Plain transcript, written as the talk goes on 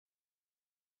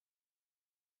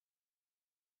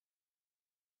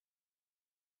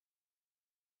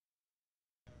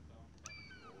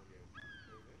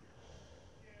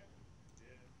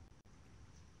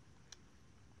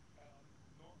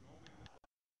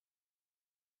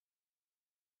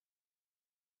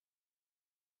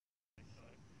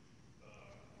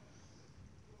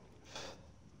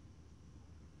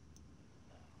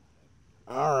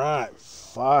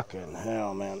Fucking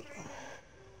hell, man.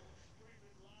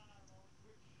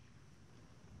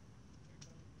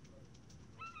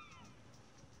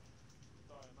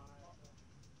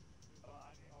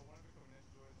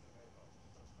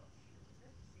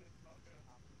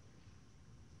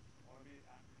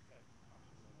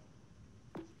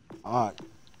 Alright,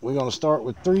 we're going to start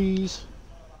with threes.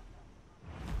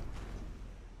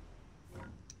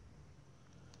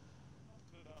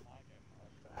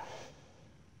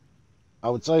 I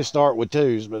would say start with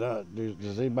twos, but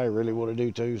does anybody really want to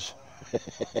do twos?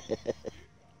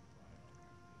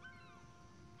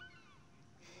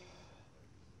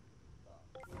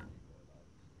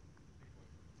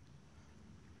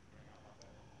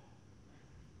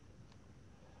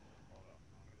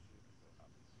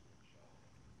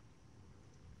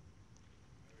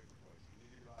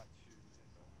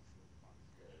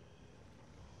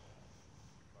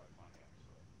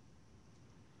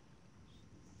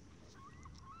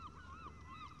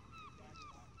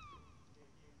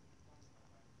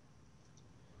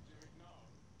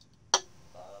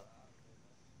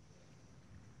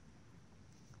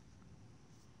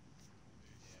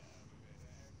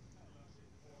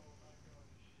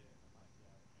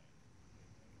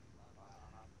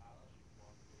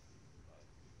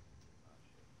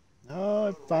 Oh,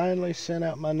 I finally sent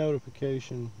out my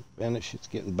notification. Man, that shit's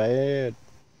getting bad.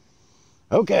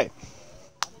 Okay.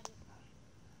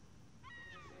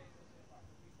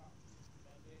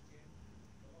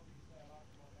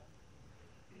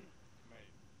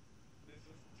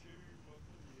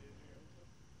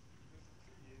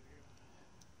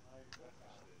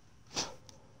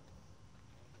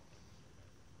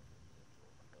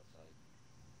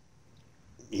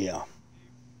 Yeah.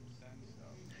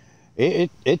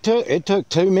 It took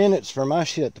 2 minutes for my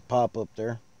shit to pop up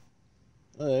there.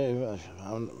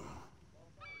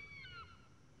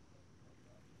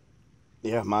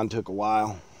 Yeah, mine took a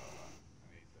while.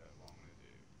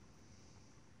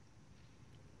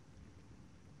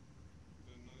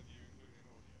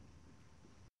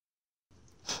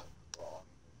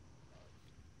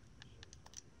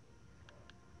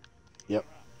 Yep.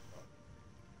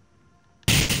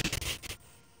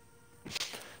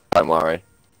 Don't worry,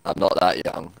 I'm not that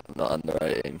young. I'm not under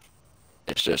 18.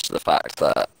 It's just the fact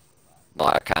that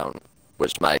my account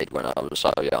was made when I was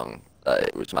so young that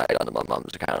it was made under my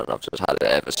mum's account, and I've just had it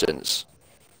ever since.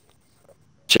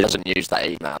 She doesn't use that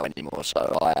email anymore,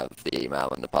 so I have the email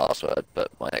and the password, but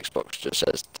my Xbox just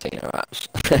says Tina Apps.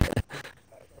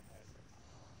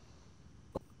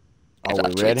 It's Are we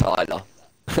actually ready? Tyler.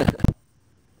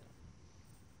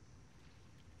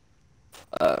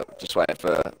 Just waiting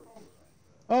for...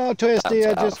 Oh, Twisty,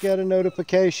 I just got a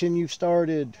notification you've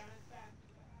started.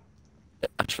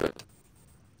 Ashford.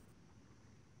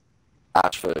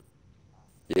 Ashford.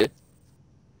 You?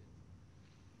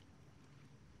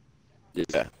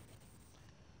 Yeah.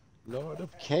 Lord of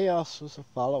Chaos was a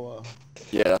follower.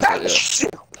 Yeah, that's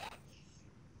it,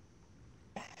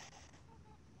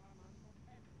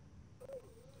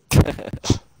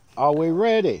 yeah. Are we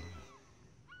ready?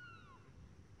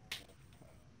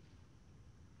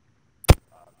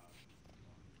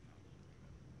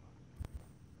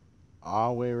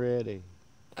 Are we ready?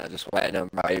 I'm just waiting on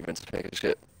Raven to pick a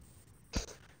shit.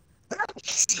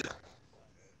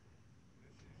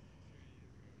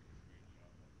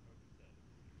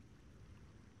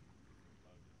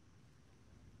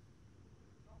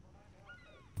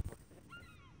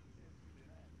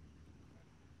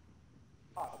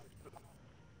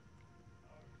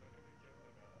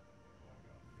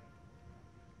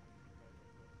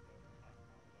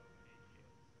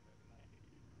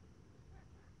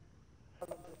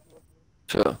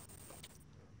 Sure.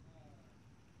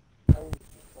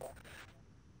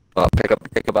 Well, pick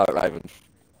a boat, Raven.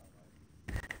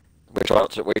 We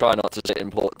try not to sit in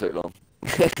port too long.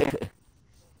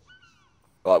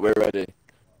 Right, we're ready.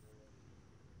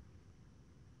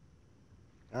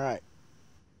 All right.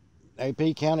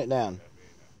 AP, count it down.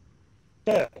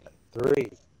 10, 3,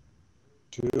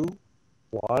 2,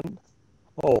 1,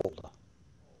 hold.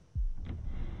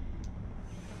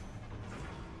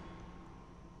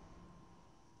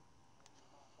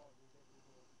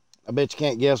 I bet you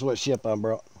can't guess what ship I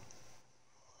brought.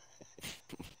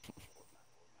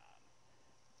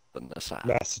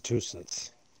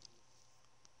 Massachusetts.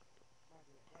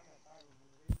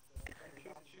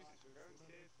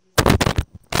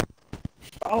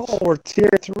 Oh, we're tier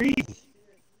 3.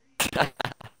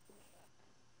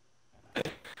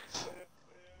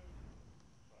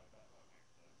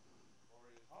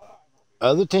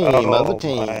 Other team, other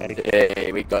team.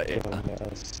 Yeah, we got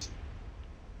it.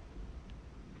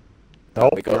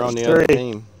 Nope, You're on the other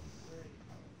team.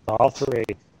 All three.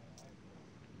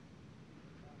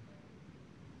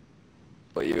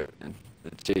 But you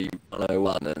the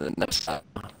G101 and then that's that.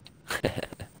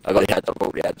 I've already had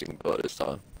all the ads in got this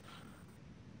time.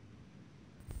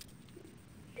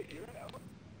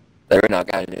 They're in our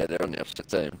game, yeah, they're on the opposite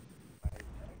team.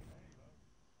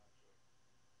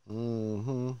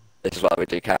 Mm-hmm. This is why we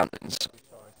do countings.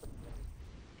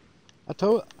 I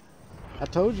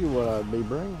told you what I'd be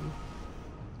bringing.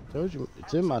 I told you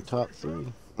it's in my top 3.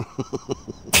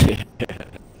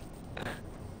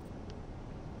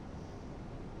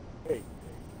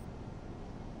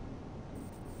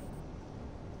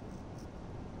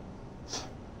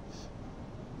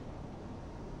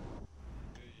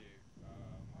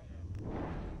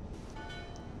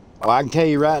 Well, I can tell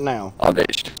you right now, I bet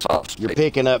it's just half you're speed.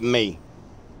 picking up me,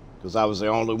 because I was the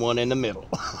only one in the middle.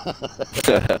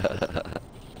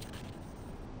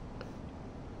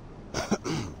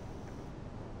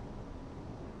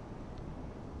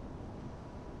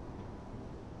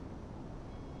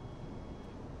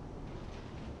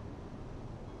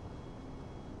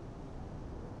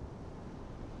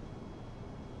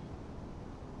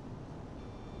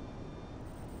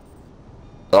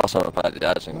 Last time I played the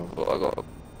ads in got I got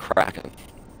cracking.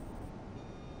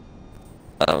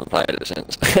 I haven't played it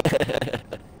since.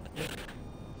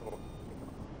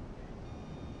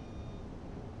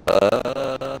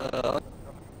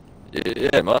 Yeah,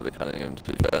 it might be Cunningham to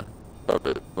be fair.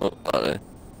 Probably, well, I don't know.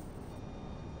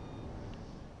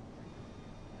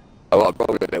 Oh, I'd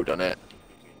probably build on it.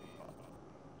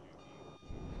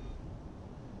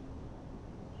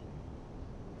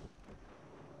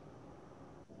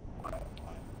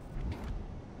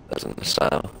 Doesn't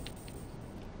sound.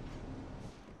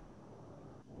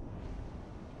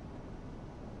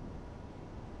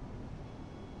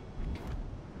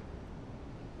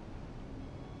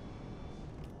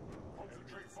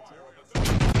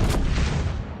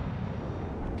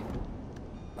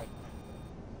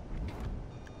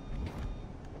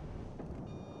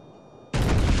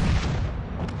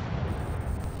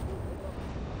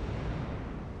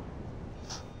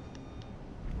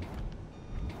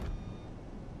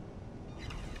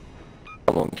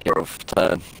 Come on, get off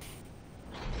turn.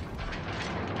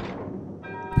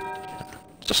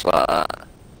 Just like that.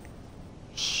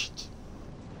 Shit.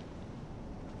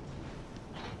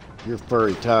 Your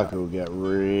furry taco got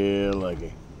real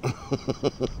lucky.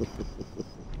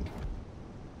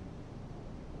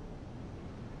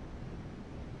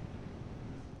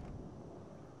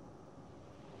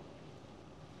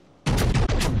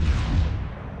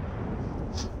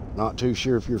 Not too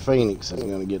sure if your Phoenix is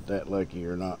going to get that lucky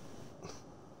or not.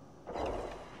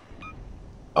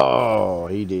 Oh,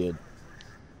 he did.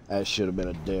 That should have been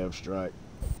a dev strike.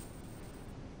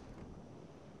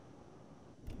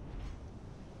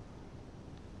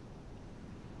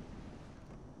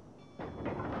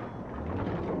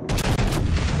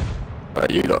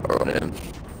 Right, you lot are on him.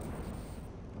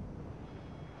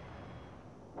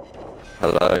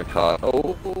 Hello, car.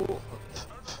 Oh.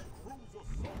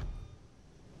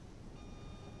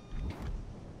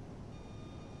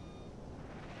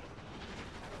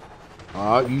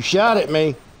 Oh, you shot at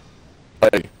me.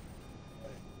 Hey.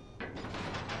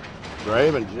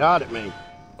 Raven shot at me.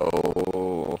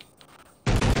 Oh.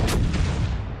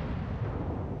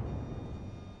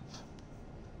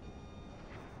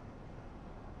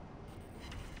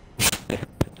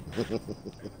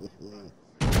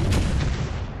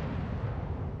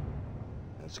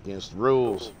 That's against the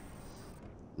rules.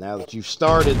 Now that you've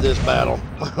started this battle.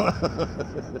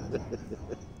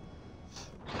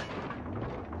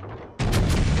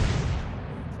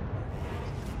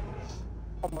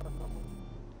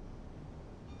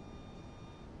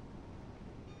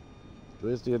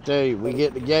 Twisty, I tell you, we get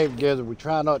in the game together, we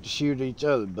try not to shoot each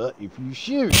other, but if you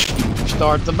shoot, you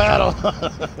start the battle.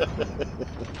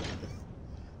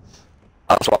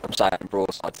 That's what I'm saying,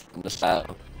 broadside from the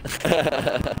start.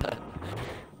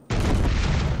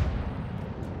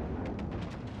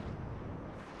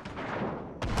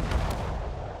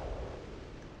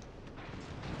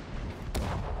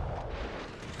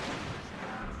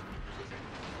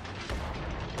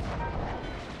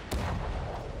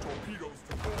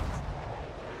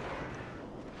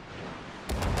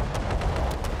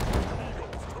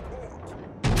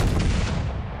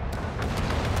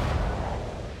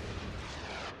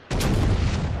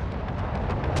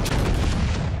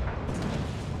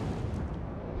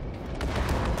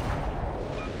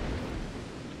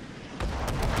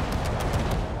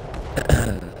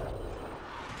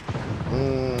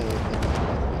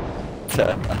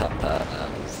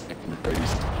 Second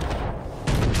boost.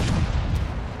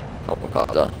 Oh my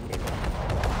god.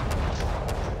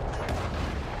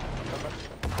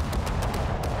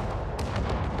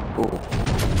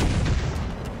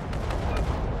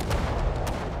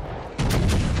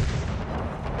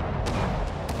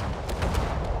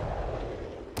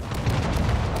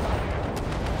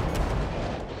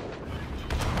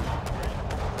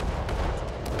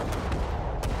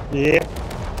 Yeah.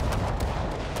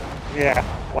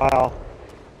 Yeah, wow.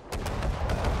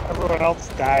 Everyone else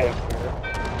died up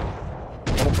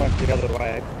here. Don't went the other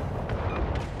way.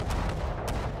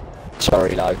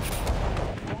 Sorry, life.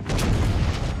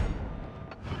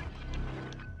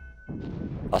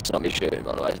 That's not me shooting,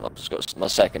 by the way. I've just got my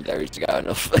secondaries to go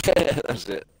enough. That's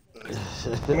it.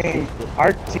 I mean,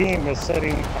 our team is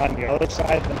sitting on the other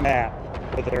side of the map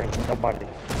where there is nobody.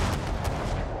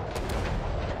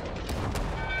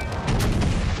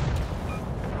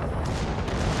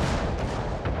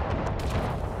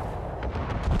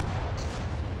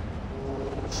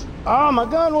 Oh, my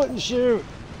gun wouldn't shoot.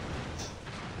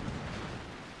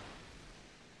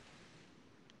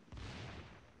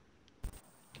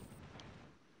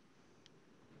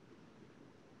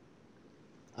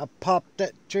 I popped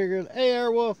that trigger. Hey,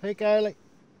 Airwolf. Hey, Kylie.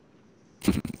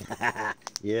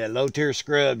 Yeah, low tier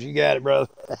scrubs. You got it, bro.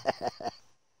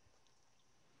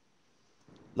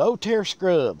 Low tier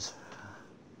scrubs.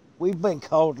 We've been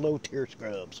called low tier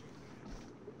scrubs.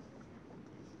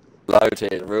 Low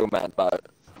tier, real man boat.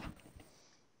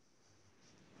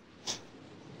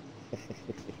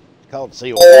 It's called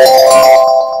seal. Get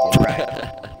it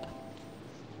right.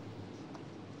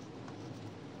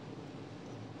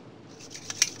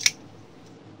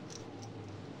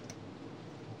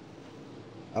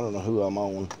 I don't know who I'm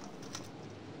on.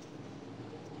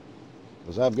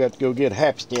 Because I've got to go get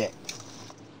Hapstick.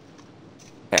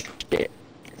 Yeah.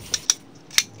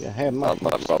 Gotta have my I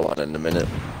might roll on in a minute.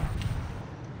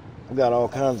 I've got all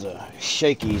kinds of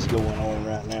shakies going on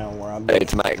right now where I'm Need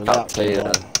to make a cup of tea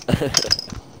then.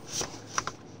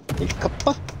 Need a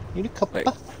cuppa. Need a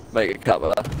cuppa. Make a cup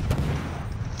of that.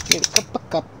 Need a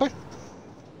cuppa.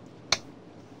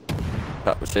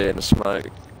 Cup of tea and a smoke.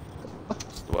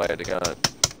 That's the way to go.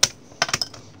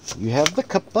 You have the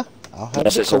cuppa. I'll have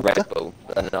Unless the it's a coca. Red Bull,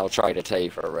 then I'll trade a tea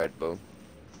for a Red Bull.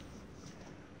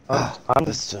 I'm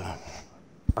just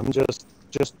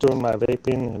doing my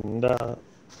vaping and a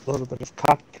little bit of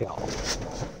cocktail.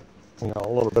 You know, a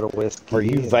little bit of whiskey. Are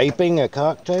you vaping a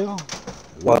cocktail?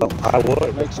 Well, I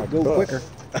would. Makes if it I go could. quicker.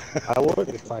 I would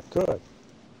if I could.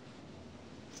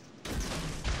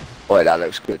 Boy, that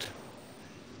looks good.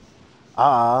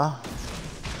 Ah.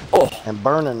 Oh, And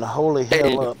burning the holy hell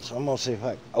Hey. up. So I'm gonna see if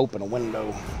I can open a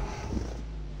window.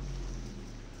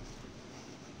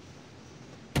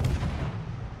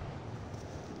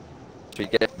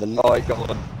 should we get? The- Oh, I got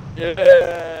one.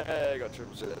 Yeah, I got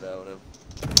triple sit down on him.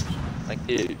 Thank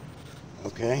you.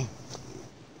 Okay.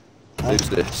 Who's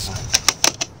this?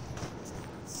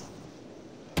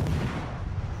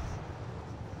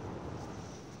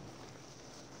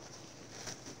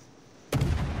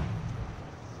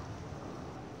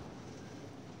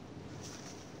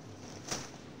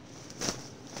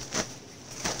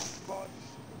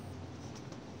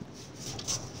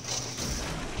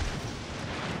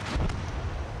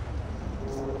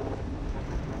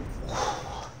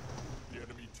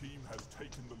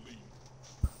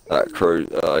 That crew,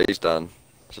 he's done.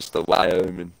 Just the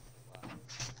Wyoming.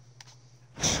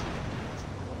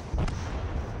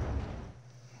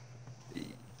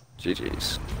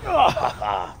 GG's.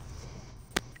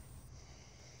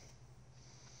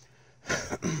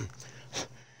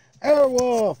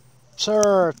 Airwolf,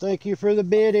 sir, thank you for the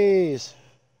biddies.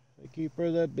 Thank you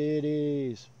for the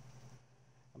biddies.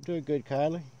 I'm doing good,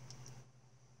 Kylie.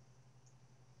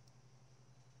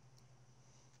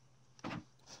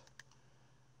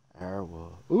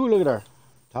 Airwolf. Ooh, look at her.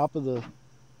 Top of the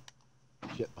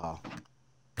shit pile.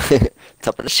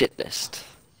 Top of the shit list.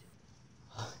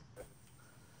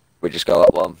 We just go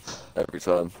up one every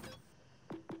time.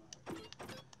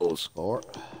 Pause. Four.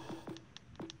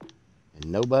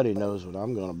 And nobody knows what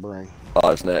I'm gonna bring.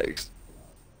 Five's next.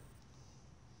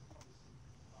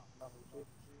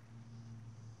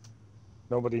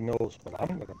 Nobody knows what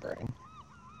I'm gonna bring.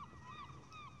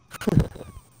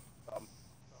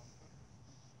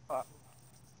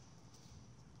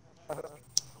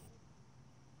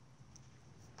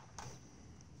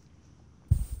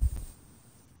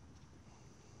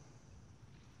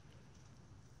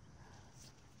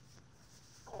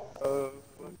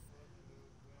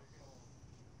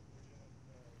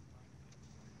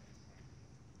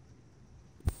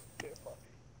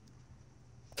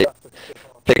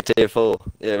 Pick a tier 4.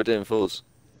 Yeah, we're doing 4s.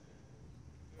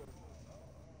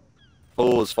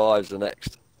 4s, 5s the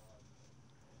next.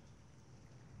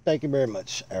 Thank you very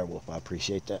much, Airwolf. I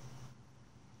appreciate that.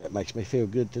 That makes me feel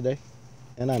good today,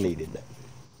 and I needed that.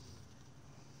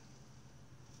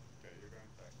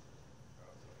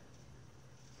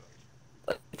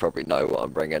 You probably know what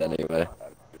I'm bringing anyway.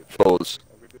 4s.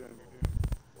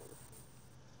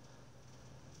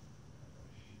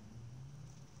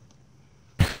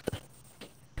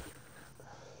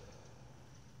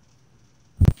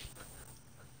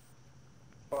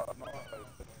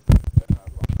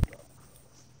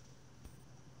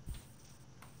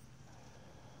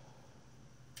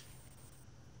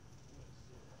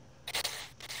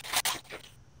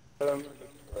 Are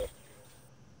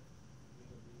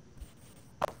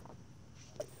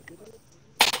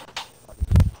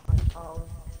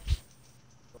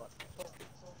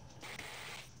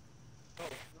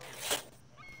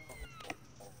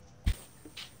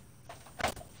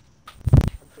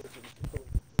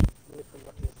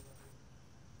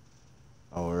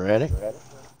we ready?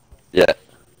 Yeah.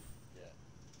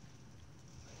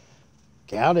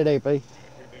 Count it, AP.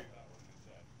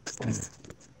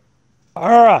 All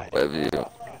right. Whatever you.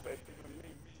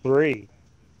 3,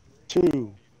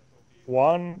 2,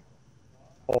 1,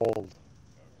 hold.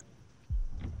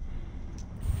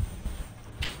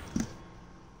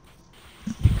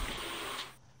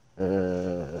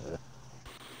 Uh,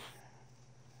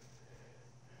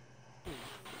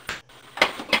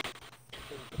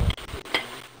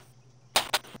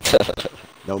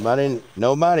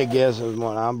 nobody guesses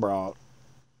when I'm brought.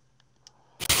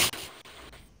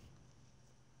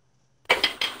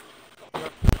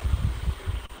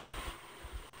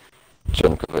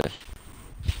 Chunk of it.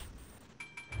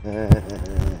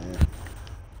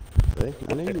 See,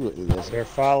 I knew you wouldn't guess it. They're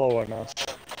following us.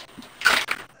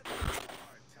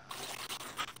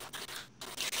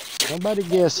 Nobody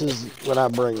guesses when I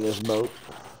bring this boat.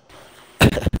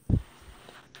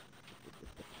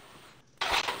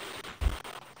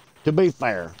 To be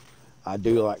fair, I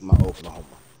do like my Oklahoma.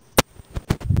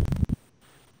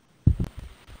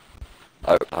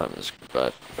 Oklahoma's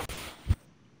good.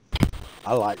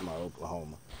 I like my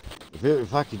Oklahoma.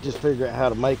 If I could just figure out how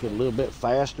to make it a little bit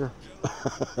faster.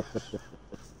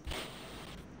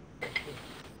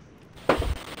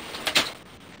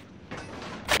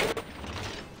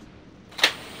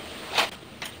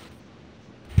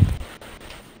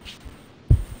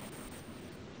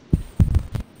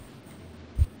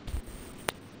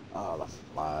 Oh, the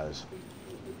flies.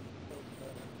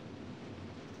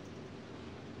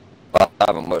 I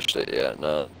haven't watched it yet,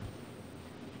 no.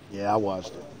 Yeah, I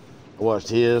watched it. I watched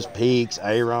his, Peaks,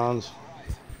 Aaron's.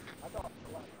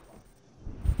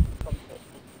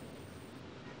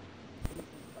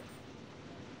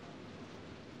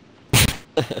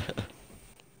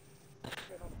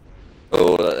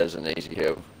 Oh, that is an easy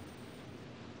hill.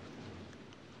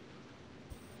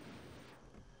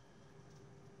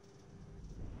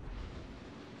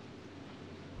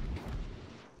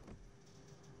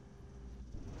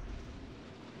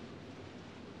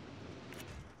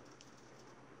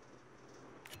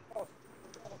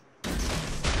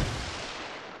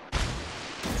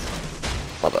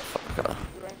 Motherfucker.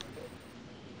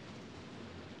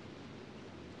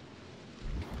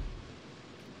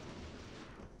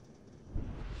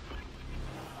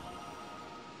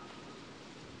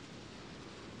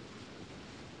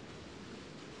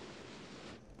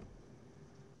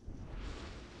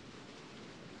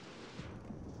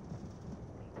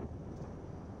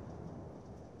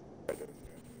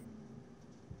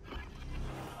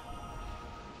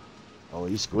 Oh,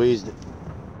 he squeezed it.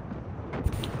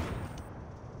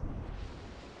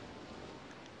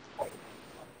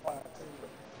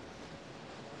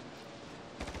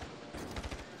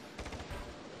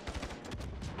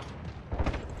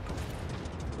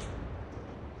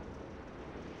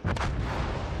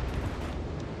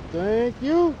 Thank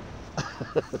you.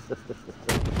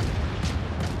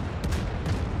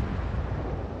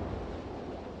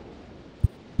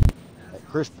 That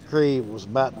Krispy Kreme was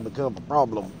about to become a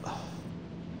problem.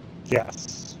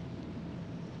 Yes.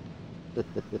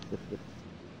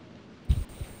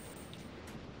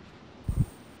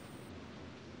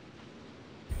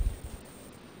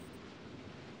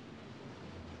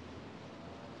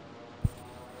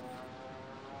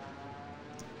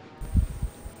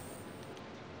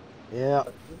 Yeah,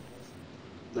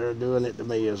 they're doing it to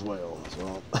me as well.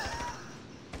 So.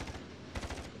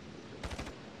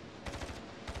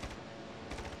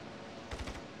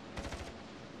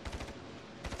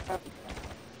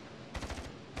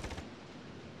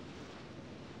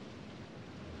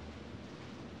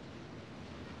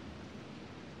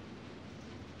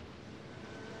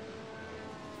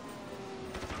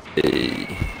 Hey.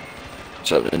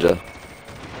 What's up, Ninja?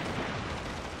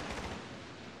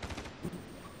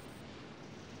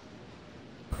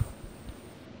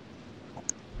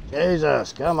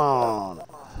 Jesus, come on.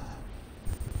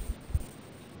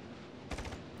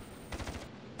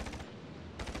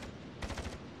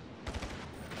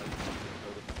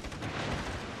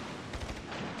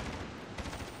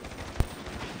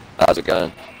 How's it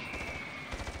going?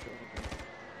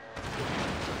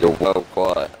 You're well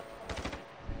quiet.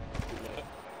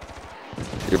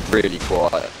 You're really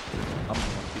quiet. I'm on my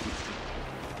PC.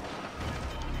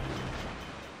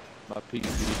 My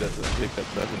PC doesn't pick up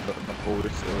nothing but my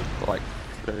voice, so it's like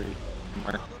very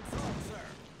somewhere.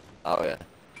 Oh yeah.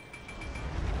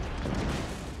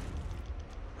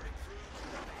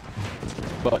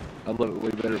 But I love it way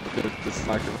better because this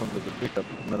microphone doesn't pick up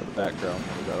none of the background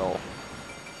noise at all.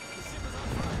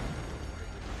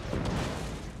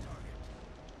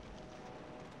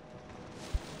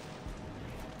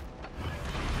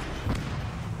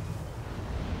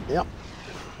 Yep.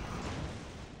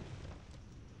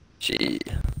 Gee.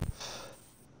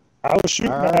 I was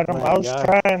shooting at him. I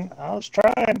was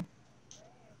trying.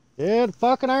 Yeah, the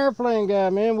fucking airplane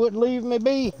guy, man, wouldn't leave me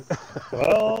be.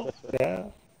 Well, yeah.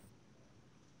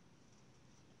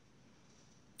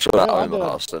 Sure that Hell, I Omen done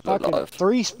are still fucking alive.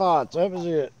 3 spots. That was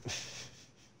it.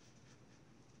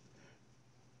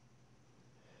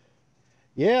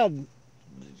 Yeah,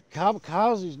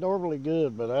 kamikaze's normally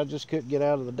good, but I just couldn't get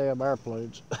out of the damn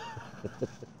airplanes.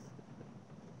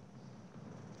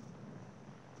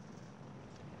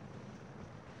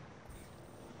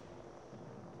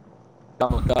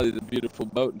 Kamikaze is a beautiful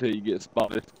boat until you get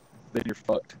spotted. Then you're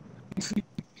fucked.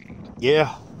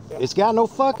 Yeah. It's got no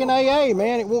fucking AA,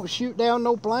 man. It won't shoot down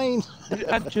no planes.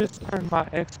 I just turned my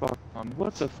Xbox on.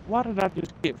 Why did I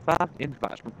just get 5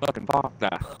 invites from fucking Fox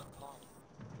Guy?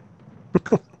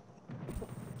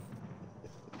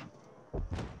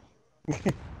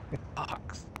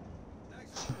 Fox.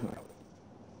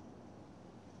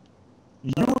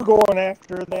 You were going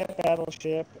after that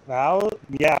battleship. Now,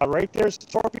 yeah, right there's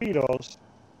torpedoes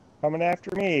coming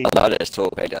after me. I know there's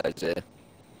torpedoes here.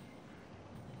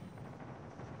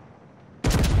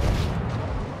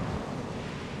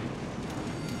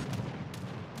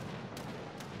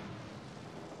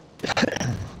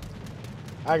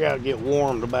 I gotta get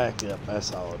warm to back up.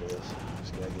 That's all it is.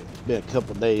 Just gotta get. It's been a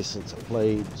couple days since I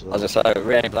played. So. I was just saying,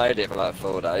 we ain't played it for like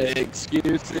 4 days.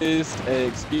 Excuses,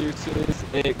 excuses,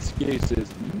 excuses.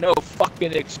 No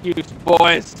fucking excuse,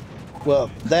 boys. Well,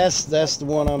 that's the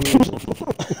one I'm using.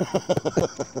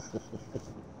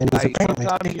 And he's Hey, apparently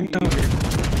sometimes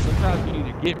you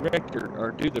either get wrecked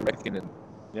or do the reckoning.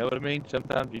 You know what I mean?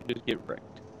 Sometimes you just get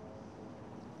wrecked.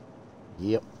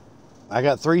 Yep. I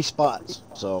got 3 spots,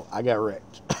 so I got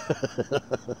wrecked.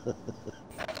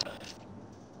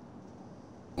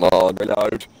 Come on,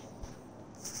 reload.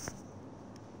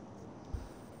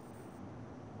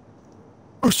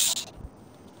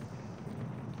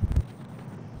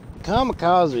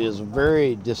 Kamikaze is a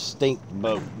very distinct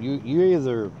boat. You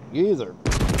either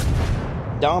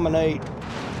dominate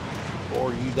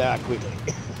or you die quickly.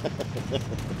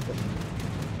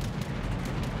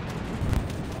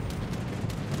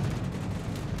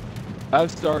 I've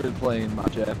started playing my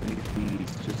Japanese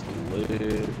beats just a little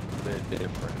bit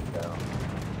different now.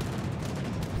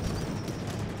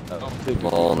 I don't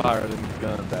typically fire them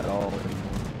guns at all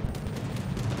anymore.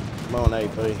 Come on,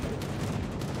 AP.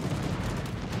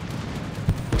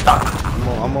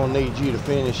 I'm gonna need you to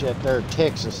finish that there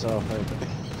Texas off, AP.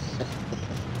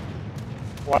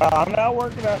 Well, I'm not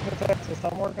working on the Texas.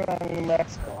 I'm working on New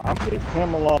Mexico. I'm leaving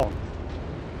him alone.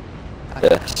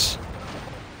 Yes.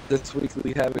 This week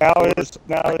we have Now his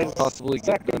possibly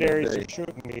secondaries are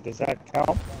shooting me. Does that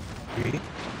count?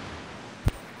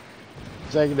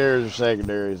 Secondaries are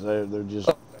secondaries. They're just.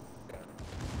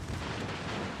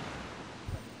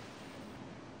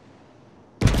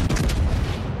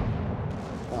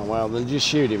 Oh well, then just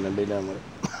shoot him and be done with it.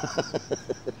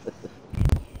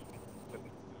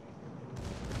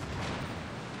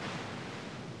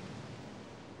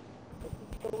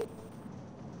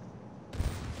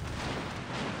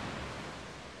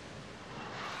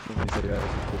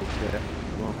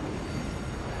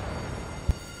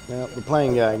 Well, the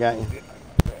plane guy got you.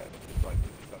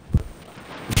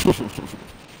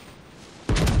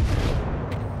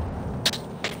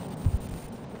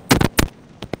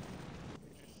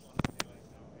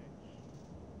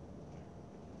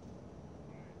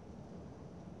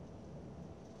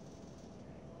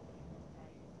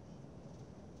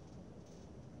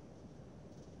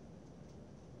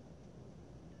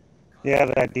 Yeah,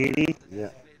 that DD. Yeah.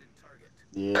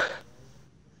 Yeah.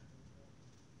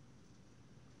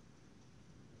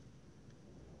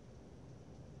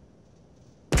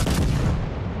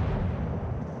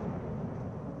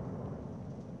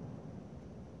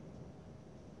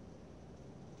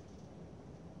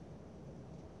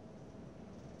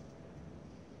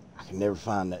 I can never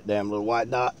find that damn little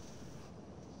white dot.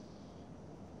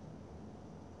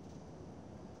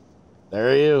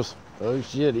 There he is. Oh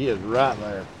shit, he is right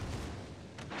there.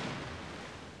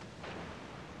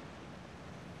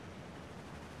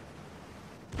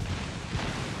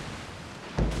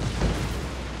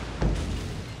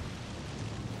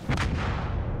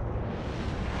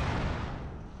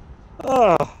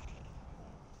 Oh.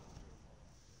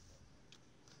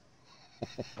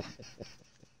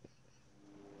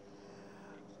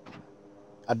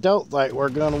 I don't think we're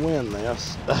gonna win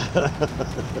this. I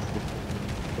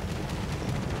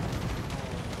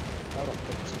don't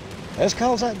think so. That's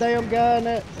cause that damn guy in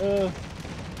that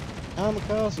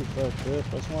kamikaze fucked up.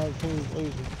 That's why the team's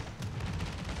losing.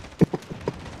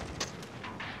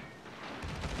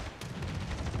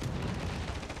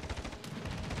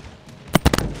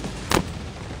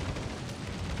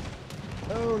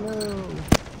 Oh no!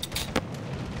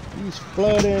 He's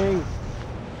flooding.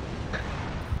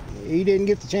 He didn't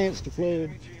get the chance to flood.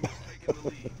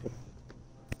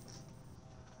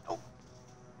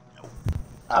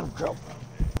 I'm in trouble.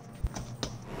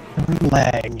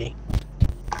 Laggy.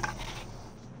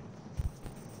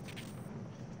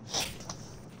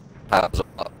 How's it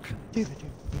look? Did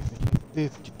you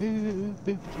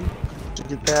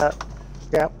get that?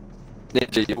 Yep.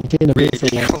 Ninja, you're Getting a bit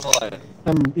really for quiet.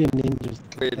 I'm in Ninja's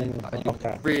Really, thing. you're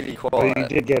Okay. really Well, you quiet.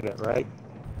 did get it, right?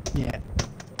 Yeah.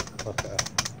 Okay.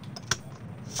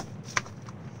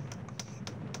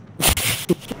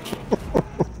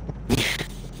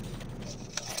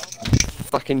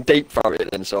 Fucking deep throat it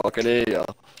then so I can hear you.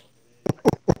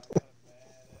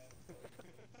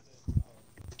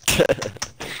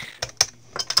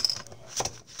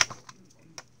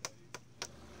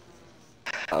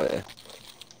 Oh yeah.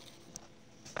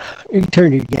 You can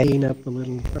turn your gain up a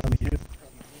little from you.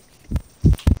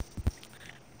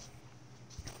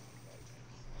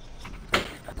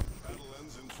 Battle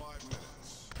ends in 5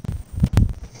 minutes.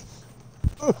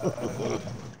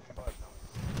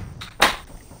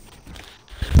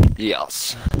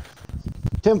 Yes.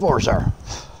 10-4, sir.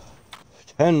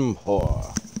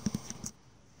 10-4.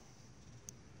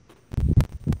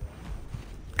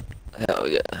 Hell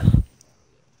yeah.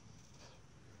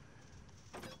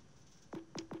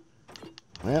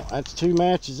 Well, that's 2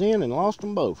 matches in and lost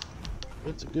them both.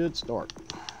 It's a good start.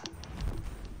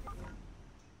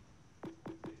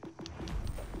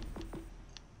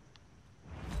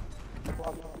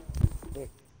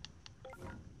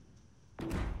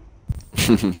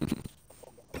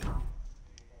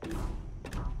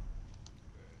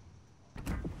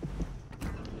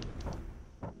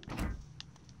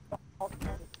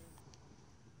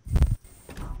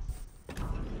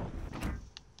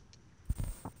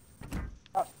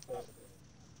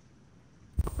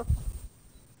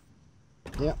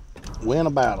 Yep. Win a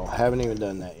battle. Haven't even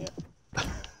done that yet.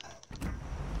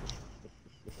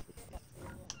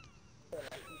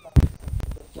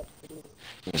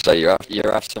 So you're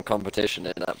after some competition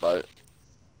in that boat.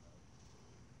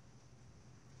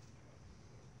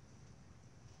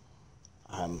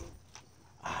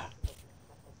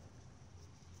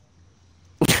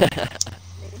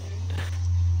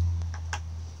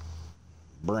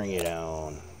 Bring it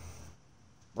on.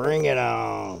 Bring it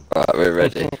on. Right, we're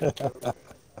ready.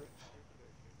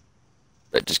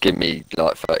 But just give me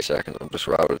like 30 seconds, I'm just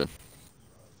rolling.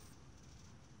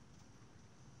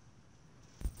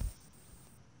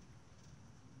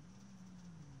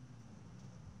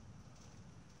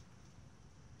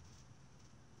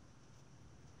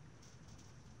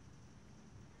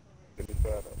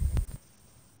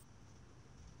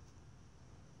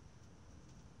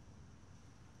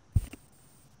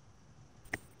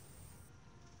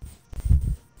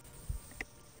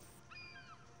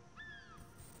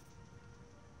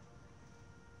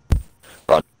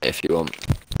 Run if you want.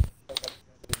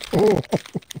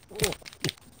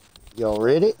 Y'all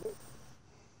ready?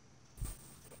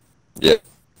 Yeah.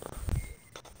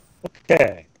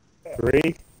 Okay.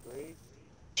 3,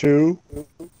 2,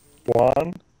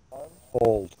 1.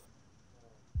 Hold.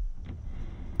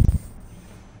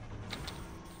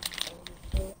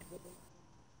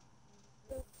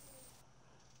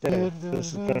 Okay. This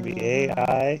is going to be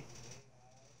AI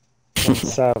and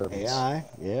sevens. AI,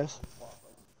 yes.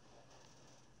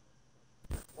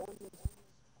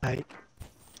 Right.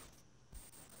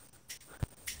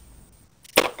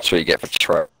 That's what you get for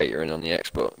traitor in on the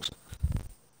Xbox.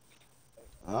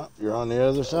 Oh, you're on the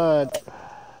other side.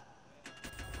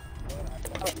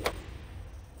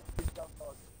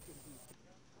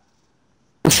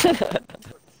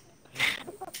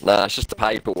 Nah, it's just a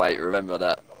paperweight, remember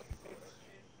that.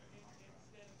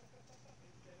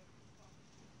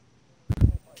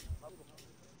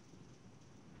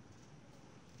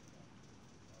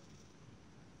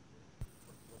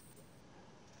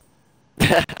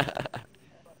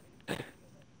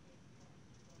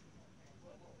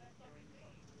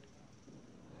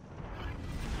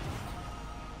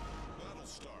 Battle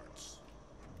starts.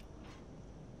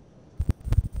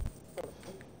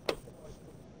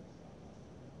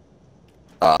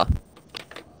 Ah.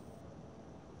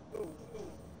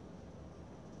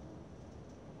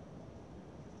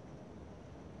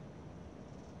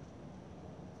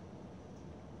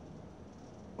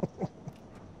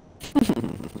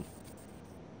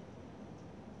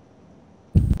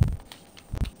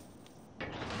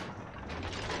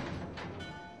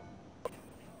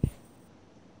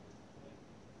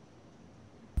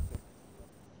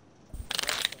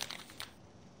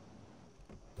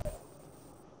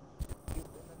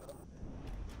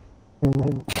 It's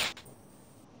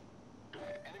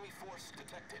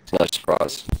no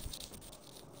surprise.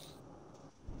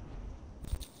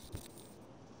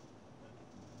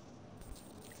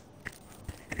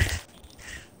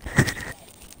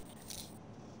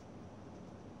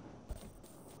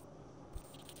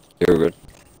 You're good.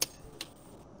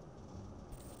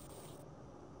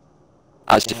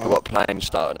 As if you've got planes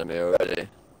starting to me already.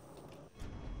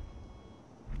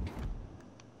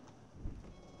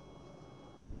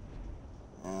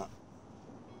 Yeah.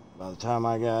 By the time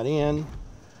I got in,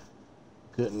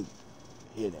 couldn't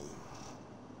hit him.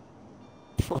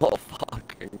 Oh,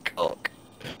 fucking cock.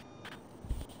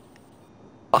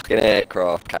 Fucking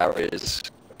aircraft carriers.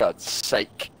 For God's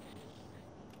sake.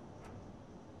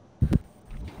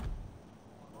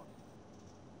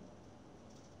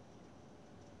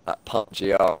 That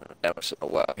PUBG R and Nelson are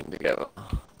working together.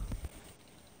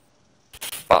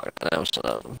 Fuck Nelson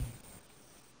at them.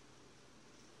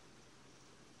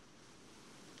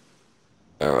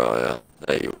 Where are you?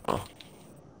 There you are.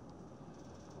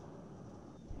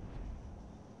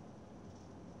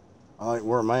 I think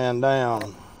we're man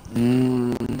down.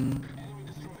 I'm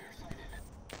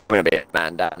gonna be a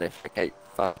man down if I keep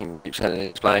sending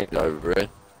these planes over here.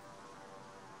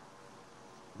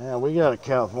 Yeah, we got a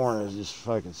California that's just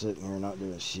fucking sitting here not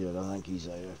doing shit. I think he's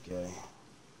AFK.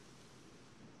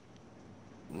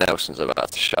 Nelson's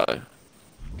about to show.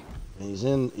 He's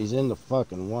in the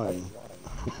fucking way.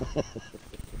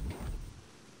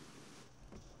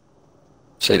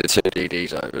 See the two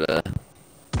DDs over there.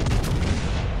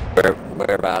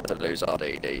 We're about to lose our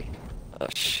DD. Oh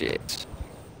shit.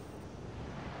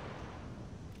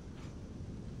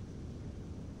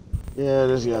 Yeah,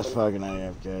 this guy's fucking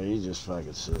AFK. He's just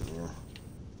fucking sitting here.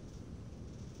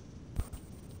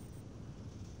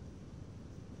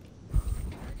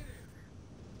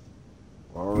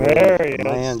 Already There he a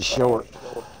man is. short.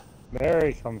 There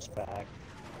he comes back.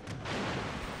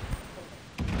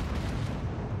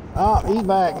 Oh, he's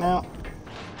back now.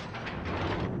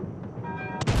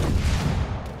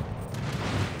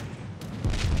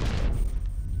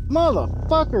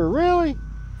 Motherfucker, really?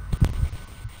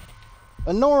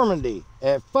 A Normandy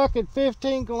at fucking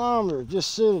 15 kilometers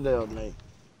just citadeled me.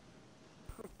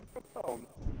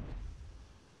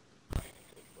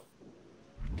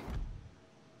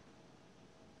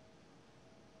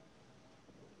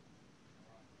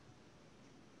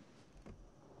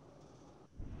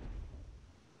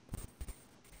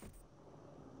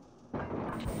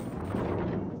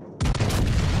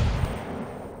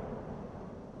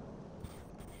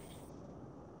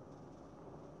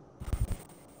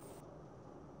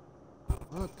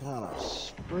 What kind of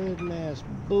spreading ass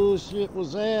bullshit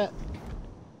was that?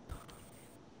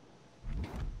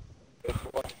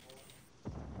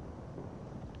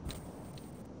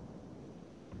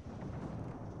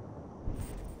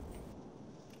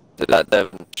 Did that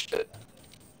Devon shit.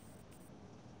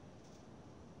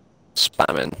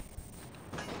 Spamming.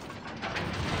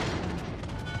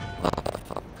 Oh,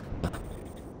 fuck.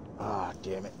 Ah,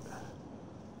 damn it.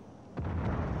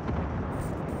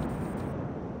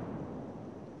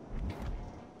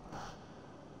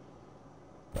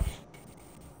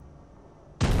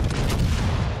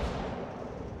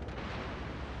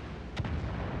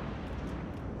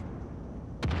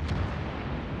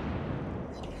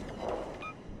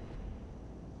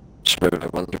 Just moving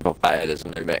one people bad as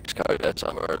New Mexico there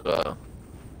somewhere as well.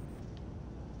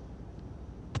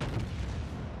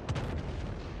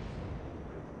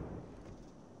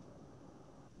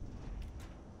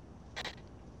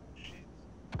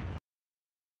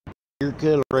 Your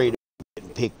kill rate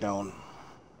getting picked on.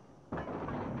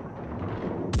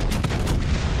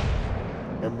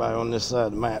 Everybody on this side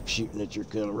of the map shooting at your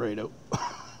Colorado.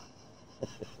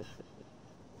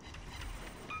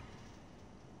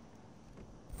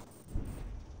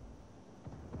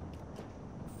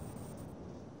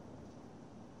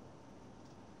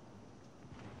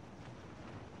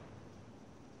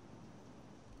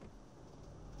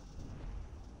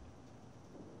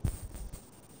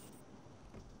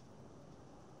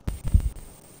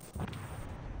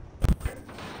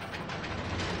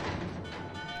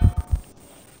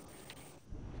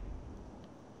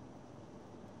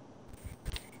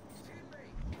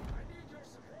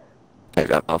 Take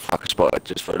that motherfucker spotted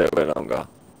just for a little bit longer.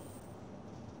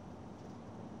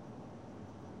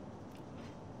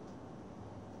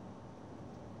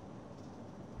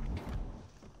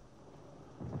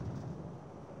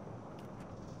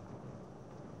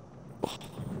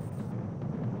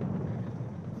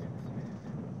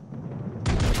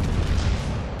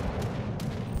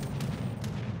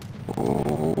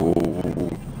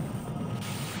 Ooh.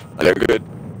 I look good.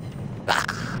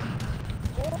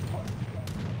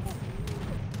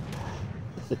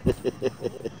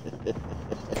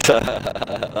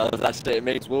 That's it, it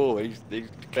means war. He's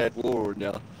declared war on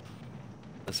you.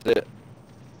 That's it.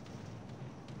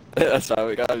 That's how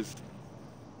it goes.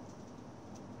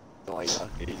 Oh yeah,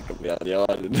 he's got me out of the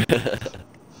island.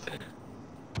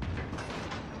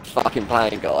 Fucking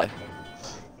plane guy.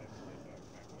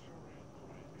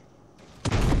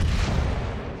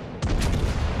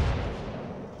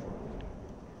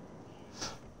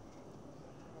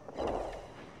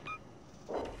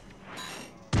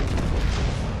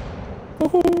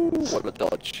 Woohoo! What a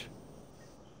dodge.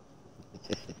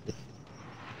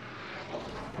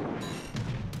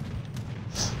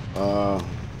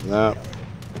 No.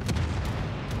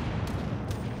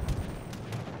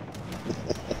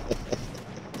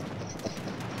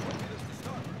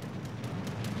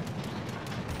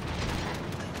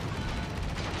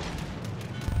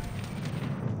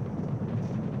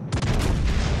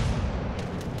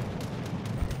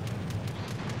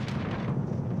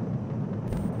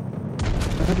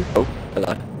 Oh,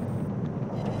 hello.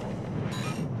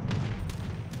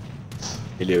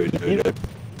 Hello.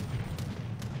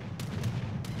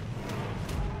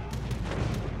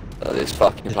 Oh, this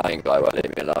fucking plane guy won't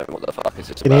leave me alone. What the fuck is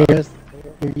this Can you about? hear us?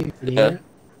 Hear you? Can you hear us?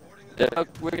 Yeah,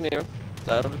 we can hear him.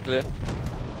 Loud and clear.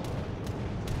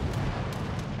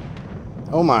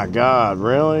 Oh my God,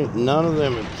 really? None of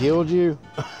them have killed you?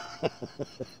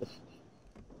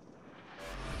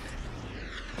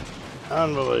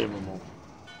 Unbelievable.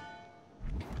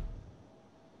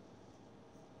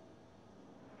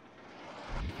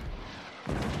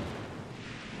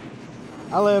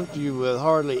 I left you with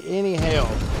hardly any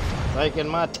health, thinking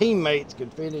my teammates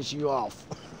could finish you off.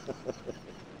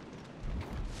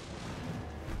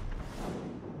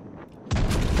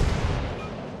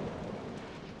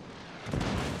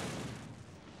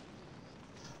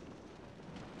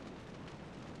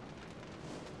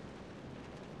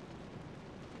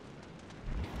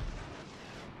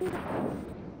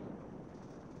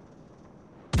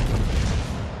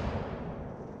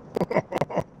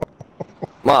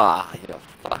 Ma, you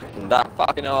fucking, that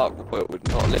fucking arc would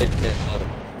not leave me alone.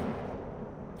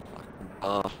 Fucking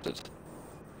bastard.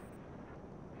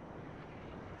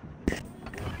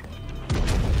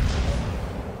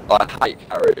 I hate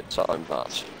carrying it so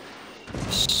much.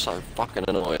 It's so fucking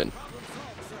annoying.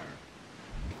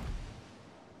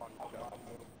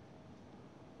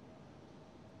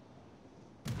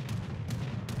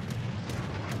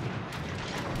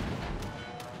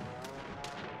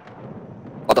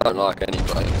 I don't like any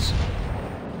planes.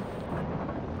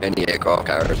 Any aircraft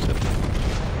carriers.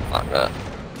 Fuck that.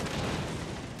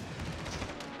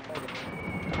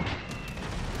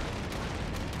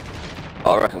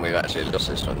 I reckon we've actually lost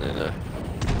this one, you know.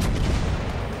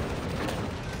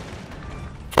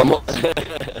 From what?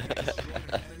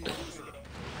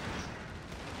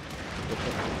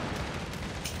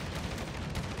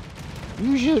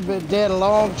 You should have been dead a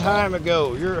long time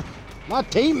ago. My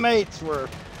teammates were.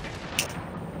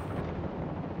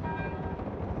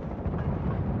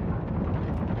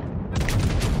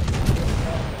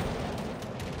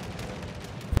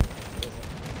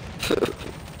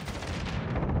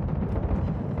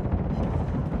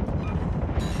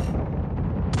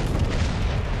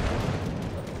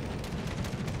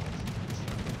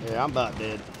 Yeah, I'm about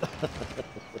dead.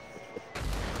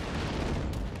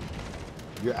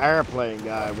 Your airplane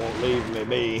guy won't leave me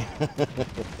be.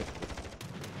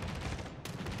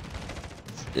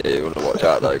 Yeah, you want to watch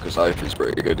out though, because Hope is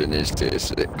pretty good in his tier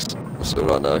 6. That's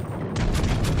all I know.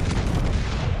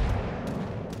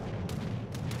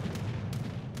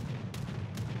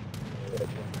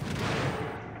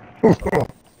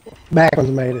 Back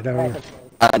one's made it over.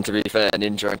 And to be fair,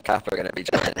 Ninja and Kappa are going to be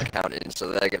giant accounting, so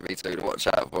they're going to be two to watch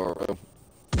out for.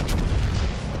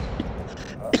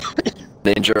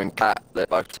 Ninja and Cat, they're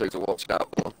both two to watch out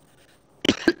for.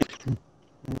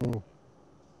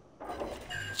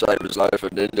 Same as Loaf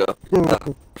and Ninja.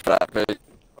 Flat me.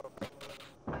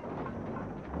 Battle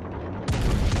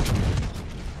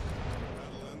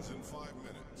ends in 5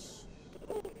 minutes.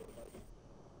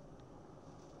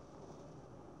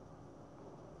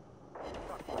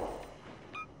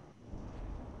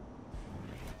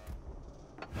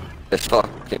 This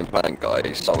fucking plank guy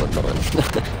is so annoying.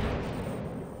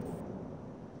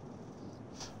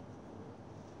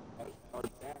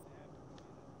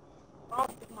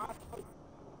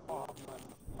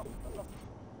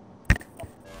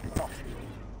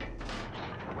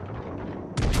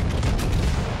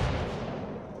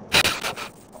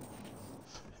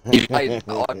 He played,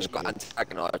 I just got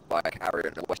antagonised by a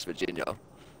carrier in West Virginia.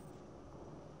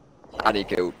 And he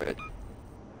killed me.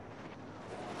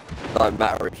 Don't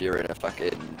matter if you're in a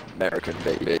fucking American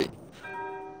BB.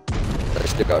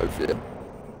 to go for you.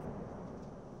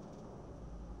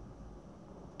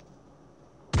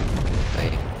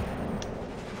 Hey.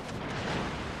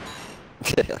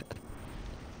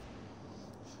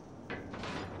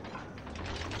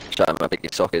 Show him how big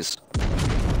his sock is.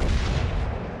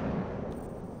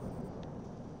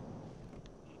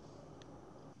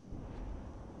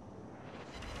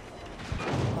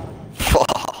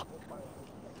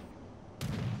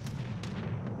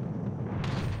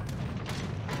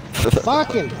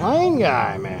 Fucking plane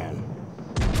guy, man.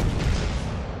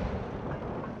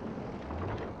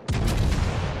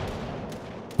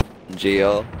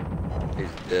 GR.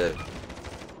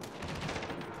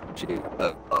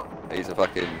 He's a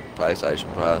fucking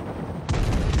PlayStation player.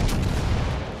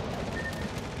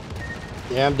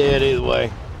 Yeah, I'm dead either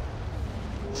way.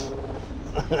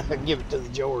 Give it to the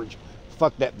George.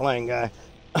 Fuck that plane guy.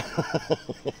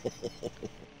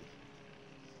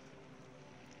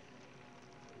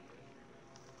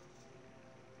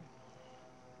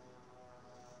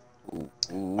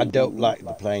 I don't like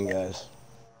the plane guys.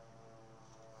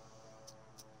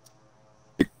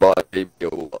 Big body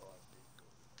people,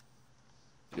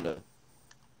 you know,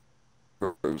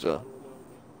 cruiser.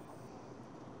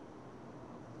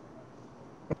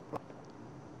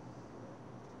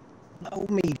 No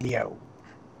medio.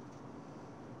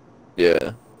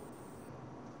 Yeah.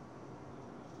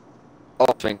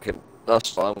 I'm thinking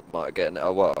that's what I might get.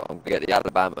 Oh well, I'm gonna get the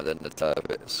Alabama then the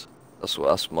Turbits.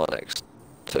 That's my next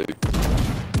two.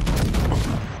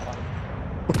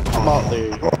 I bought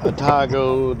the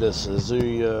Otago, the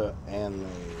Suzuya, and the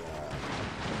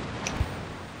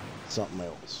something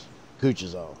else.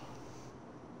 Kuchazov.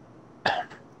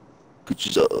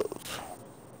 Kuchazov.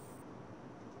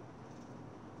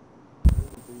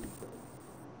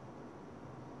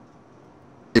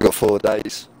 You got 4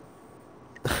 days.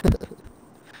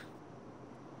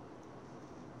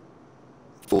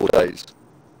 4 days.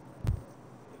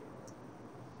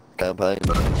 Campaign.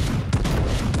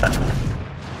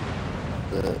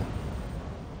 Yeah.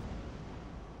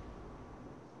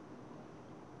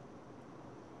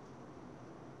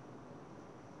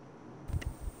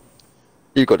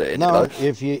 You got it in No, life.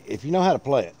 if you know how to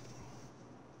play it.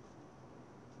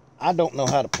 I don't know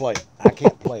how to play it. I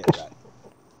can't play it right.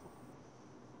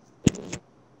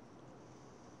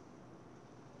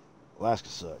 Alaska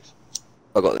sucks.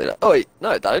 I got it. Oh wait,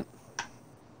 no it don't.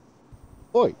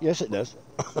 Boy, yes it does.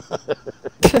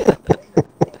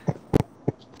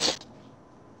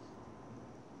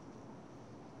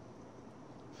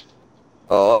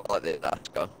 Oh, I like it. Let's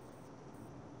go.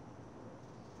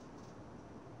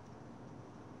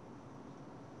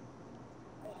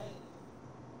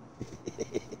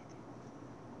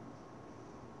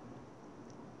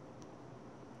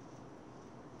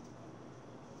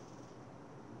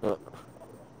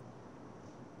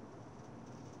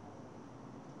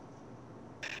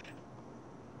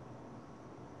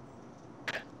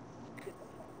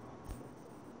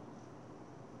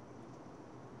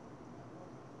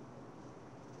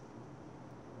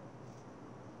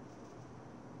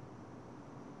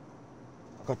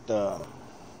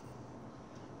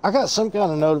 I got some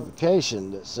kind of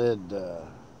notification that said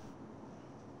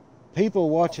people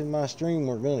watching my stream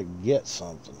were going to get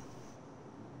something.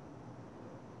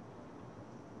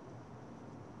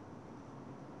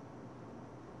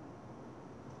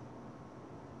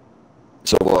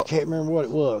 So I what? can't remember what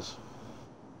it was.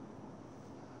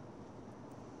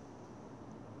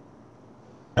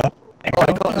 Oh, I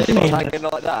got the shot hanging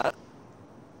like that.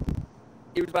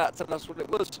 He was about to tell us what it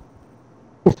was.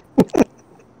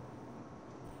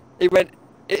 He went,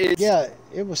 it is. Yeah,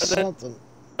 it was something.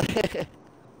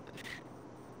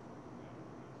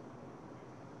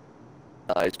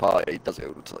 No, his party, he does it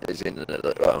all the time. His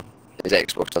internet, well, his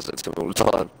Xbox does it to him all the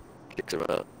time. Kicks him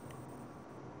out.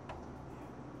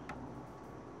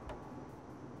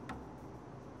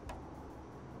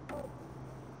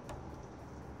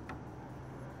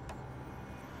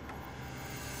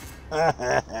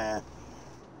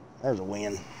 There's a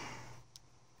win.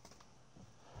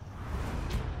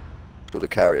 Till the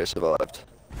carrier survived.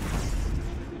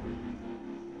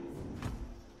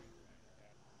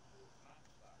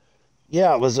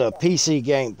 Yeah, it was a PC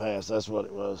Game Pass. That's what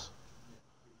it was.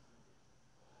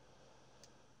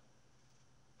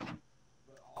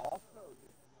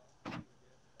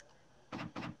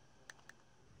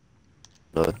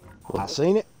 No. I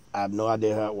seen it. I have no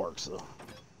idea how it works though.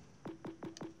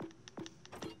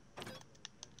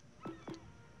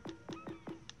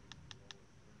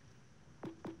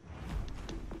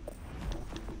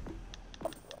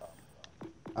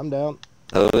 I'm down.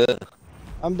 Oh yeah.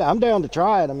 I'm down to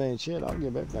try it. I mean, shit, I'll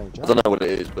give everything a try. I don't know what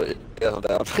it is, but yeah, I'm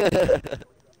down.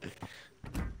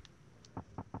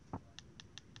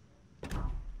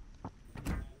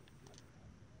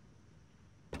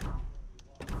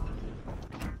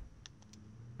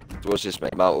 what's this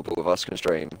mean? Multiple of us can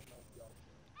stream.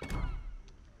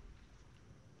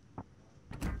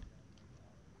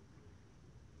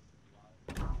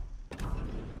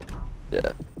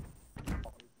 Yeah.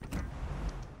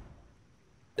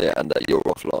 Yeah, and that you're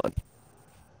offline.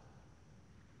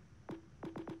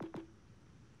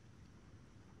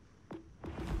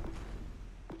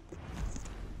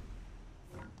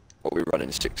 What we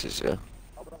running sixes, yeah.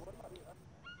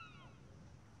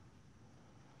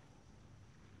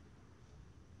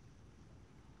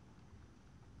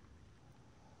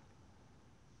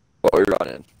 What are we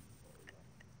running?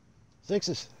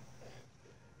 Sixes.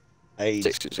 Eights.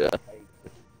 Sixes, yeah.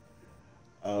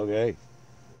 Okay.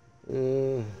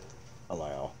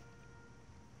 Allow.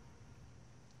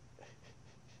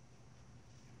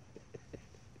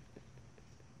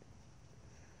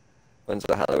 When's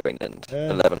the Halloween end?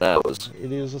 Uh, 11 hours.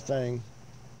 It is a thing.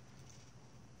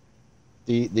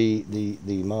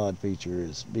 The mod feature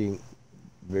is being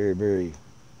very, very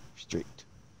strict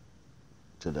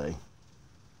today.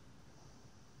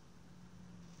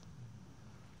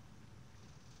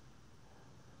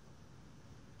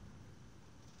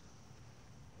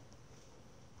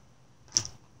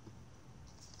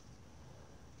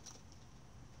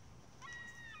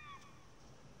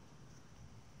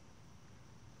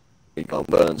 We can't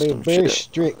burn Being some very shit.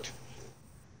 strict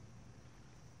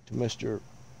to Mr.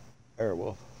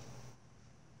 Airwolf.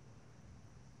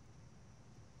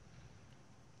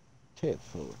 Tip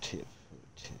full.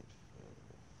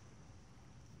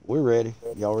 We're ready.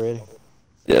 Y'all ready?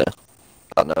 Yeah.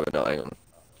 Oh, no, we're not. Hang on.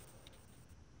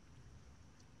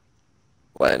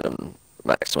 Waiting on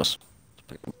Maximus to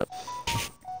pick him up.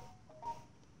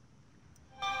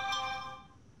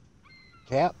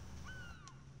 Cap?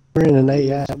 We're in an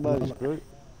AI. Somebody's group.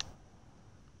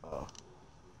 Oh.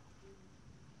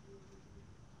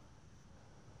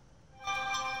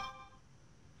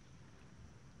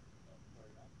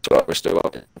 It's right, we're still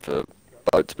waiting for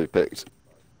boat to be picked.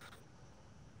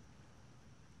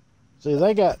 See,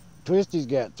 they got Twisty's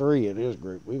got 3 in his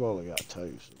group. We've only got 2, so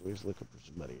we're just looking for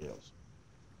somebody else.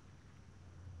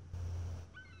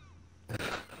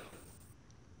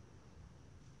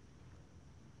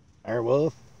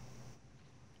 Airwolf,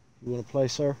 you want to play,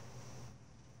 sir?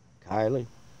 Kylie,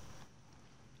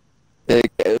 Yeah,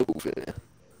 get over here.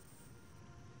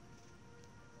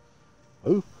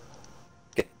 who?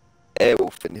 Get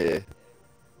Airwolf in here.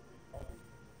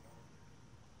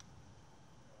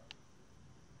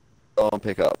 Go and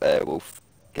pick up Airwolf.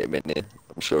 Get him in here.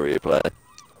 I'm sure he'll play.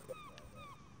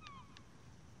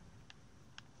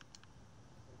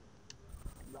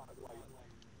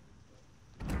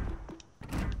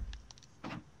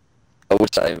 I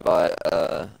would say invite,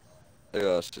 who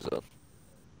else is on?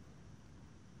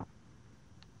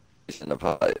 He's in the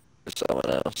party with someone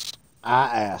else. I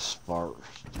asked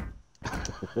first.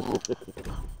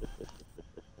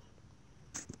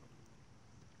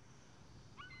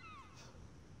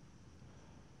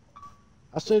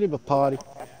 I sent him a party.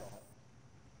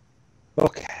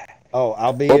 Okay. Oh,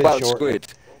 I'll be What in about shortly. Squid?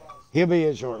 He'll be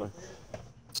in shortly.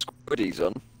 Squiddy's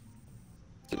on.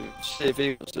 See if he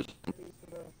wants to.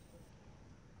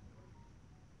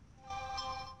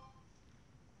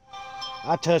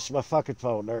 I touched my fucking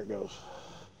phone. There it goes.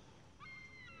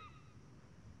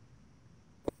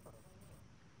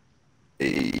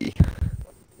 Hey.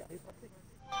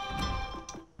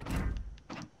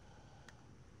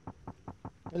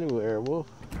 Hello, Airwolf.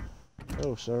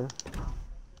 Hello, sir.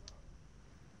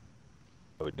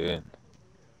 What we doing?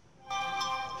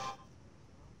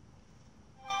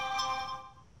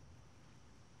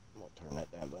 I'm gonna turn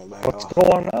that damn thing back What's off.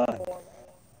 going on?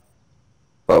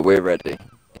 Well, we're ready.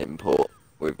 In port.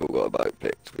 We've all got a boat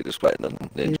picked. We're just waiting on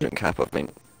Ninja and Cap, I think.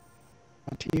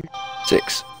 Up here.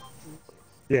 6.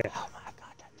 Yeah. Oh my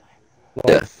god, that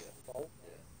thing. Yeah.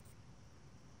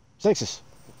 Sixes.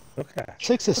 Okay.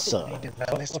 Sixes, sir.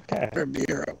 Okay.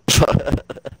 Bureau.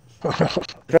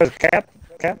 Because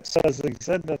Cap says he's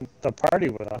in the party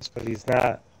with us, but he's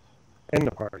not in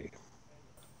the party.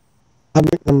 I'm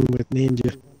with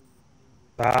Ninja.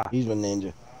 Ah, He's with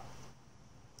Ninja.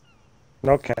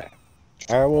 okay.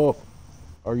 Airwolf,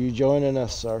 are you joining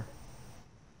us, sir?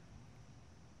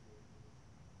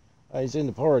 He's in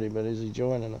the party, but is he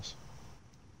joining us?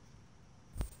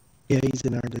 Yeah, he's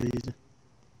in our division.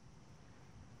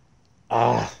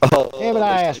 Ah, Oh, damn it,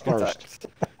 I let's asked take first.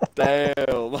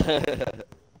 Damn.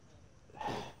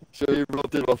 Sure you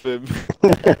robbed it off him.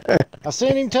 I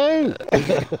sent him too.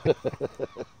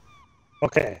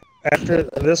 Okay. After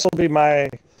this will be my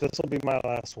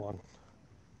last one.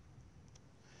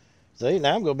 See,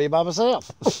 now I'm gonna be by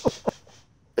myself.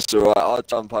 It's alright, I'll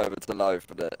jump over to low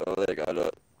for that. Oh, there you go,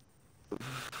 look.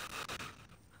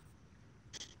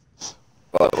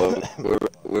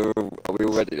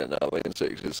 ready to know in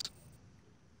sixes.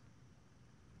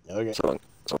 Okay. Someone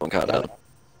count Got down. it.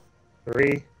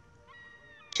 3,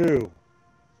 2,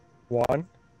 1.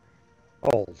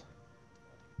 Hold.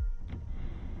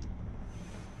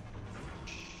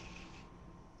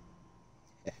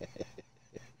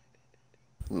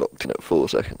 Locked in at 4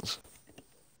 seconds.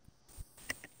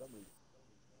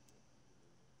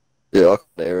 Yeah, I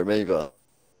can't hear him either.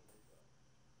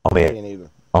 I'm Can't here. either.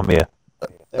 I'm here.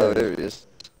 There Oh, it there is. he is.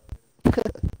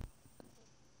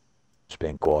 It's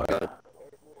been quiet.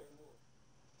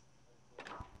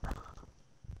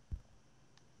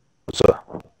 What's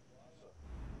up?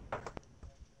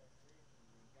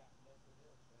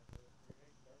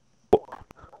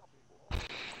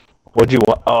 What do you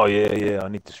want? Oh, yeah. I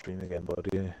need to stream again,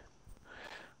 buddy.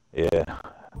 Yeah.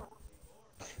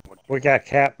 We got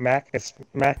Cap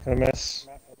Maximus,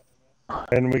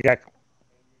 and we got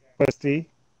Twisty.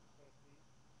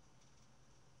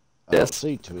 I don't Yes.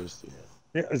 see Twisty.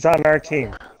 It's on our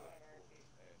team.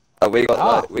 We got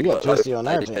Ah, we you got got Twisty on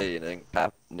our AP team. and then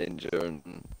Cap, Ninja,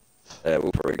 and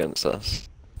Whooper against us.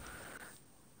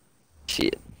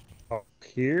 Shit. Oh,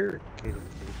 here,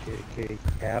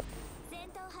 Cap,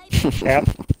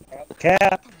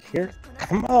 Cap, here.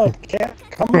 Come on, Cap,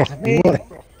 come on, me.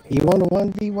 You want a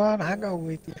 1v1? I go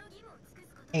with you.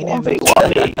 Ain't that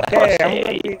 1v1.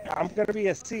 Okay, I'm gonna be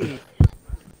a C.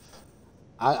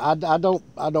 I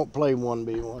don't play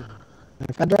 1v1.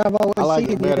 If I drive all the I way like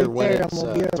to it better you when there, I'm it's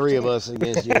gonna be 3 of upset. us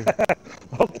against you.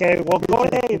 Okay, well go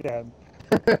ahead then.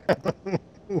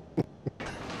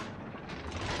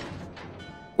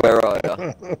 Where are ya?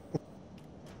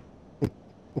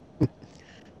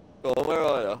 Go on, where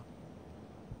are ya?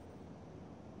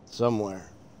 Somewhere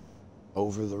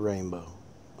over the rainbow.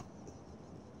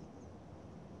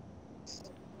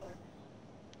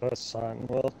 The sun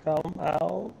will come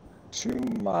out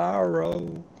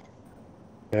tomorrow.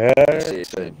 See you At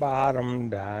the soon. bottom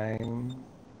dime.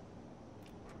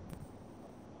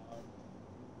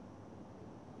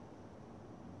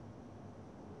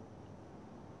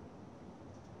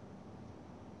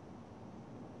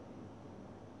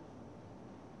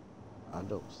 I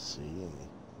don't see any.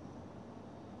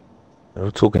 They're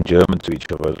all talking German to each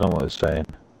other. I don't know what they're saying.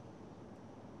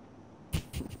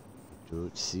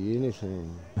 Don't see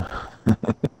anything.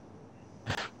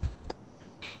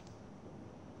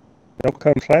 No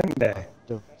comprende.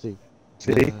 Don't see.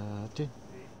 See? Nothing.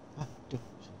 I don't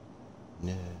see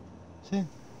nothing.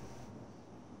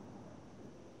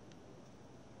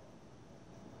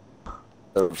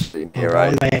 Obviously, here I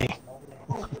Ole.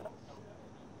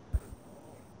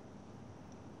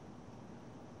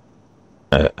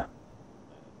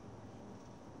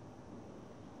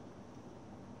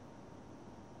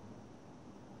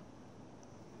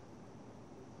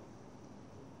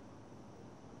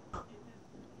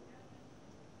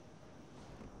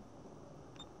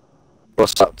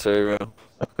 What's up to?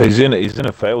 He's in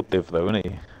a failed div though, isn't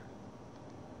he?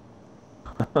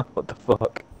 What the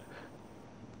fuck?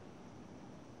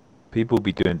 People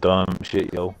be doing dumb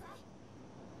shit, yo.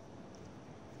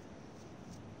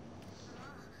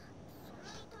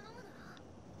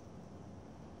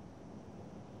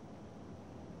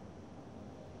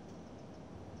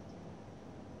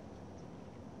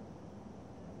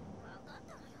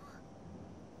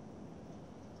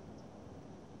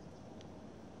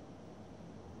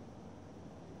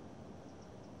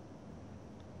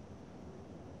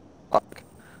 Fuck.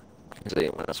 I can see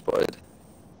him when I spotted.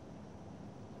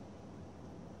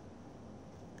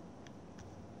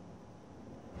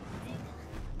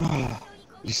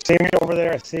 You see me over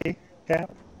there? See, Cap?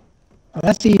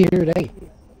 I see you here today.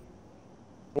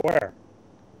 Where?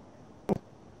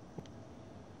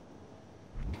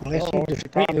 Unless don't know you, what you're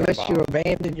talking unless you about.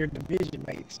 abandon your division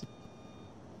mates.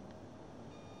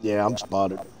 Yeah, I'm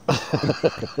spotted.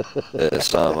 Yeah,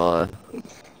 so am I.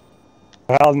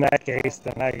 Well, in that case,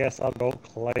 then I guess I'll go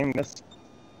claim this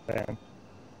then.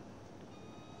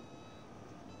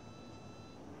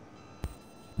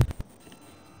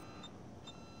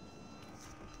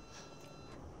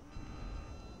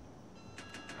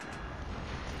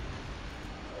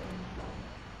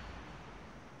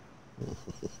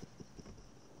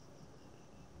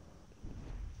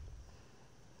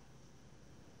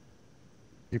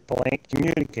 People ain't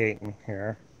communicating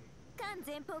here.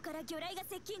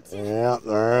 Yeah,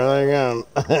 there they go.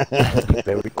 Be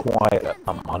very quiet.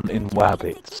 I'm hunting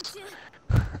rabbits.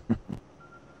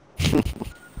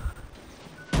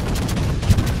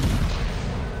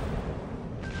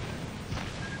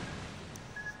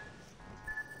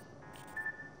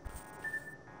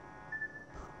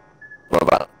 What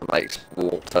about makes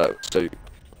warm turtle soup?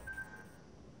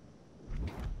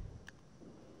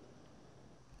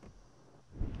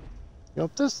 You know,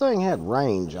 if this thing had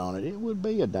range on it, it would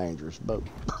be a dangerous boat.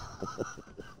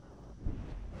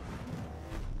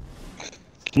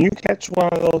 Can you catch one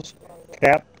of those,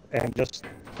 Cap, and just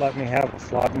let me have a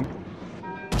flooding?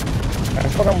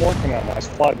 That's what I'm working on, is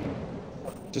flooding.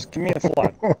 Just give me a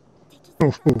flood.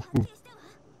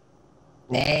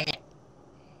 Nah.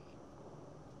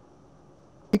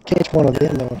 You catch one of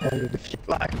them though, hold it if you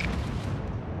like. It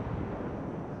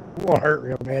won't hurt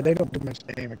real bad. They don't do much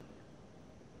damage.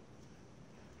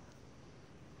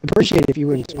 Appreciate it if you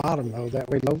wouldn't spot them though. That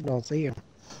way Lope don't see them.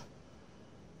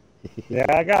 Yeah,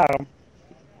 I got him.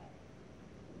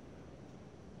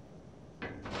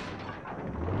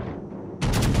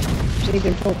 See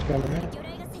them folks coming out.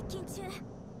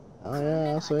 Oh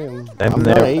yeah, I see him. Them I'm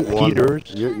there gonna eat one. heaters.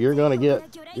 You're gonna get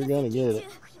it.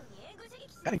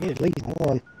 Gotta get at least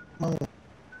one. Come on.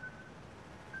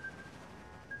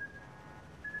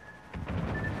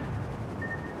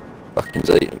 Fucking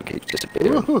Zeaton keeps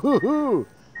disappearing. Woo-hoo-hoo-hoo.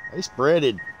 They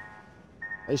spreaded.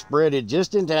 They spreaded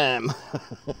just in time.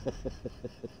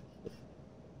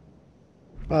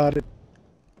 Spotted.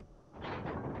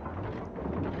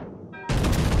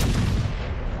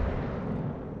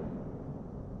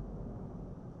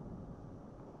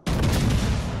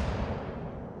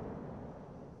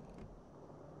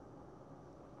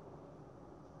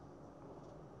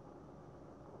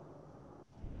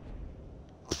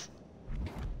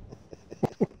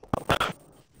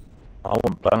 I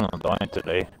won't bang on dying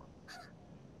today.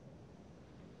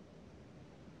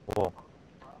 Whoa.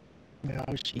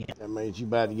 Oh shit. That means you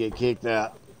about to get kicked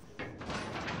out.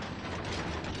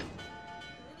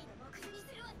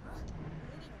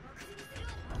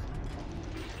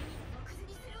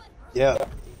 Yeah.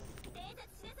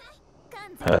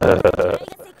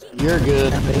 You're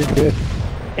good. It's good.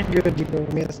 It's good you go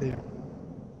miss him.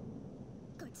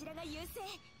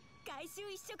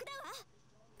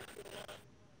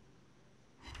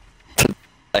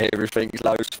 Everything's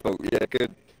Lowe's fault, yeah,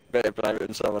 good. Better blame it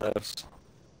on someone else.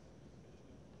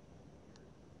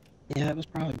 Yeah, it was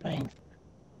probably painful.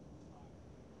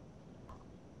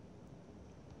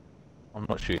 I'm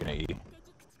not shooting at you.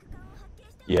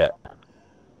 Yet.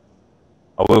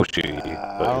 I will shoot you, but it's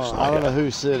I not don't know yet. who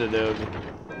said it, though.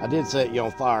 I did set you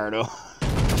on fire, though.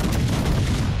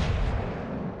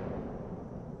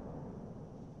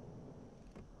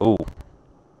 Ooh.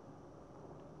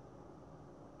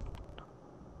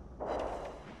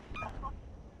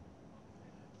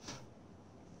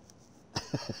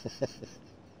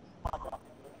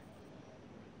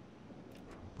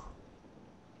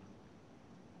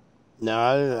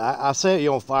 No, I set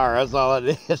you on fire. That's all I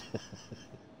did.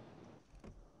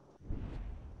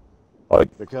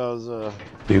 Like, Because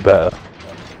do better.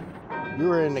 you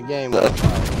were in the game on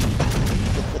fire.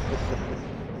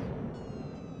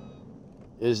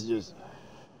 It's just...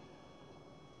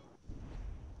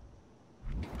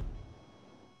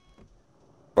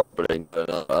 Probably but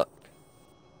not that.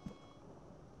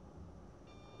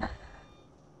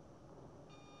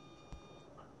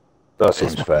 That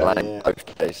seems fair. Blame Yeah. both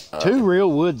cases. Two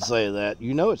Real would say that.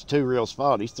 You know it's Two Real's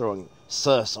fault. He's throwing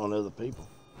sus on other people.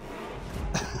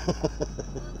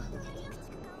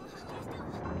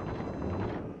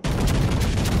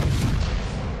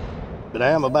 But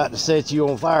I am about to set you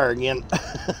on fire again.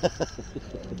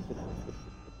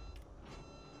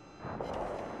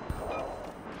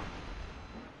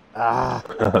 Ah.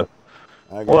 Okay.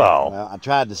 Wow. Well, I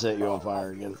tried to set you on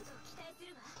fire again.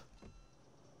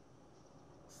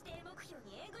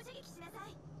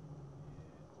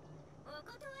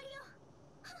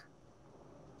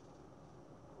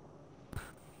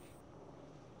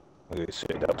 Look at see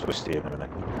that twisty in a minute.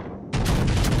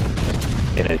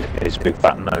 In his big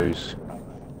fat nose.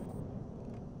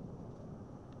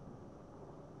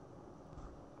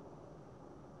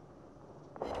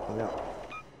 Yeah.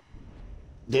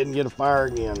 Didn't get a fire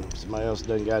again. Somebody else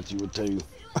done got you with two.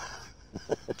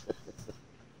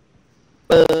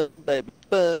 Baby,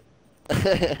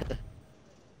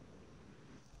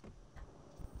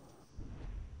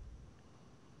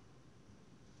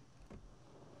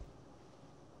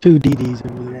 Two DDs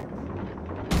over there.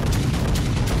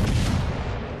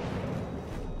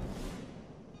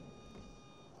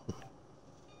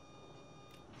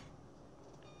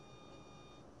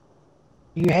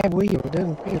 You have wheel. It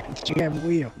doesn't feel that you have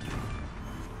wheel.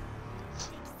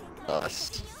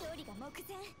 Nice.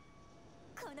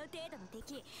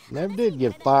 Never did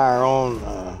get fire on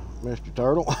Mr.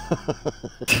 Turtle.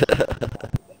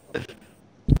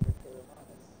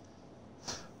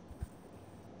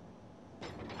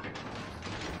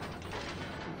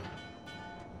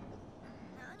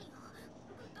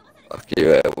 Fuck you,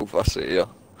 Werewolf, I see ya.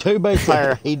 To be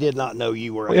fair, he did not know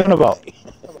you were What are you on about?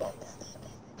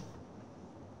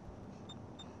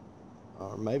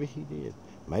 Or maybe he did.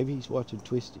 Maybe he's watching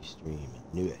Twisty's stream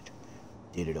and knew it.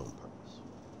 Did it on purpose.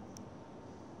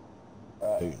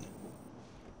 Who knew?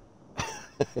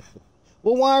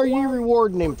 Well, why are you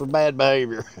rewarding him for bad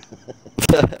behavior?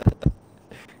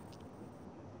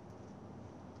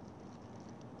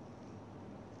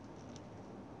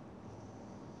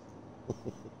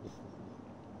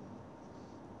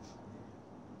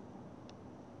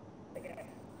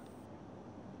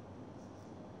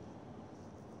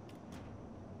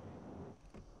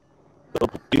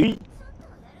 Double D.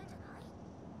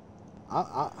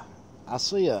 I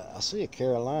see a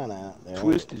Carolina out there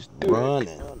Twist his dick.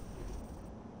 running.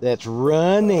 That's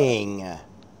running.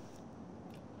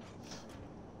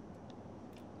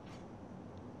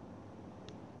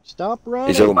 Stop running.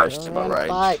 He's almost Turn to my around and range.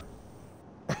 fight.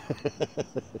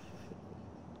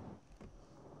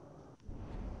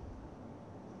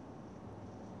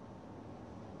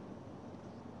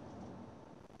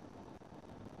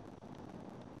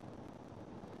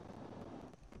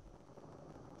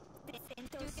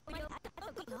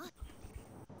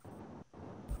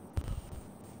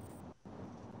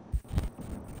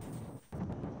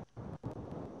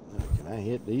 Can I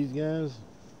hit these guys?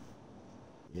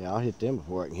 Yeah, I'll hit them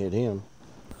before I can hit him.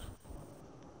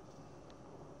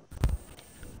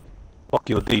 Fuck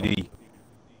your DD.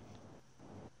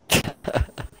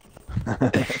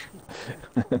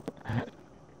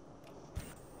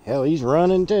 Hell, he's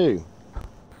running too.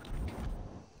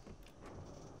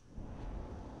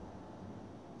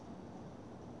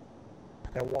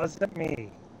 It wasn't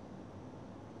me.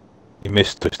 You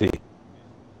missed, Twisty.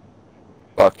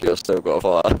 Fuck, you still got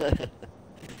a fire.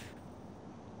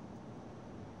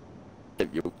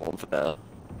 Give you one for now.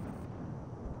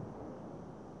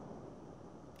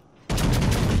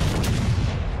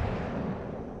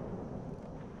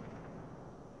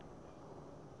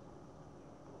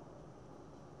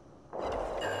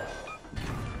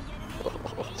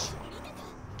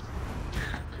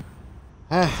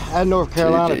 North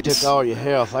Carolina GG's. took all your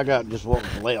health. I got just what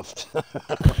was left.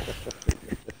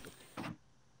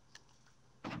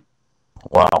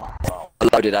 Wow. I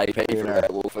loaded AP for Here.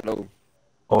 that wolf and all.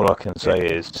 All I can say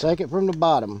is, Second from the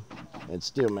bottom, and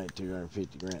still made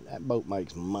 250 grand. That boat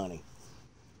makes money.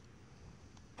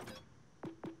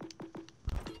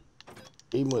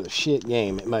 Even with a shit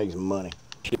game, it makes money.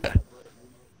 Yeah.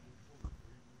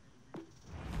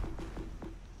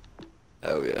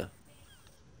 Oh yeah.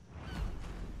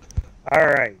 All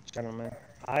right, gentlemen.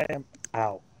 I am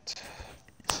out.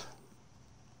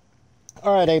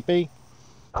 All right, AP.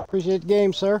 Appreciate the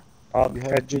game, sir. I'll You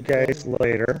have a catch you good guys day.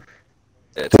 later.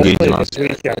 Yeah, Good Hopefully man. this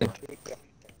weekend.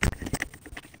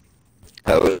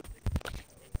 Oh,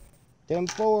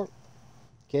 10-4.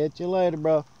 Catch you later,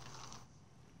 bro.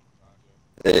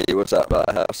 hey, what's up,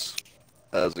 Lighthouse?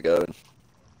 How's it going?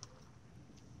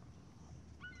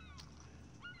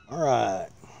 All right.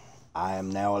 I am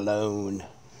now alone.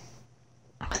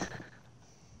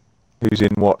 who's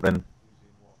in what then?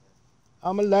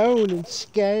 I'm alone and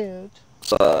scared.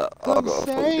 So, I've Come got a full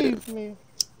save game. me.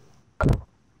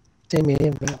 Send me an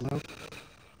invite, love.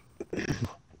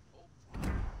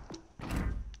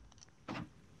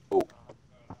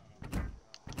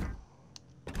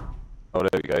 Oh,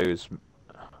 there we go. It's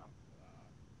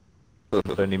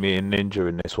only me and Ninja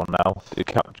in this one now. Did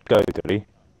Cap go, did he?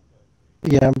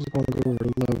 Yeah, I'm just gonna go over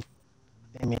to love.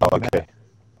 Send me an Oh, invite. okay.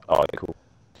 Alright, cool.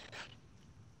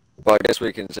 Well, I guess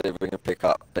we can see if we can pick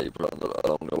up people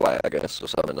along the way, I guess, or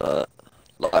something like that.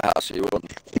 Lighthouse, you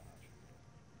want?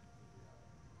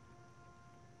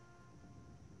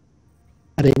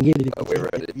 I didn't get it. Are we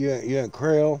ready? You and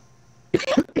Krill.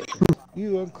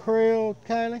 You and Krill,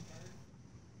 Kylie.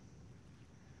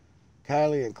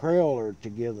 Kylie and Krill are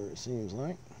together, it seems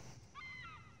like.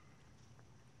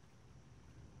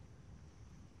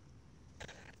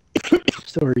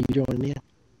 So are you joining in?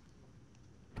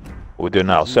 We're doing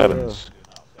now sevens.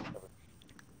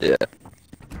 Yeah,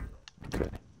 Okay.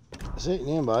 I sent an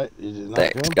invite. Is it not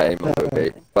next coming? game will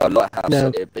be. But Lighthouse No.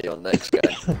 said it'd be on next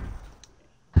game.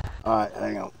 All right,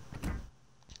 hang on.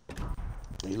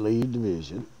 We lead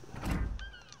division.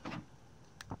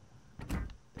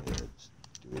 Let's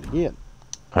do it again.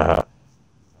 Uh-huh.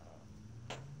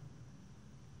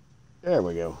 There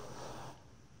we go.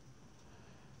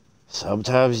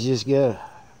 Sometimes you just gotta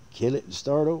kill it and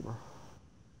start over.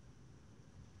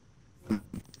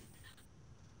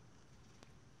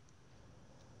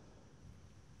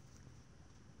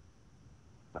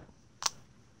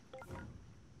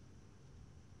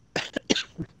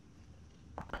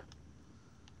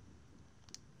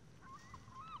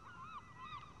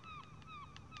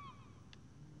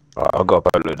 Alright, I've got a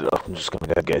boat loaded up. I'm just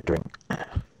gonna go get a drink.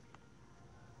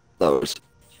 No, it's...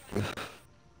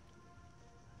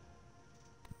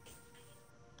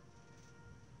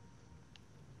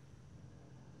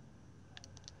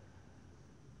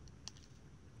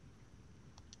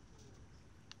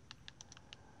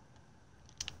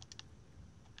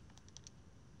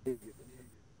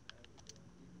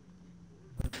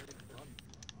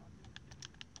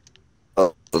 I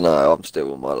don't know, I'm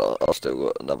still on my lot. I've still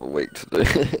got another week to do.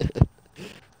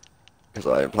 Because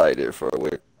I ain't played it for a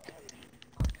week.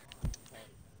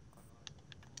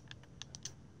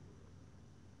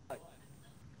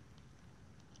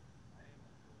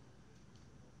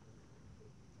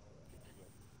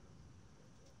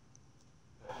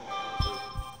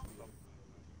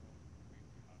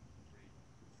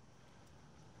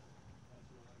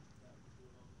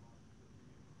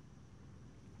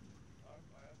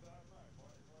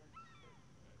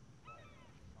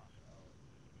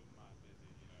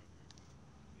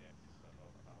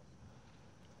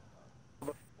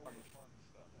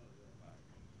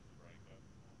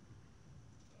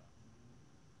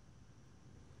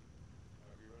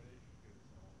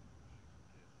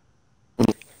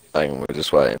 Hang on, we're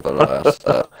just waiting for the last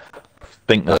I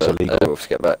think that's illegal. Wolf to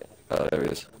get back. Oh, there he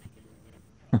is.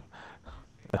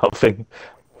 I think.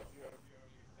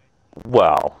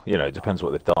 Well, you know, it depends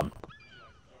what they've done.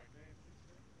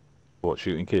 What,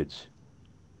 shooting kids?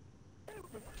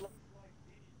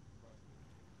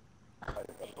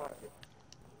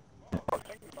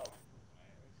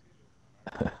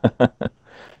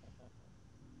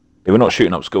 We're not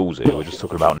shooting up schools here, we're just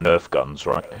talking about Nerf guns,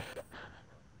 right?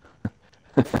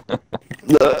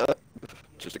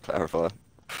 Just to clarify.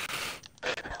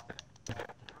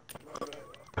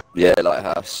 Yeah,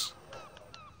 lighthouse.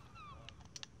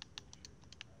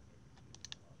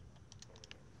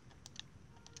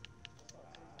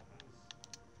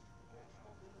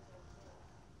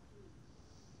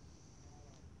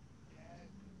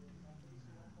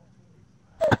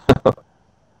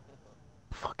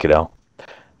 Fuck it hell.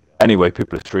 Anyway,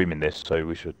 people are streaming this, so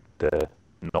we should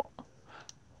not.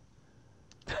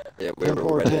 Yeah, we're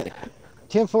all ready.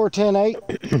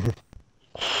 10-4-10-8.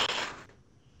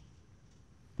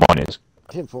 Mine is.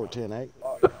 10-4-10-8.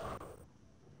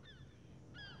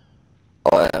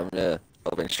 I am, yeah.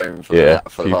 I've been streaming for, Yeah,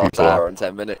 for the few last people hour are. and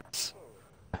 10 minutes.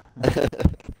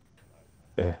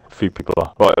 Yeah, a few people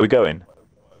are. Right, are we going?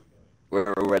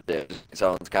 We're all ready. It's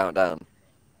on to count down. Do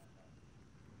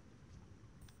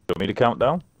you want me to count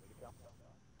down?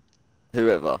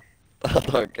 Whoever. I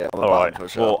don't get on Alright,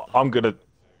 push up. well, I'm gonna.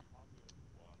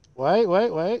 Wait. We've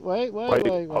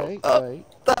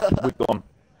gone.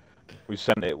 We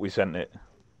sent it.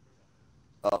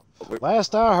 Oh,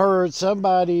 Last I heard,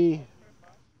 somebody.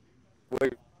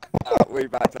 we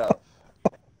backed up.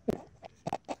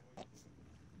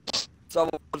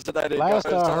 Someone said they didn't Last go,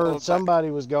 I someone heard, backed-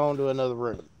 somebody was going to another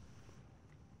room.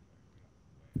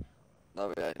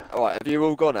 No, yeah. Alright, have you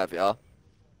all gone, have you?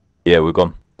 Yeah, we're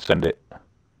gone. Send it.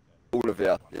 All of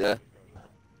you, yeah?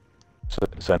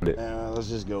 Send it. Let's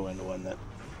just go into one then.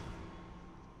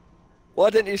 Why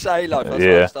didn't you say, like, I was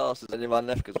Yeah. 5 stars and anyone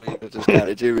left because we just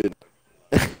counted you in?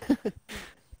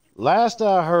 Last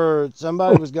I heard,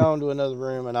 somebody was going to another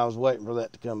room, and I was waiting for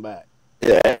that to come back.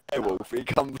 Yeah, Wolfie,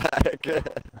 come back.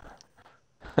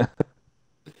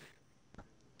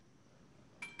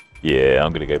 Yeah,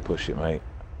 I'm gonna go push it, mate.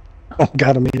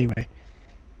 Got him anyway.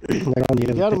 They're on the You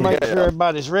other got to page. make sure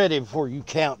everybody's ready before you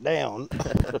count down.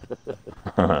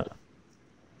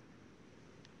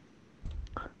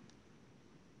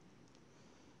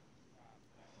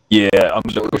 Yeah, I'm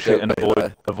gonna Sure, push it and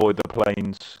anyway. avoid the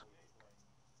planes.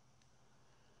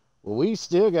 Well, we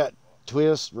still got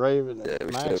Twist, Raven, and Yeah,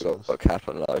 we Maximus. still got a cap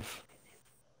and life.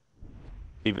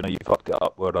 Even though you fucked it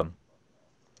up, well done.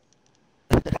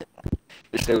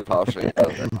 It's still partially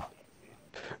done. General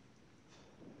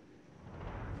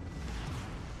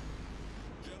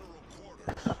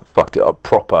quarters. Fucked it up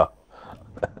proper.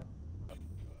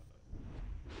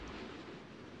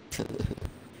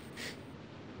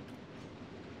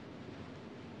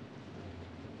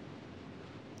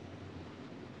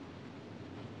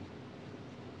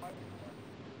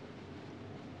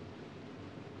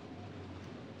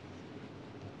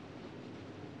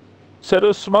 Set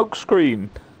a smoke screen.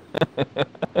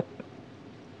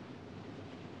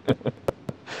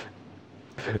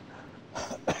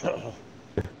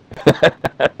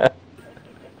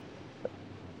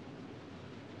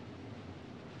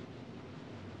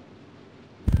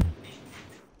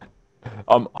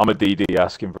 I'm a DD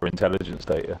asking for intelligence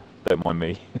data. Don't mind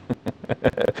me.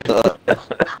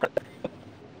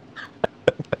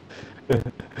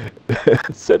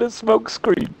 Set a smoke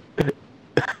screen.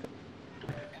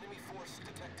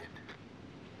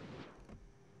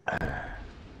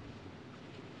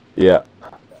 Yeah.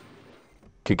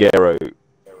 Kagero.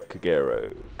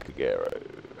 Kagero. Kagero.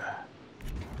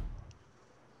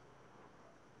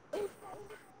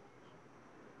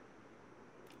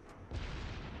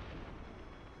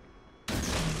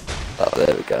 Oh,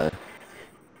 there we go.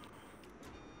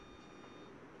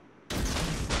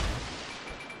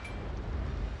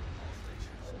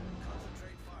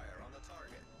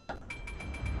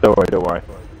 Don't worry, don't worry.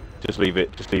 Just leave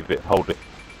it, hold it.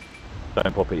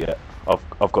 Don't pop it yet.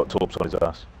 I've got torps on his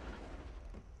ass.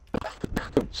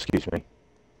 Excuse me.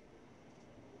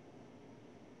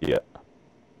 Yeah.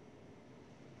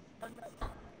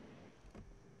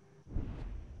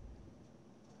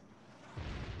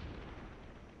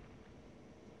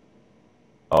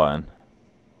 Iron.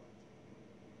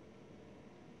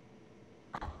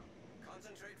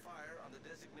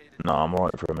 No, I'm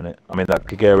alright for a minute. I mean, that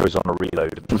Kagero's on a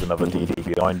reload. There's another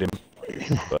DD behind him.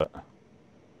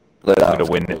 But I'm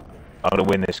gonna win it. I'm gonna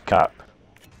win this cap.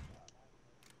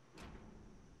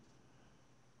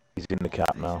 He's in the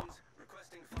cap now.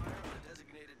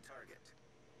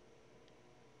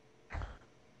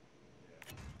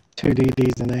 Two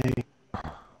DDs and A.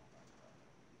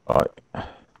 Alright.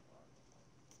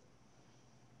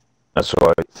 That's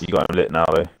alright. You got him lit now,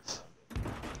 though.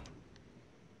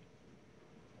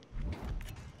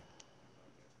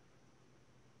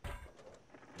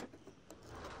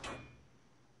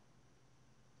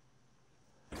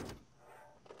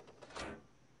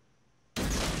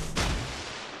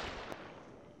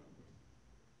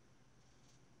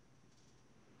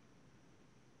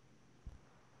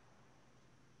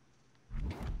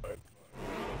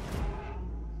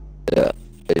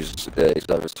 Yeah, he's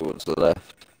over towards the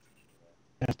left.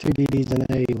 There's two DDs and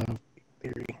A left.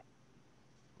 Theory.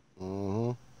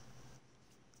 Mm-hmm.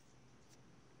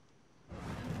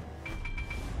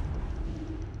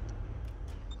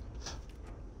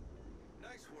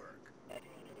 Nice work.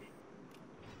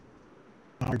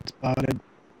 Hard spotted.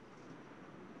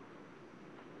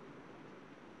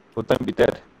 Well, don't be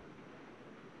dead.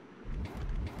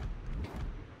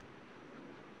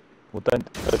 Well,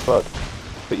 don't bud.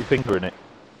 Put your finger in it.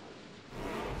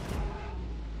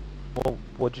 Well,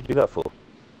 what'd you do that for?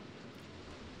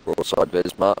 Broadside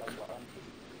Bismarck.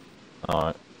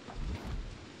 Alright.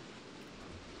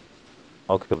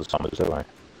 I'll kill the summers, don't I?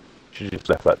 Should've just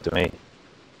left that to me.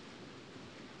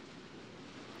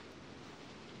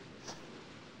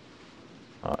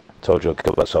 Alright, told you I'd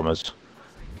kill that summers.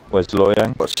 Where's the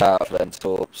Loyang? Watch out for them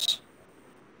torps.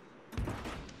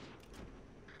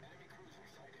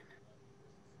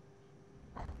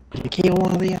 Did you kill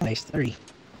one of the ice? Three.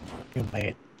 Feel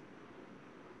bad.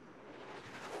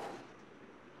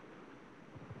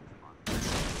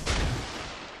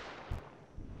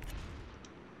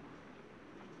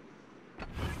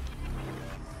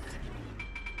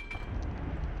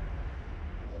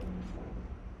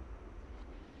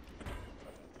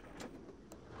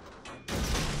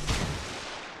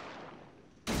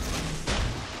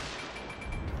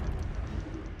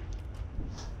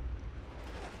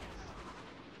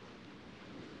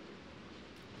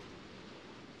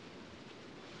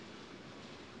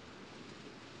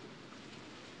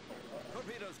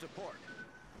 Torpedoes to port.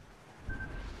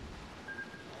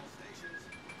 All stations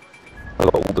requesting I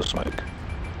got all the smoke.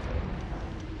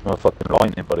 I'm fucking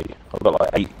lightning, buddy. I've got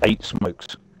like eight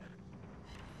smokes.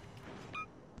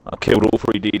 I killed all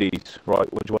 3 DDs.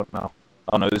 Right, what do you want now?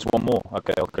 Oh no, there's one more.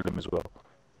 Okay, I'll kill him as well.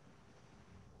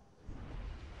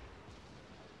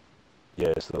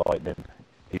 Yeah, it's the lightning.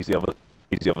 He's the other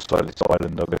side of this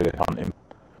island. I'll go hunt him.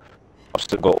 I've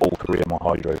still got all 3 of my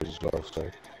hydros as well, so.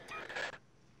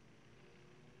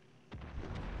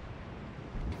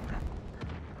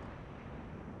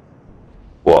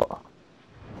 What?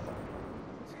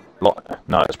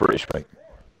 No, it's British, mate.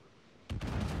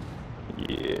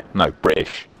 Yeah, no,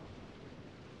 British.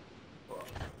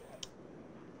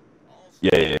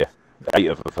 Yeah. 8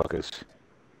 of the fuckers.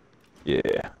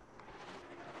 Yeah.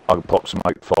 I can pop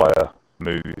smoke, fire,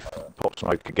 move, pop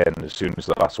smoke again as soon as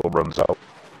the last one runs out.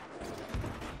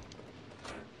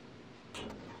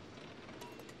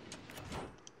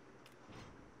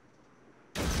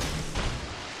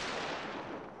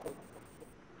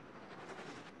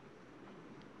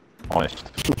 Honest.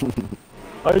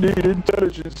 I need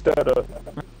intelligence data.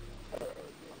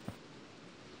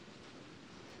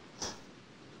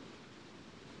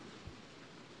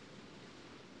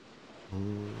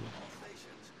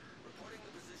 stations reporting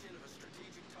the position of a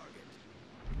strategic target.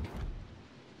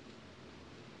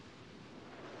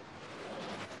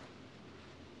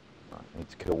 I need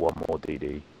to kill one more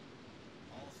DD.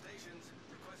 All stations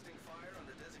requesting fire on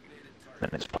the designated target. Then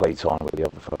it's playtime with the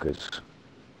other fuckers.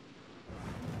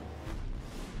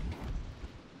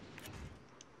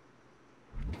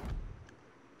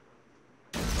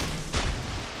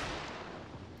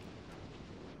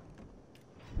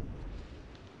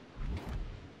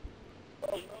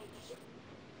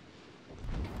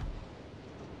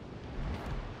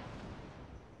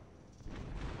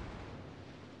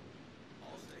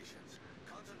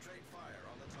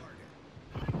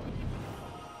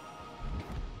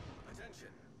 Attention.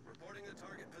 Reporting the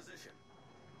target position.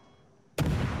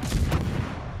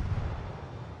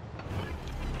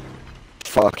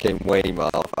 Fucking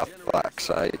Weimar, for fuck's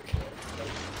sake.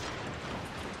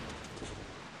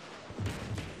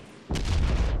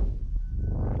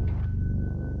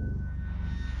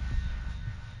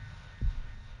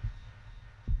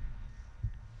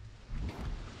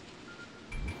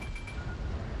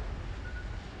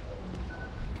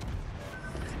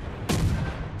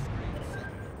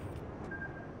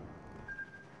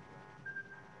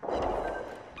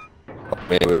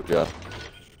 Me with ya.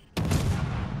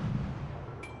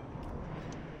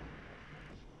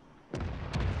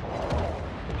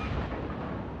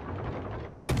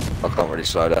 I can't really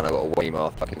slow down, I've got a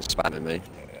Weimar fucking spamming me.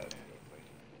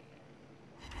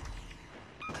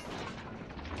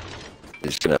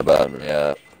 He's gonna burn me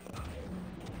out.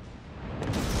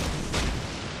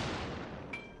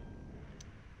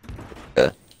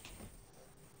 Yeah.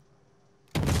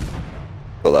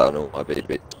 Got that on all my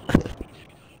BB.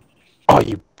 Oh,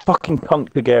 you fucking cunt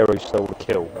Kagero stole the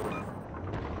kill.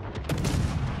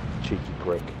 Cheeky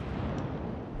prick.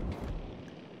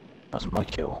 That's my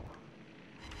kill.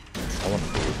 I want to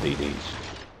do the DDs.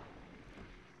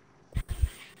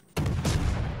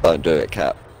 Don't do it,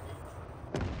 Cap.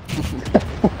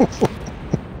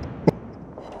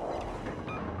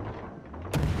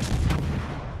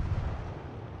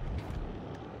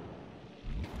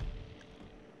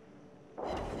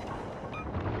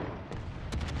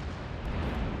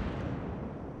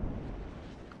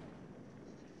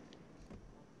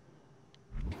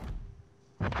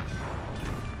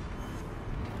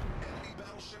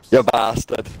 You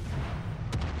bastard.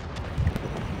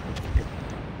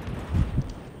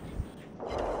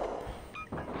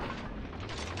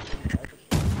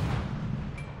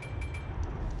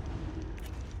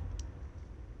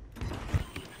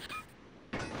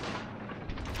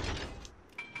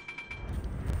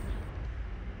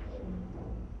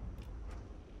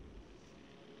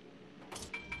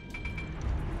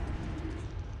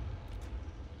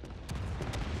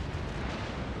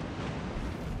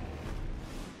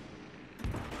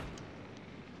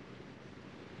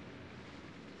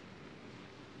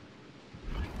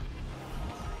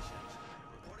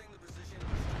 Reporting the position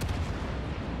of a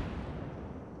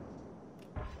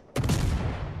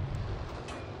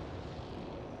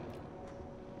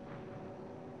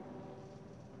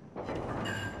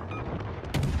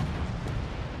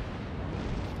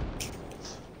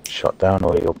Shut down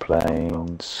all your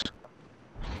planes.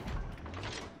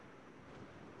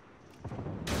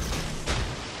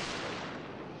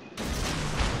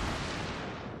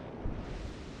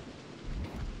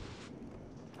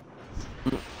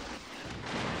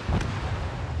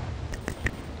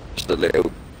 Just a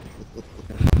little.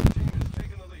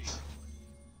 taking the lead.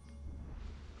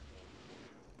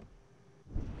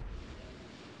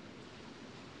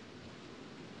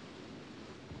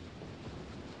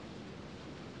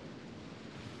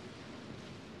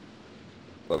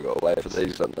 I've got to wait for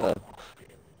these on there.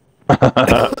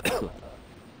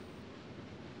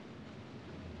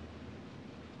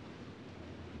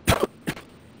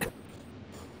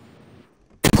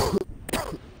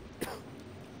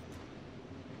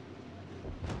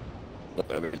 Not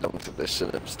going to be long for this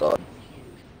and it's done.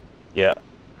 Yeah.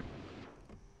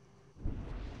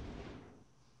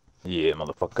 Yeah,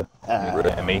 motherfucker. You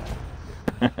ready me?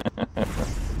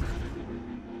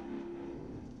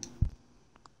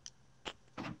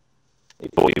 He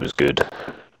thought he was good.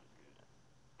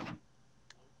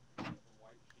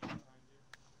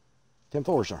 Ten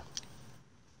four, sir.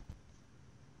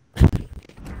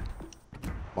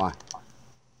 Why?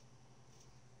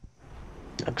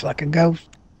 Looks like a ghost.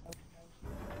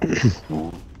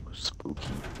 Ooh, spooky.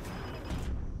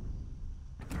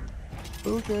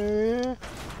 Okay.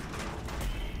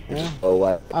 Yeah. Oh,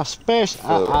 wow. I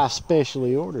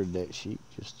specially ordered that sheet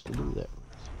just to do that.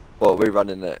 What are we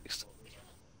running next?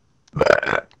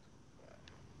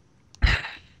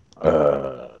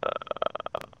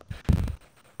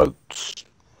 Boats.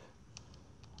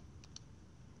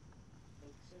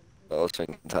 I was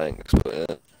thinking tanks, but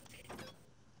yeah.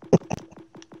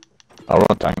 I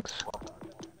run tanks.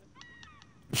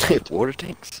 Water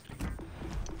tanks?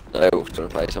 No, do you want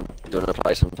to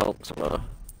play some tanks tomorrow?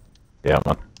 Yeah,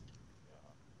 man.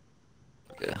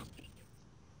 Yeah.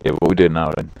 Yeah, what we doing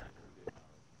now then?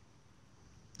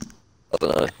 I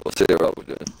don't know. We'll see what we're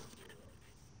doing.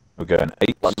 We're going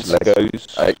 8 Once.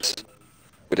 Legos. 8.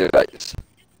 We do 8.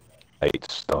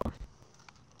 8 done.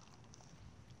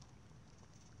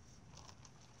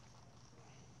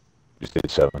 Just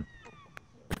did 7.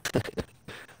 Do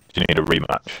you need a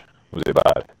rematch? Was it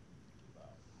bad?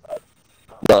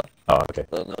 No. Oh, Okay.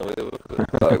 No,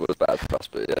 it was bad for us,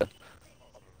 but yeah.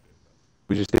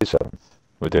 We just did 7.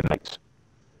 We're doing 8s.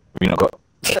 Have you not got?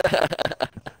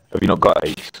 Have you not got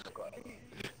 8s?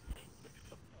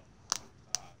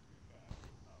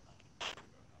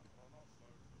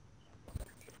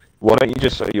 Why don't you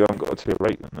just say you haven't got a tier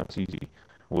 8? Then that's easy.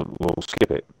 We'll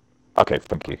skip it. Okay,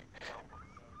 thank you.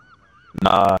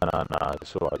 Nah,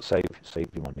 it's alright. Save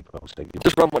your money, pal. Save your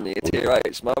Just run one of your tier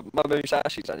 8s. My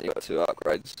Musashi's only got 2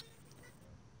 upgrades.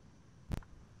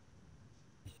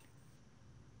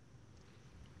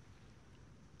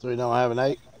 So we don't have an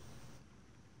 8?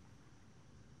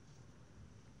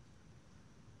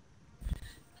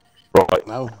 Right.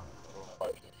 No.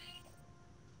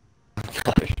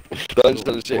 Those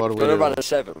are the 6. What We're do we gonna do? run a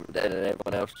 7, then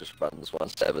everyone else just runs 1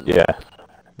 7. Yeah.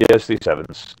 Yeah, let's do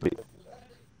 7s.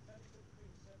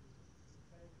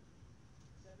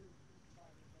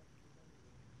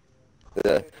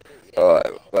 Yeah.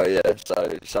 Alright, well yeah,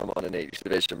 so someone in each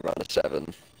division run a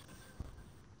 7.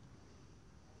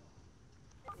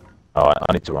 Alright,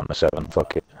 I need to run a 7.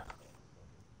 Fuck it.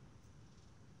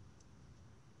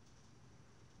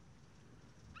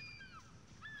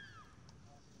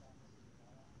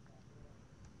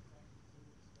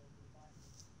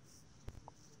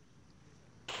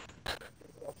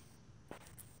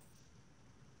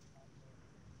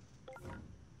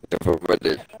 If we're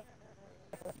ready.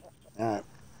 Alright.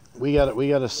 We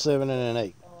got a 7 and an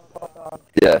 8.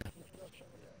 Yeah.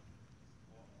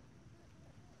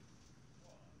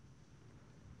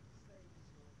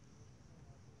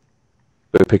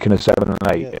 We're picking a 7 and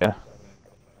 8, yeah?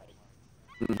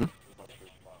 Mm-hmm.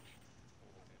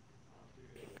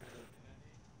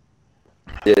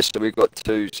 Yeah, so we've got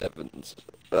 2 7s,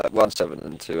 1 7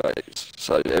 and 2 8s.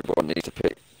 So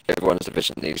everyone's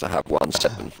division needs to have 1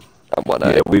 7 and 1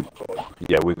 8.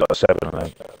 Yeah, we've got a 7 and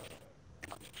 8.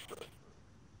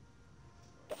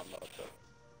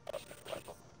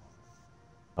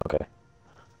 Okay.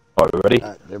 Alright, we ready?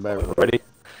 Alright, everybody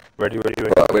Ready? Ready?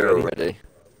 Right, we're all ready.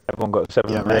 Everyone got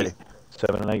 7 Yeah, and ready. 8?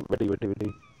 7 and 8,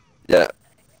 ready? Yeah.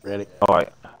 ready.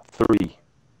 Alright, 3,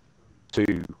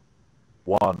 2,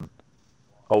 1,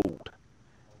 hold.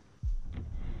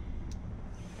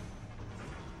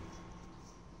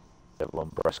 Everyone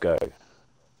press go.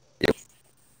 Yep.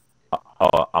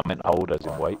 I meant hold as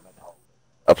in wait.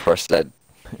 I pressed Z.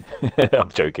 I'm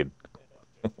joking.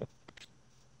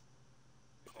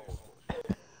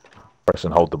 Press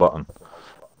and hold the button.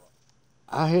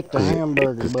 I hit the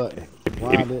hamburger button.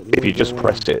 Why didn't If we you just go in?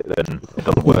 press it, then it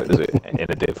doesn't work, does it? In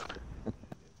a div.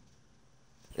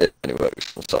 It only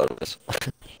works on sideways.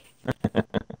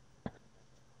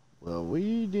 Well,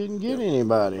 we didn't get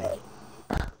anybody.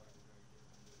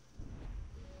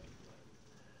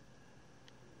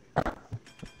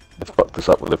 They fucked us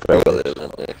up with the Well, failures. it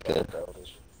isn't it? Yeah.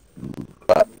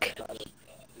 Back.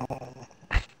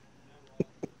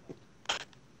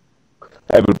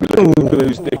 Everybody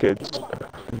lose tickets.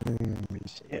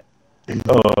 Shit.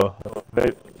 Oh,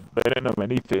 they don't know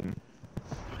anything.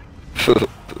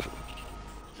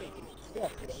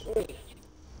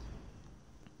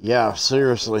 Yeah,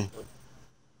 seriously.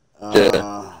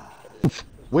 Yeah.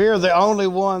 We're the only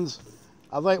ones.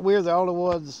 I think we're the only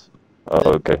ones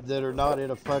Oh, okay. that are not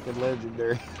in a fucking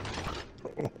legendary.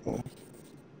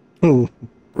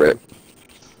 Rip.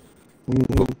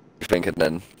 What you thinking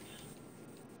then?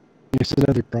 There's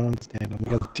another bronze stand on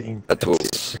the other team. At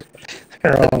tools.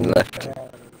 They're all And left.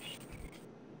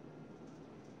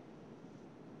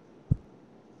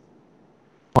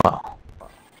 Wow.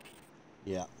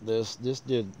 Yeah, this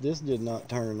did not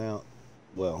turn out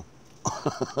well.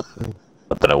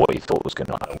 I don't know what you thought was going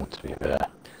to happen, to be fair.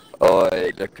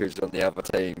 Oi, look who's on the other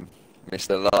team.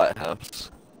 Mr.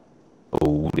 Lighthouse.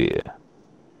 Oh dear.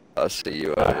 I see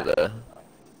you over there.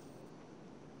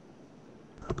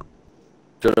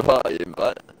 Do you want a party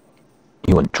invite?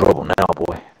 You in trouble now,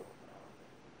 boy.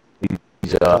 He's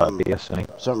BS, isn't he?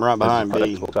 Something right behind This is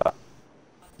B. what Xbox at.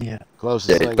 Yeah. Closest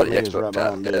Yeah, thing he's got to the me is Xbox right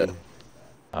behind out, B. yeah.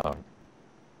 Oh.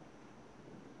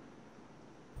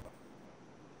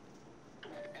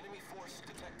 Enemy force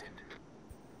detected.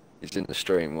 He's in the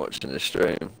stream, watching the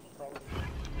stream.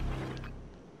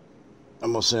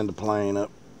 I'm gonna send a plane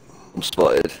up. I'm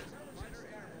spotted.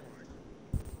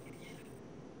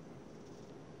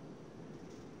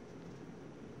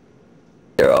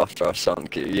 Here after I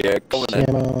sunk you. Yeah, come on Shit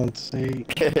then. on, see.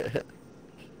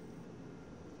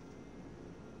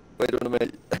 Wait a minute,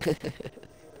 mate.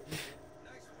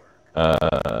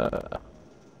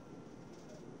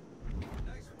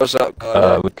 What's up,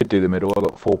 guys? We could do the middle. I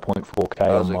got 4.4k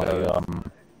How's on it my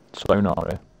going? sonar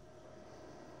here.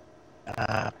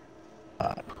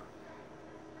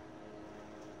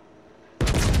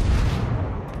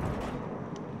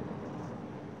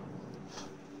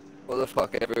 the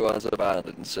fuck everyone's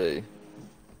abandoned sea?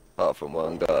 Apart from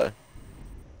one guy.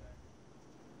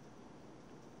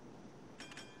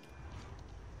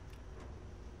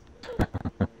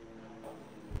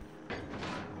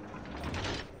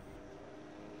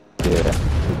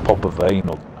 Yeah, pop a vein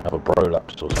or have a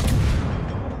prolapse or something.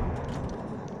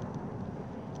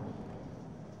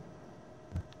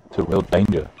 It's a real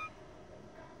danger.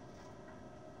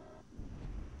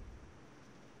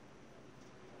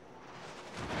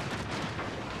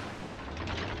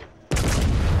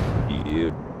 Yeah.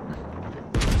 You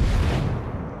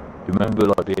remember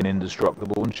like being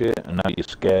indestructible and shit, and now you're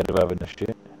scared of having the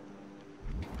shit?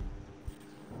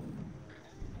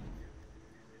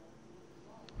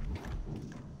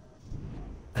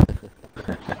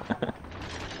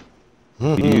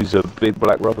 If you use a big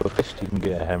black rubber fist, you can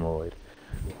get a hemorrhoid.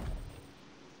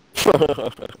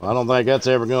 I don't think that's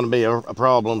ever going to be a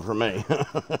problem for me.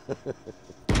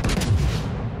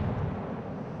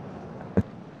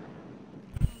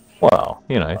 Well,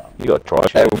 you know, you got to try It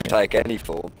shit. will take any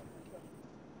form.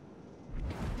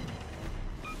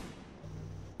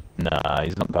 Nah,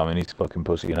 he's not coming. He's fucking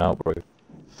pussying out, bro.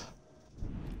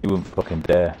 He wouldn't fucking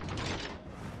dare.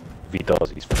 If he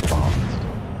does, he's fucked.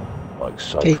 Like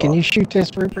so. Hey, can you shoot this,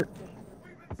 Rupert?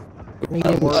 Me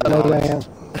and slow down.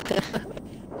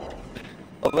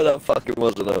 I bet that fucking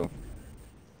wasn't him.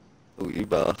 Oh, you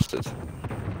bastard.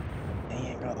 He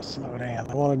ain't gonna slow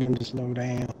down. I wanted him to slow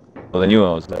down. Well, they knew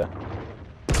I was there.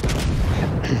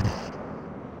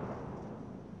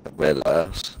 Red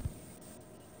ass.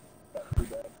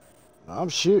 I'm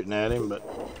shooting at him, but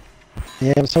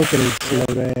Yeah, I was hoping he'd slow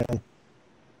down.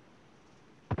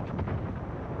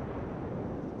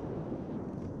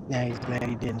 Now he's glad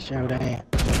he didn't show down.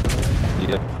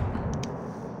 Yep.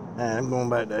 I'm going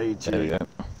back to AG. There we go.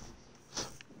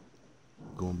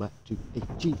 Going back to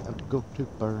AG. I have to go to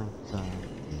Burnside.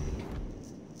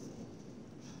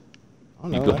 Oh,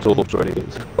 no, You've got torps ready.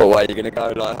 Oh, where are you gonna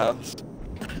go, Lighthouse?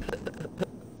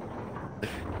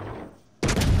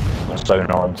 My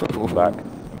sonar on top of back.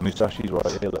 Musashi's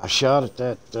right here. Look. I shot at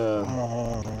that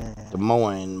Des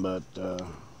Moines, but oh,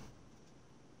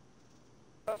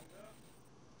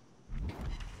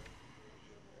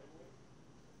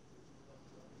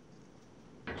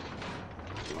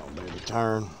 baby,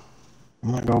 turn. I'm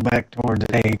gonna go back towards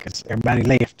A because everybody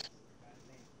left.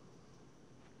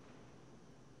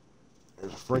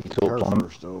 There's a freaking Torps on 'em.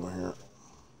 first over here.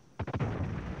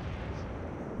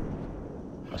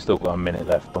 I still got a minute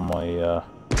left on my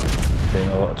thing.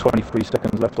 I've got 23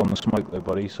 seconds left on the smoke though,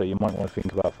 buddy, so you might want to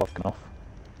think about fucking off.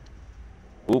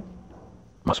 Oop,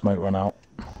 my smoke ran out.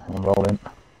 I'm rolling.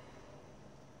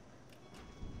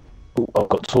 Oop, I've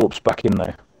got torps back in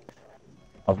there.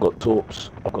 I've got torps.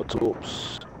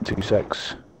 2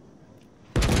 secs.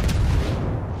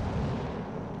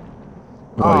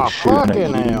 Oh, he's shooting at fucking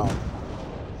you. hell.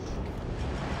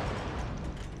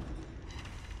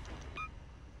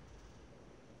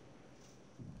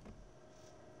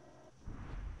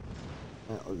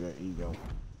 Oh, there you go.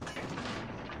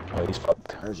 Oh, he's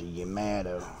fucked. There's a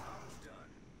Yamato.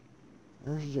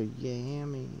 There's a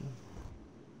Yammy.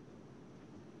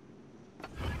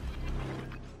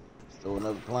 Throw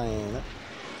another plane.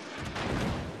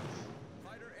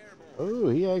 Oh,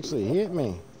 he actually hit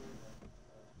me.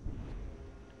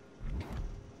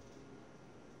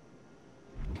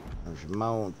 There's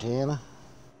Montana.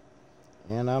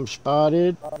 And I'm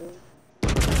spotted.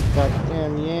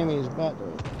 Goddamn Yammy's about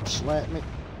to slap me.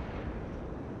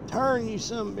 Turn, you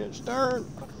son of a bitch, turn.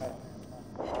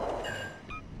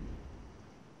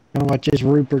 Gotta watch this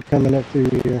Rupert coming up through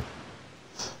here.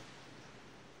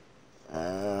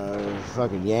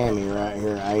 Fucking Yammy right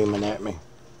here aiming at me.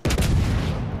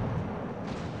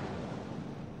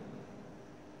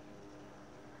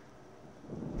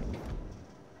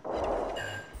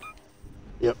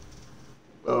 Yep.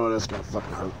 Oh, that's gonna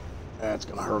fucking hurt. That's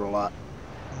gonna hurt a lot.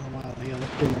 Oh, wow, the hell,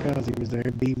 it's because he was there.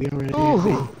 It beat me already.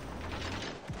 Ooh.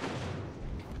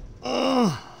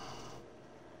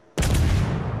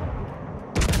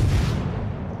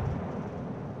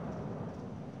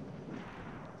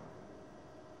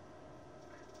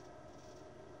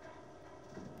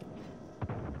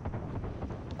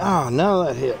 Oh, none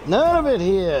of that hit. None of it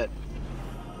hit.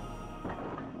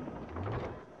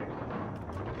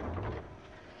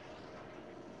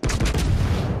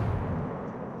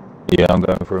 Yeah, I'm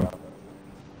going for him.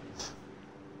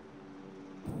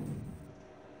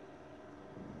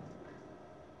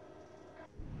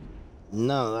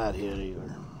 None of that hit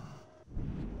either.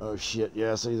 Oh shit,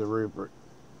 yeah, I see the Rupert.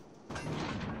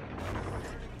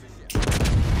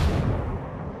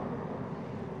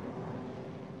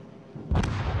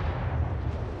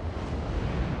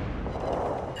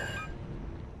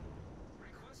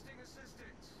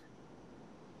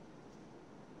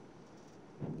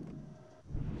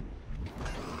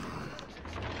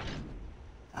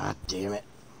 damn it.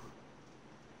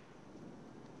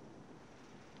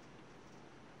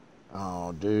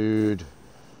 Oh, dude.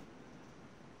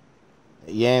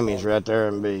 Yammy's right there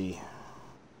in B.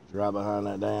 He's right behind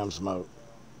that damn smoke.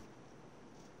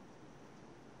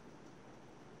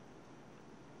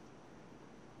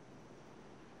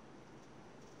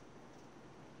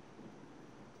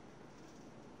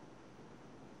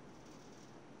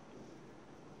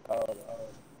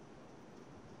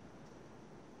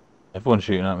 Everyone's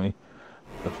shooting at me.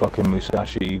 The fucking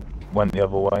Musashi went the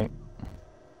other way.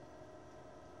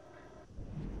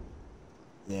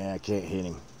 Yeah, I can't hit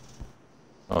him.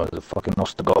 Oh, there's a fucking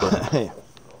Ostergoblin.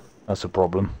 That's a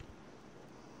problem.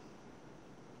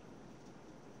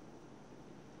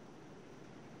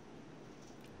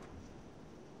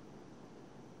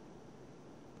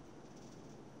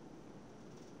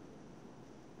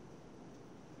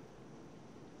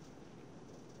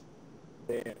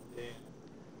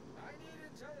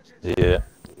 Yeah.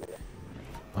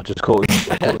 I just caught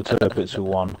him. I caught the Turpits who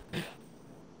won.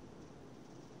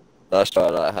 That's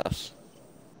right, that house.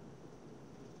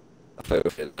 I feel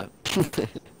that.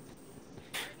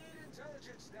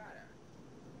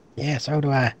 Yeah, so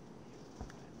do I.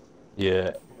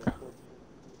 Yeah.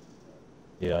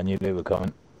 Yeah, I knew they were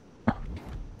coming.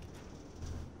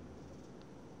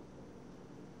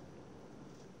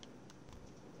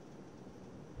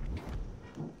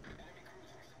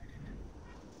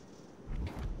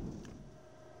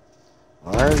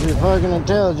 Where's your fucking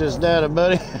intelligence data,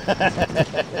 buddy?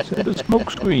 Set a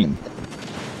smoke screen.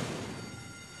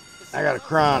 I got a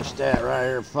crime stat right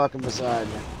here fucking beside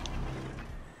me.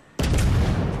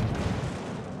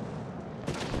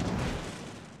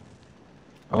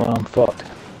 Oh, I'm fucked.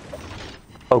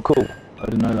 Oh, cool. I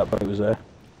didn't know that boat was there.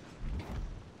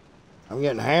 I'm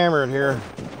getting hammered here.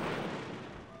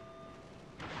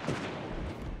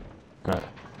 Right.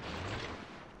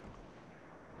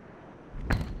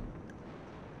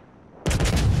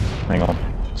 Hang on.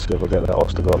 See if I get that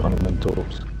Ostergoblin and them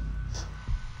torps.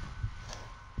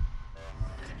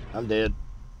 I'm dead.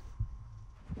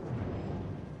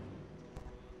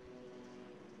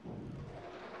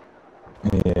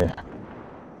 Yeah.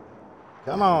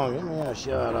 Come on, give me a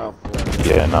shot off.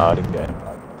 Yeah, no, I didn't get him.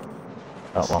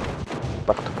 That one.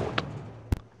 Back to port.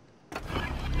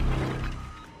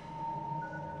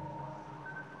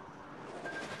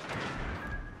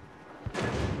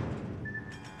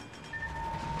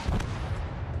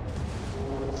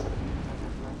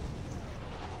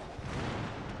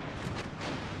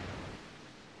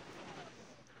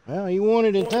 Well, he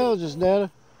wanted intelligence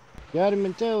data. Got him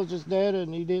intelligence data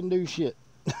and he didn't do shit.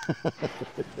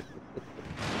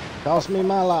 Cost me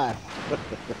my life.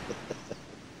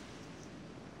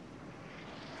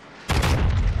 Battle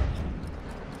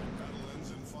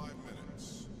ends in 5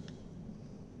 minutes.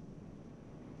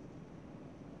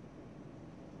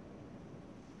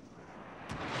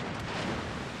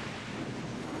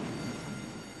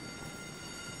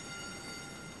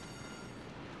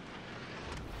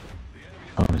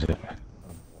 Oh, is it?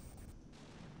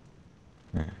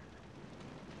 Yeah.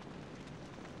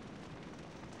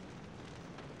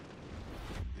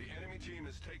 The enemy team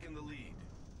has taken the lead.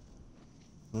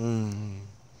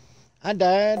 I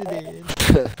died today.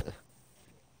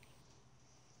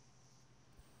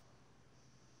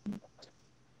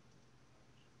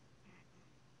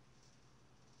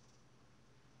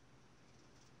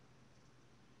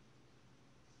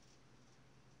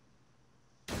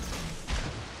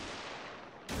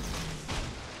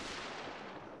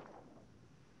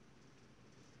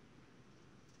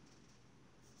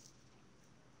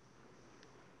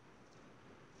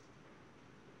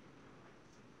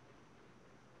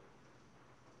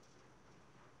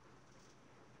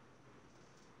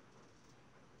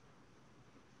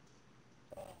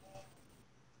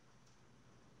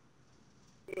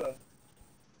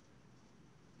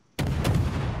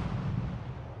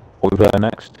 What we play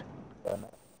next?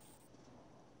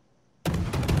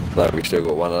 No, we still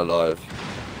got one alive.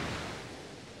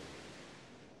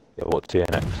 Yeah, what tier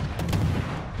next?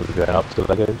 We're going up to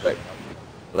Legos?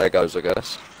 Legos, I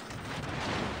guess.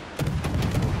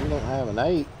 If you don't have an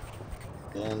 8,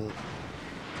 then you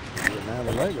don't have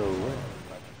a Lego, will you?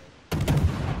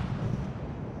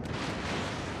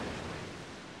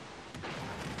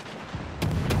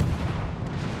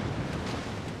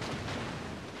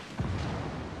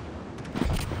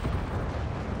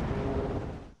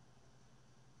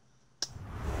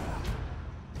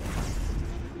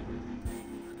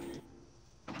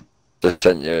 Just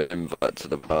sent you an invite to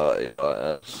the party, like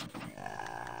that.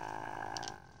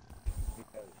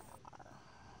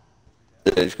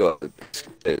 Yeah, he's got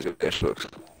this looks.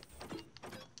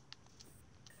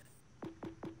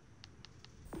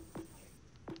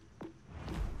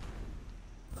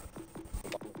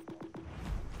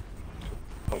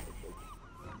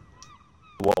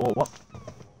 What?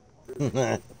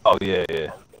 Oh, yeah,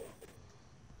 yeah.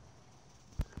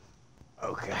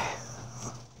 Okay.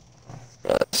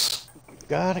 That's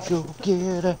Gotta go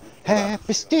get a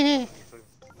happy stick.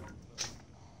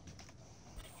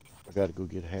 I gotta go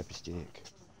get a happy stick.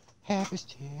 Happy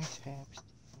sticks, happy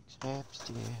sticks, happy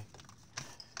stick.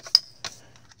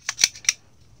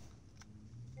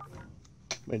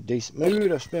 I'm in a decent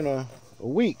mood. I spent a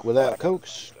week without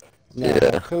Cokes. Now I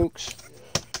yeah. have Cokes.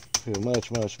 Feel much,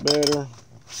 much better.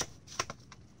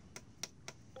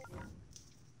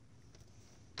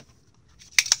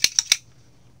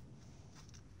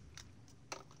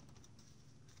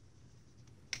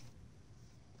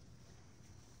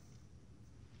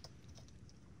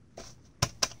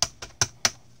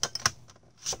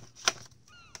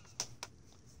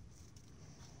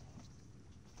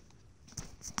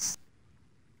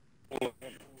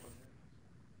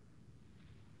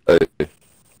 Oh,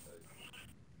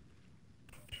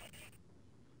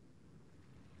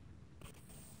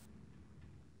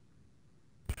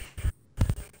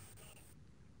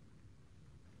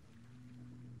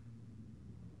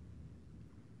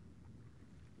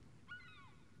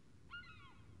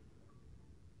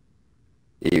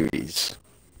 Eries.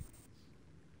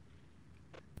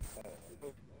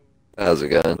 How's it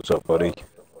going? What's up, buddy?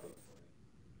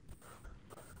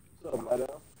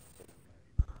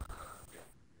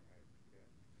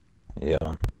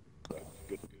 Yeah.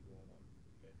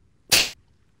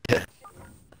 Yeah.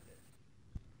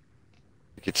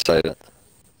 You could say that.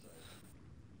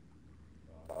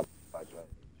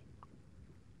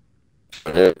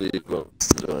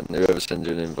 Whoever sends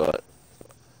you an invite.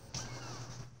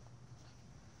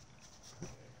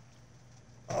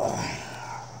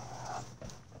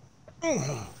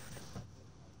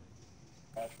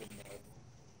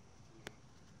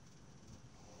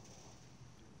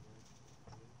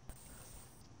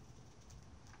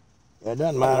 It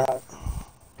doesn't matter.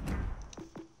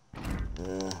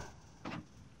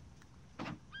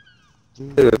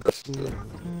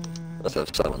 Let's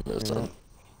have someone this time.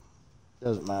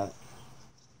 Doesn't matter.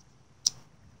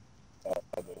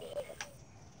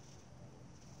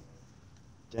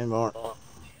 Denmark.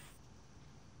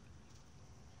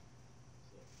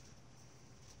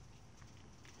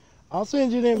 I'll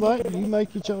send you an invite. You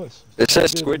make your choice. It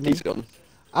says Good with me. Squiddy's gone.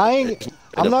 I'm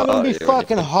not gonna be party or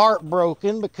fucking anything.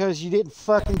 heartbroken because you didn't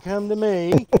fucking come to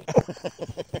me.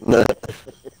 No.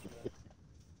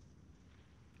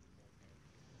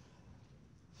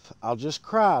 I'll just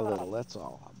cry a little, that's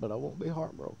all. But I won't be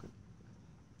heartbroken.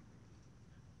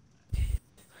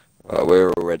 Right, we're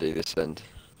all ready this end.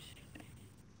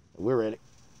 We're ready.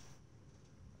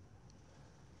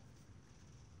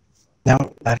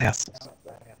 No, that house.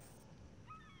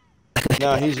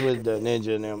 No, he's with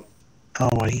Ninja and them. Oh,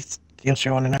 well, he's still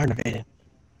showing in our division.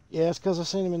 Yeah, it's because I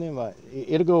sent him an invite.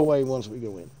 It'll go away once we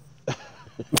go in.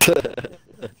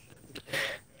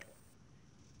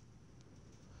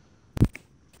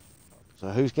 So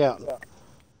who's counting?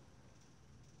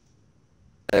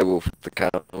 Airwolf the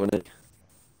count, wasn't it?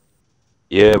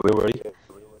 Yeah, we're ready.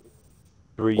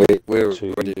 3, We're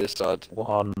 2, ready this side.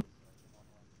 1,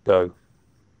 go.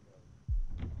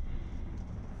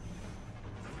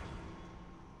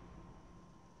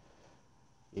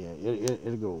 Yeah,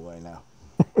 it'll go away now.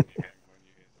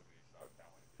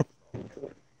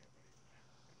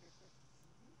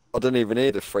 I didn't even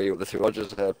hear the 3 or the 2, I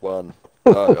just heard 1.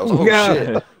 Oh, I was like,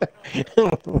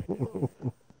 oh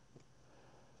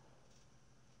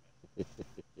shit.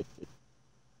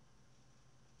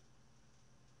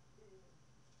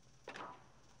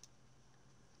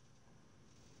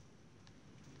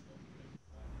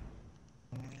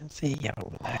 See you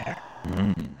over there.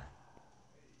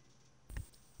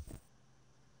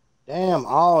 Damn,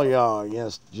 all y'all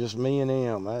against just me and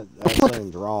him. That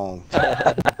seems wrong.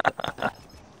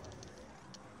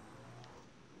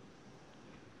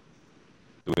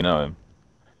 Do we know him?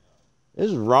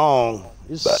 This is wrong.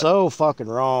 It's so fucking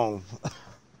wrong.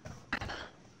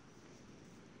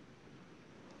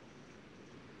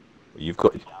 You've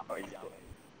got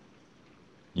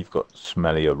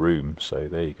smellier room, so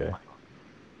there you go.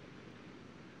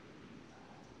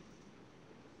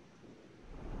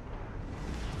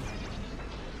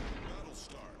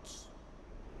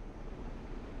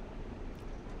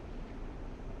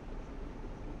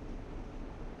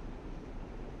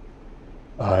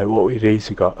 Alright, what we've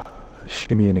easy got?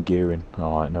 Shimmy and a gearing.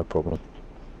 Alright, no problem.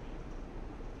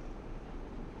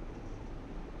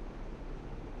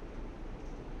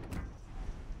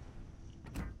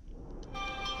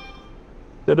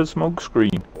 There's a smoke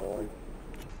screen.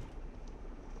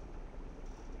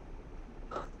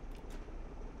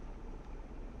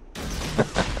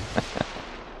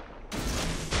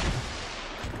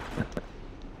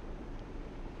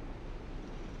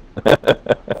 I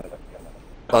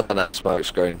don't have smoke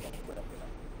screen.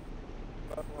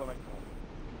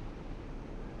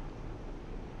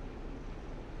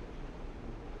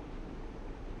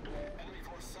 Enemy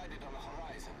force sighted on the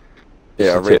horizon.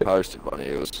 Yeah, I That's it. reposted one of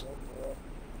yours.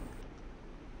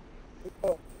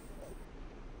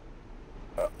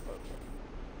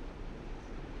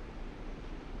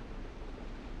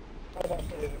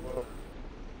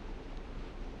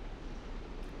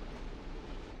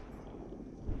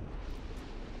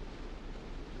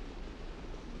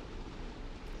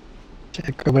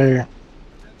 Check over here.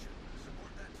 Attention,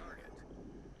 support that target.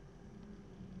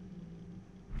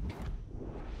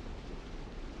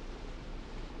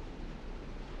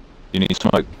 You need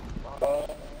smoke.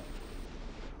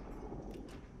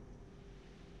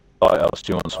 Right, else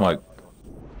do you want smoke?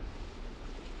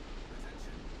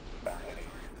 Target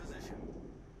position.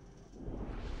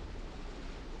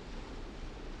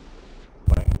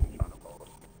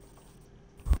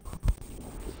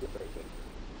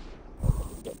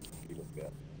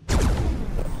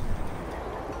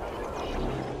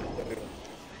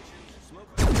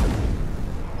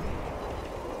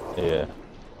 Yeah.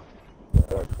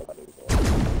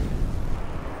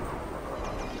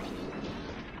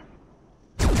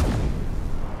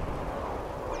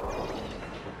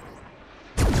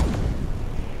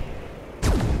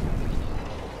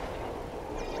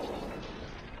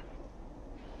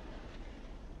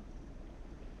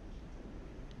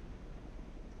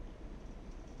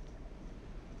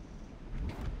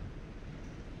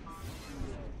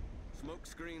 Smoke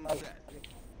screen set.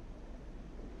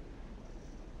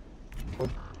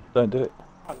 Don't do it.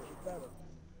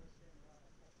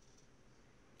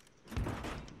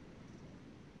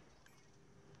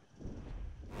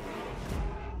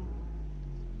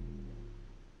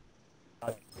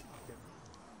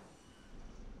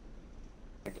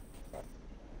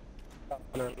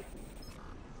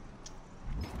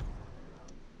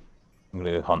 I'm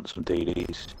gonna go hunt some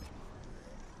DDs.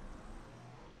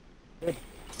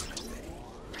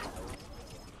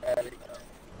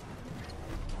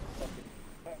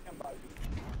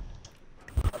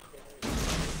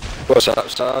 What's up,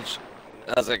 Sarge?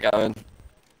 How's it going?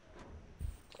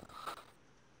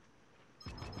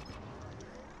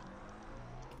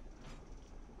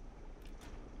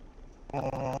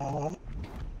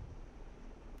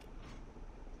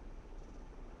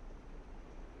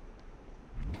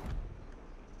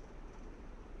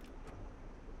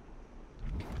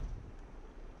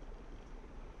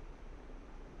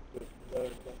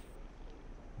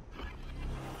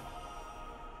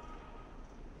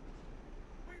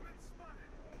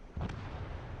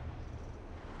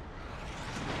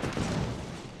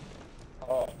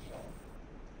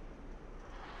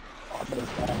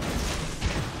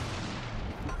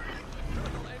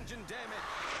 Critical engine damage.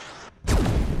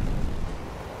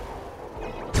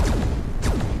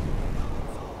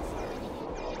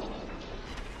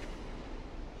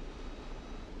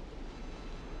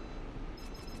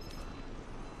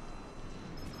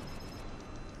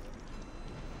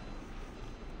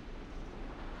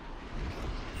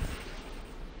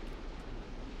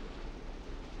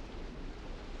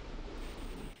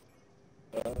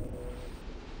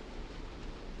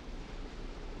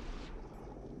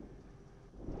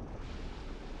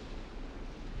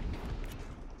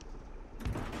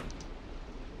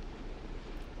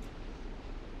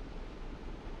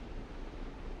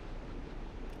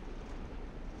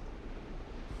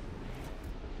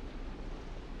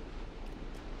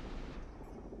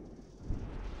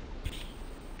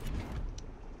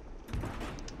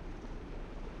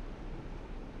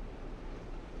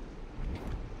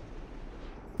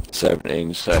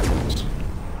 "17 seconds."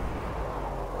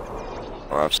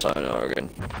 Or I've sonar again.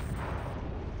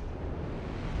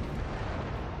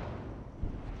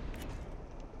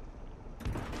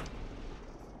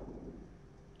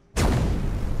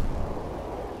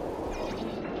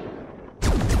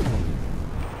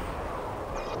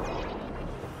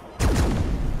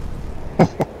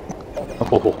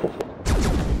 Oh,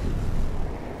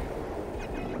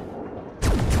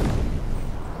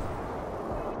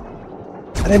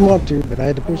 I didn't want to, but I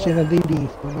had to push in a DD.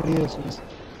 Nobody else was.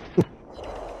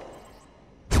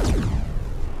 I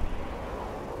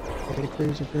had a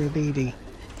cruiser for a DD.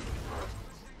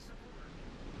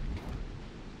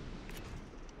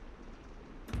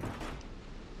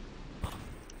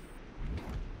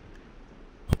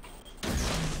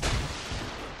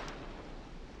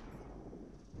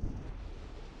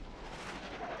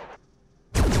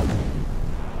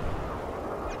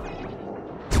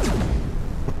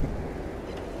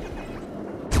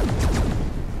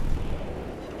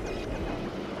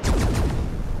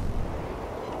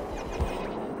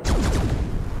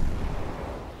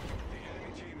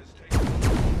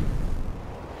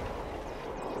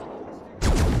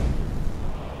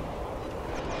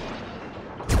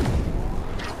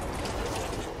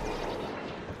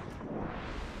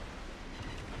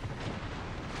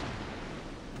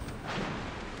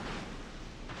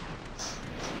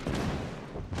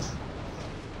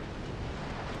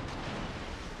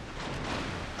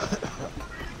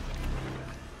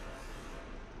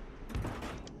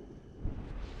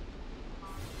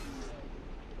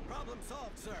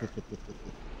 sir.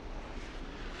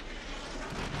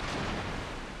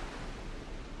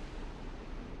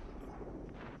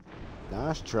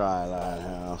 Nice try,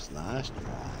 Lighthouse. Nice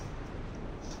try.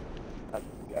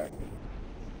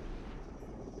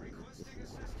 Requesting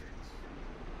assistance.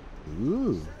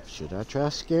 Ooh, should I try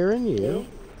scaring you?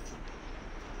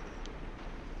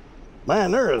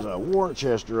 Man, there is a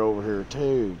Worcester over here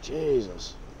too.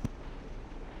 Jesus.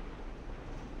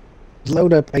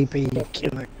 Load up AP, kill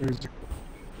that cruiser.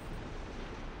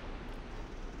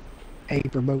 A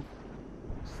for boat.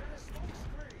 Set a smoke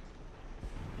screen.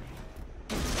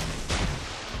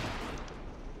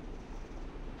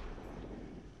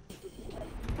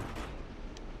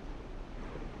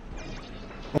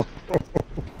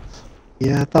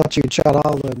 Yeah, I thought you'd shot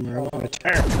all of them. Or I'm gonna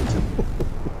turn.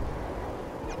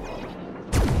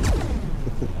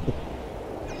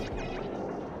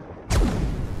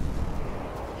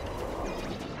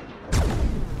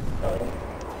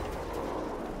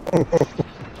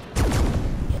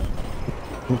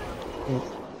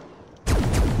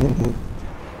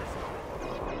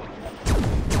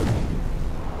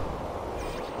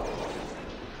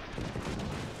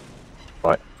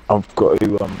 Right, I've got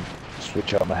to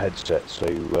switch out my headset, so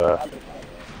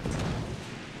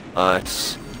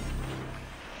Nice.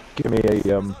 give me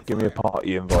a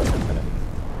party invite in a minute.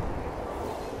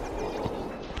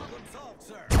 Problem solved,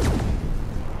 sir.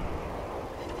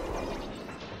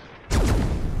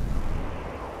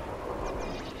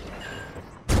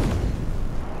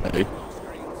 Hey.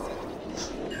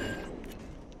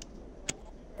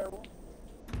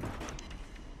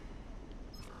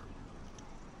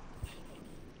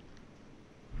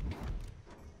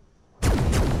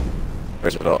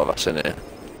 There's a lot of us in here.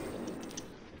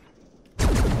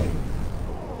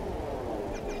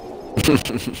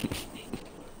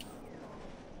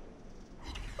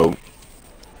 Oh,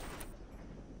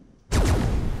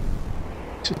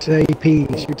 Shoot the AP,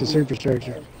 shoot the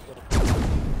superstructure.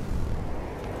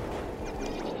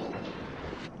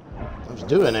 I was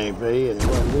doing AP and it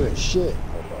wasn't doing shit.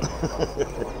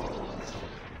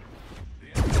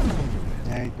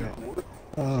 There you go.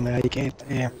 Oh, no, you can't.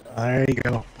 Yeah, there you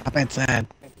go. Up inside.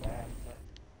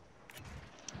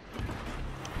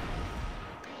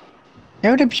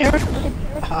 Shoot him, shoot him.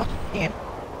 Oh, damn.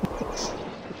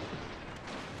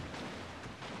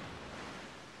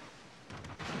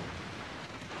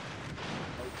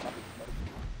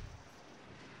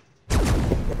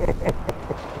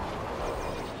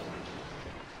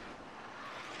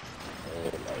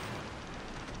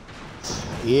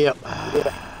 Yep.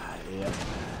 Yep.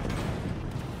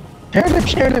 Shoot him,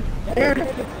 shoot him, shoot him.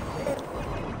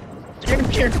 Shoot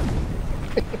him, shoot him.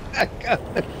 I got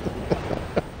it.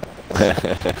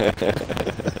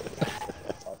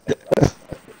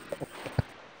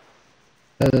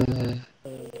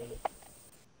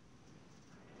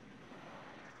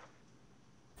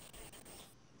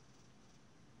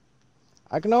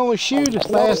 I can only shoot as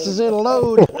fast as it'll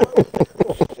load.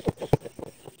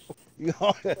 You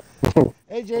know,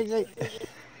 hey, JJ.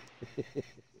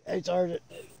 Hey, Sergeant.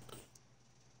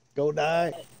 Go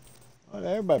die. Oh,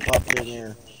 everybody popped in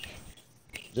here.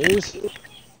 Zeus. As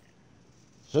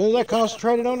soon as I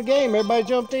concentrated on the game, everybody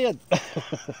jumped in.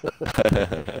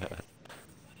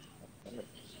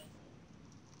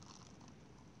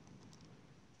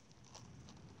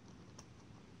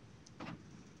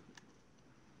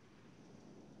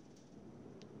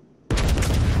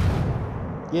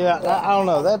 Yeah, I don't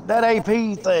know. That AP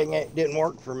thing didn't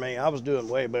work for me. I was doing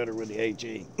way better with the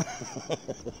HE.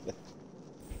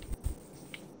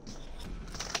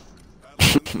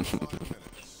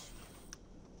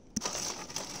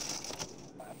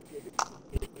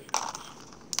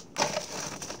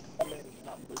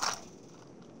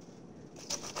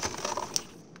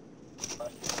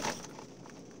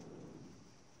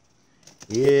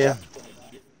 Yeah.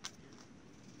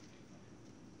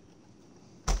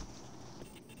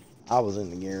 I was in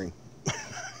the gearing.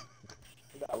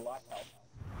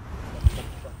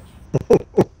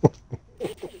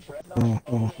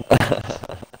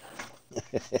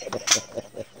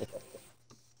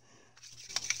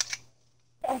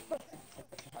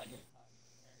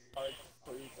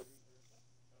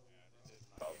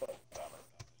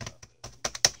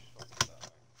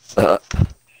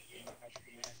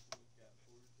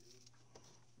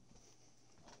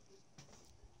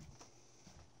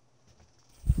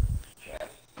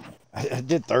 I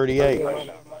did 38.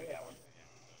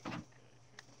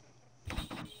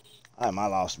 I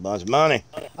lost a bunch of money.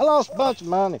 I lost a bunch of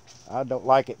money. I don't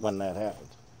like it when that happens.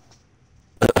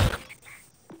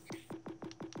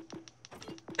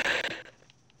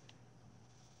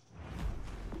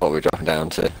 what are we dropping down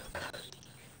to?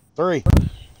 3.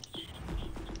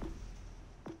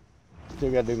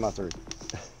 Still gotta do my 3.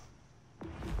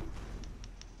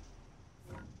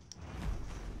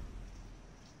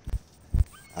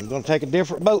 I'm gonna take a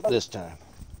different boat this time.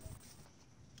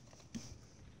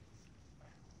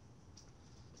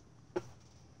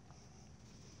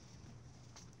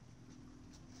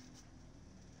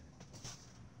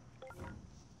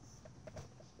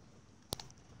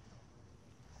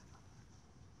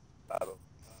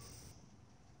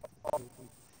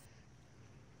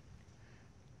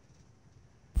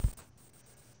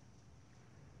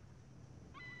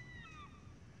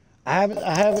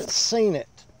 I haven't seen it,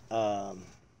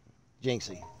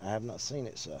 Jinxie. I have not seen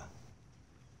it, so.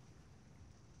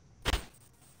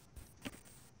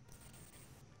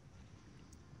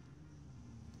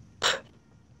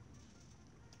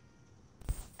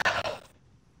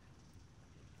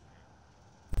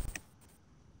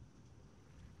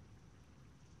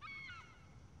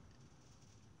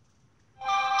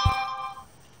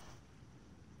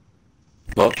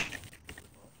 What?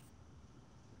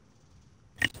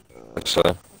 So,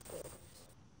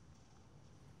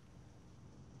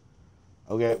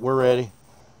 Okay, we're ready.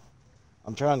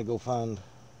 I'm trying to go find.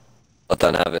 I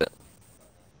don't have it.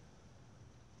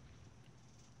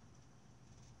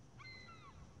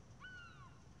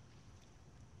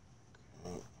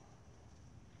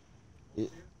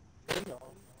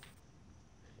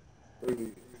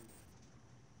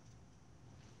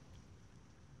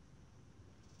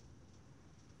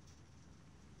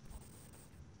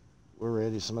 We're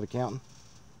ready. Somebody counting?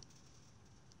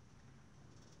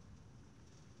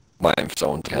 Waiting for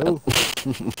someone to Oh. count.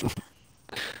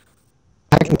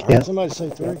 I can I heard count. somebody say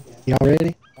 3. Y'all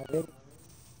ready?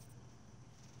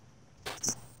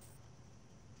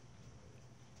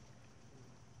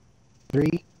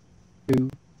 3,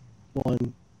 2,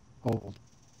 1, hold.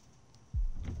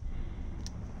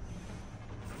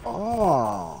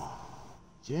 Oh,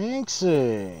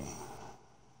 Jinxie.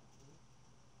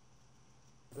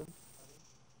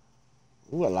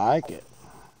 Ooh, I like it.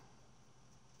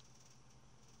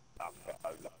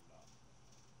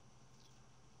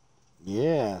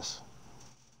 Yes.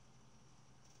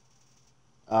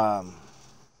 Yeah,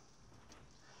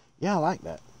 I like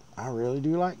that. I really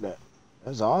do like that.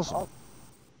 That's awesome.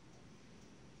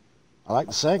 I like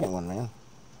the second one, man.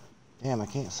 Damn, I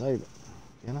can't save it.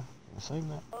 Can I? Can I save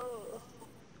that?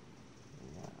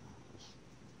 Yeah.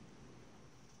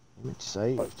 Image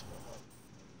saved.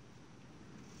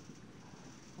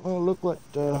 Well, look what,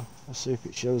 let's see if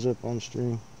it shows up on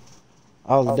stream.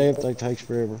 Oh, the damn thing takes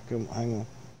forever. Come on, hang on.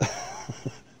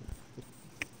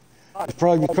 You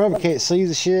probably can't see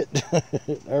the shit.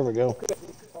 There we go.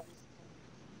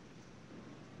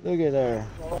 Look at there.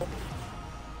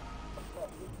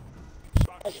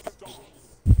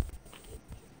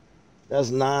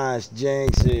 That's nice,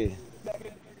 Jinxie.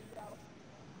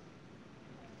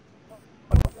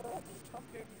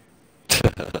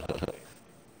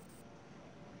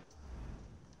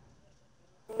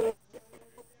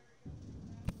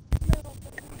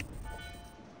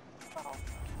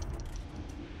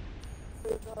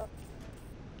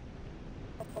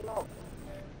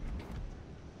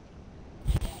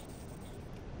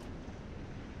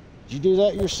 Did you do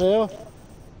that yourself?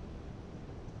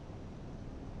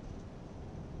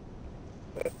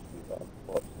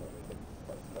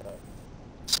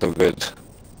 So good.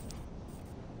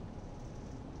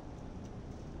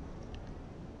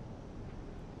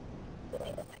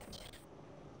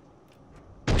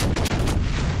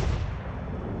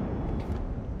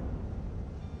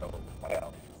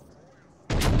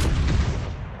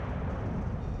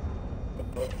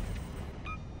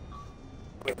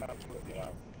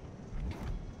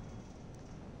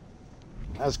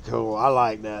 That's cool. I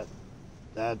like that.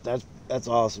 That's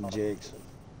awesome, Jigs.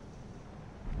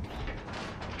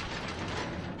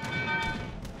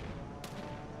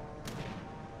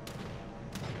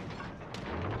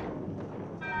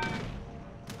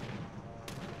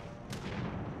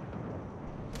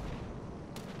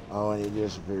 Oh, and he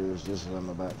disappears just as I'm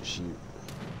about to shoot.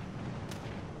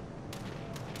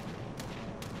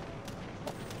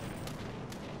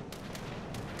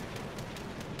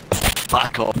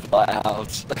 Back off my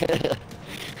house.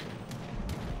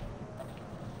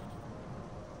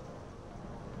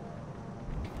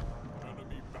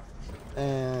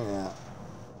 And yeah.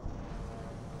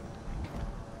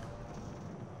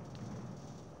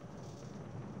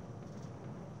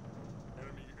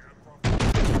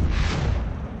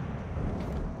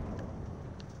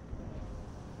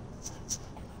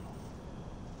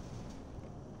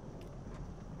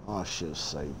 Oh, I should have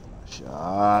saved my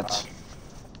shot.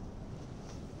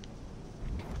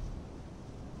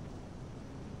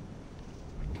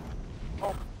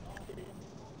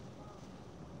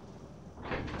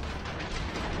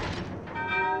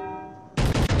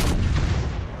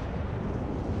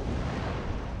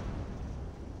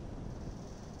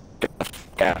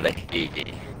 out of here.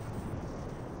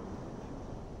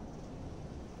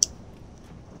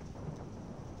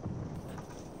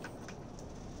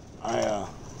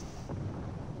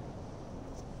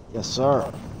 Yes,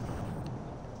 sir.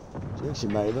 Jinxie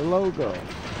made a logo.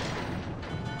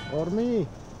 For me.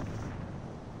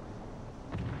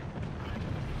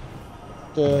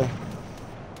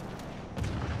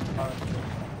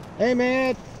 Hey,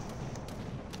 man.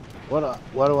 What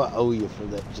do I owe you for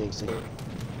that, Jinxie?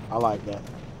 I like that.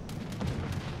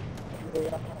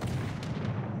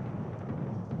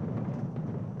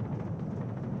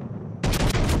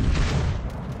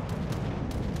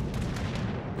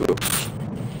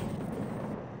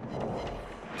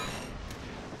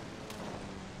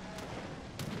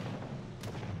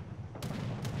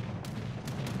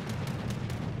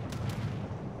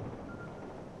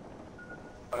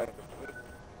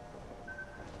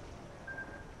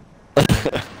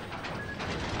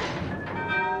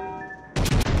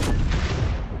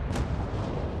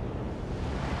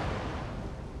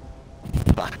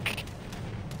 Fuck.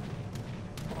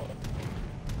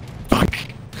 Fuck.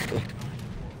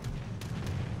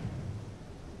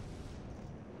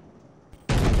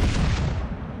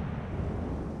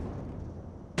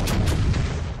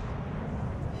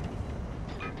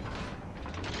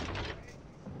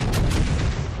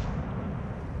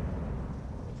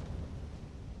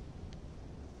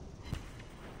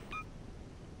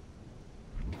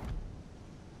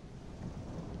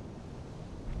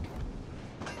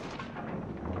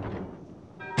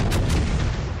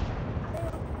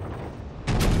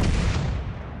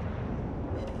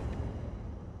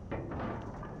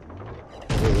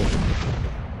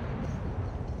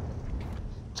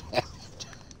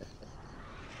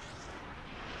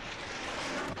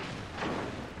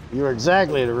 You're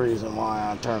exactly the reason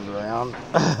why I turned around.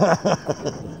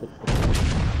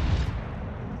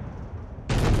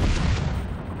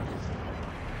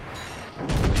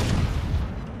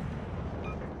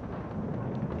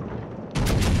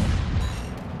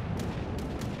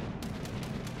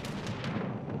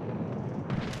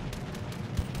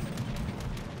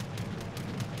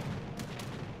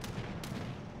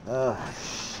 Oh,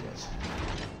 shit.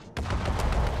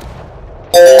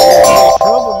 You're in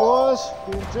trouble, boys.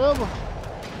 You're in trouble.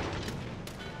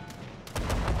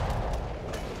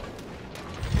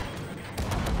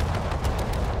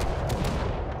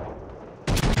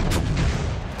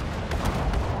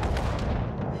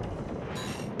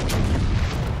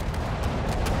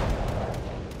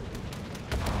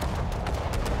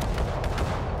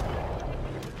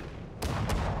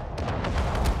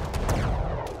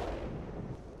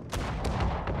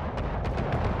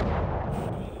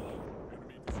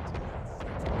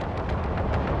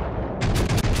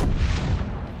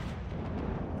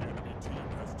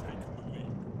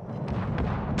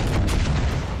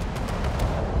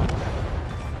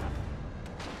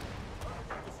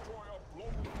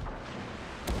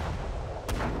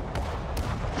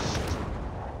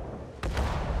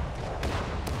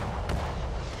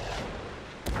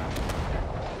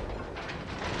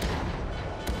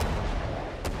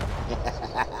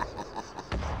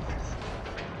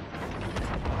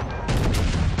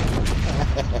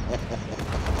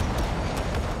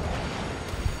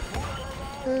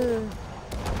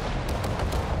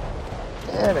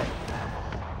 Damn it.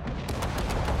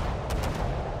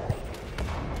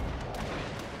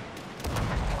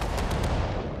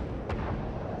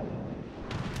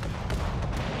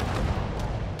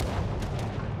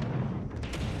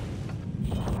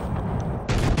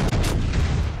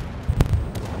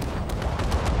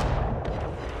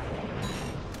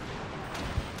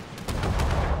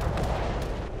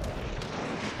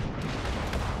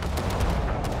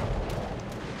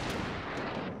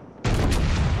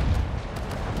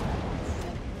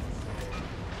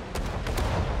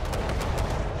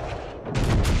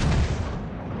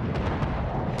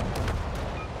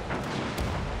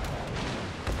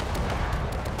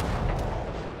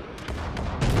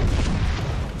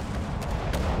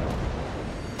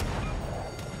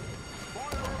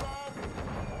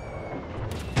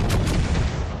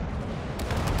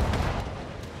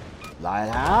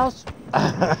 Lighthouse?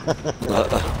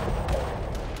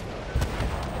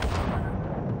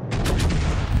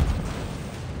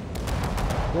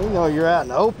 You know you're out in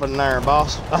the open there,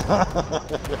 boss.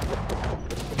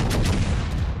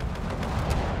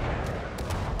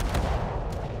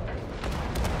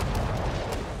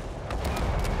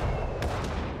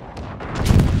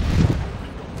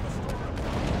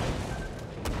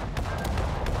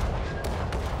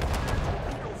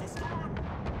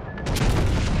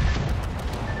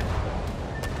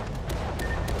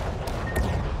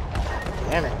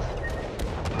 Damn it.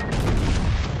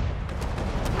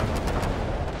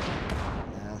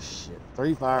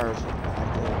 3 fires.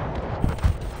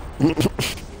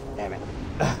 Damn it.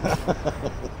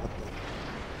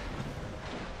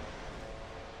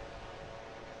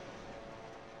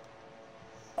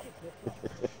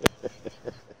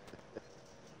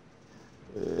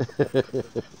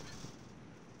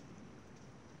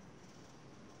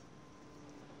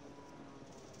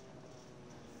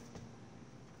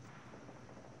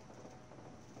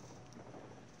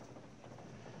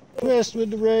 Rest with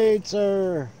the raid,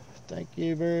 sir. Thank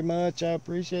you very much. I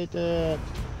appreciate that.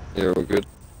 You're all good.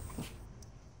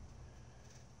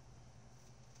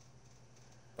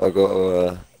 I got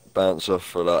to bounce off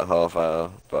for like half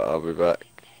hour, but I'll be back.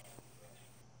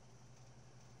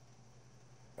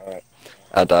 Alright.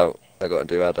 Adult. I got to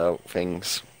do adult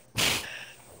things.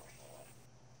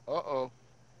 Uh-oh.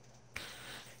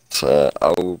 So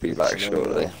I will be back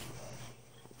shortly.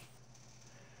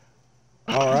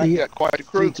 All right. You got quite a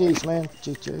crew. GG's, man.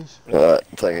 GG's. Alright,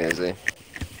 take it easy.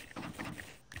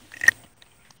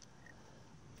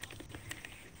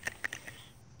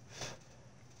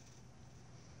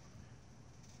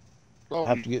 I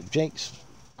have to get Jinx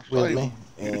I with saw me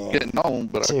you and getting on,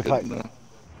 but see I if I couldn't.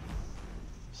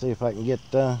 see if I can get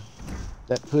that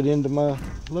put into my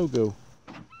logo,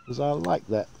 because I like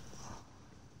that.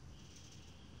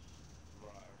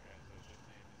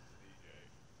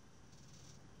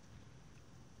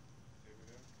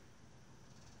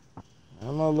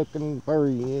 I'm not looking for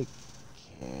you,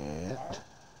 cat.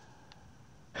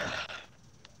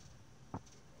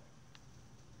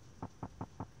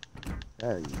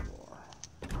 There you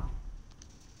are.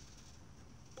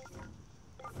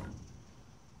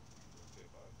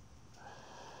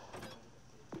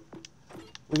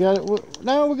 We got it.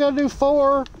 Now we got to do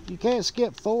 4. You can't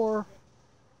skip 4.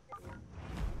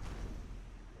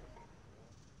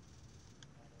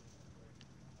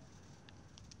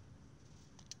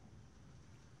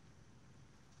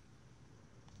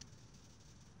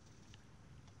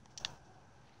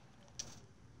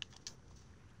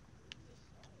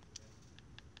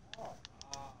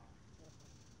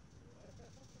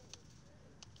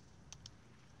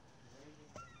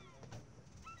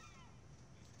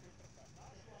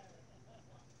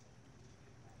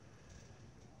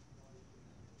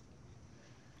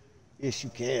 Yes,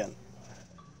 you can.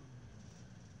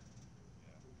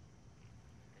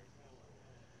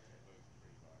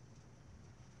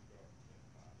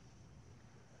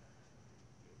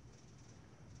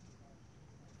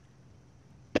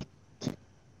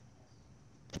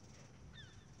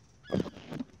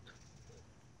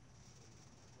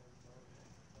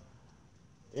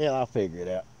 Yeah, I'll figure it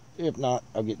out. If not,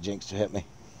 I'll get Jinx to help me.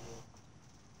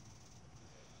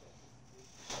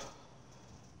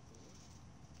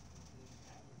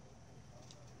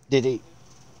 Did he?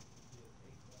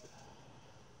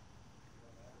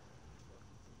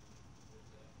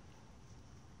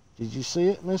 Did you see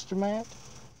it, Mr. Matt?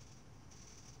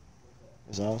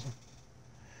 It's awesome.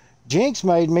 Jinx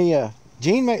made me a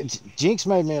Jinx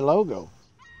made me a logo.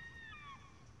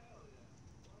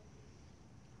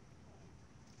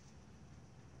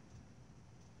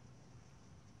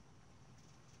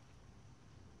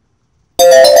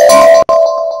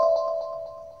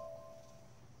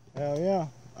 Hell yeah.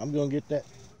 I'm gonna get that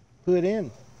put in.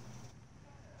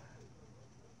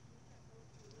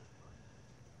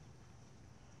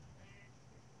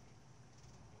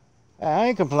 I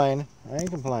ain't complaining. I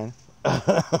ain't complaining.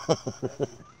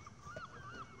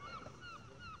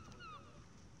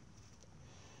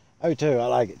 Oh, too. I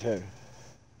like it too.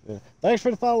 Yeah. Thanks for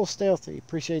the follow, Stealthy.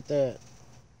 Appreciate that.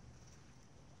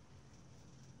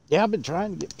 Yeah, I've been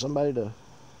trying to get somebody to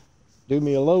do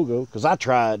me a logo, because I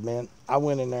tried, man. I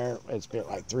went in there and spent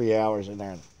like 3 hours in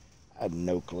there, and I had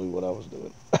no clue what I was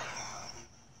doing.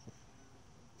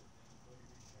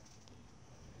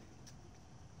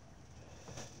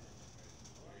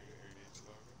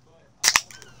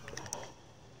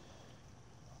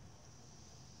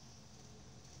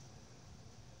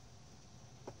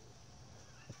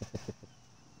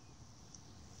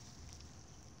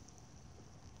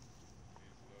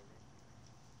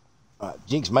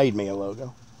 Jinx made me a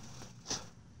logo.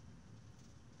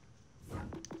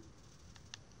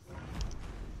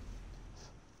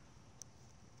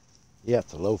 Yeah,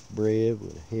 it's a loaf of bread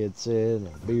with a headset and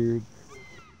a beard.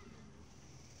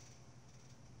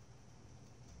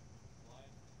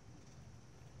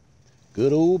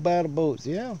 Good old battle boats,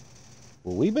 yeah.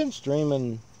 Well, we've been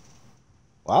streaming.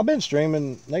 Well, I've been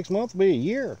streaming. Next month will be a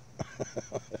year.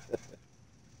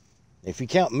 If you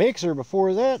count Mixer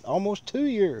before that, almost 2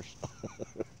 years.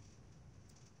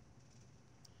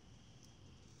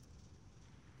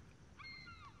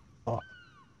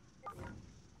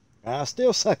 I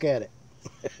still suck at it.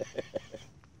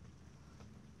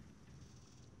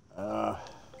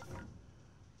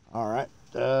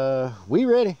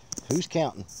 ready? Who's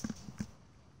counting?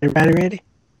 Everybody ready?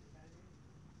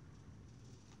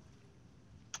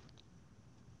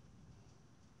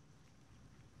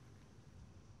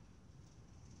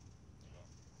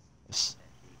 As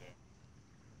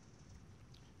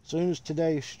soon as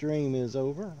today's stream is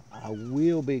over, I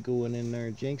will be going in there,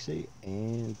 Jinxie,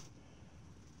 and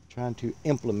trying to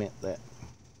implement that.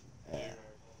 Damn.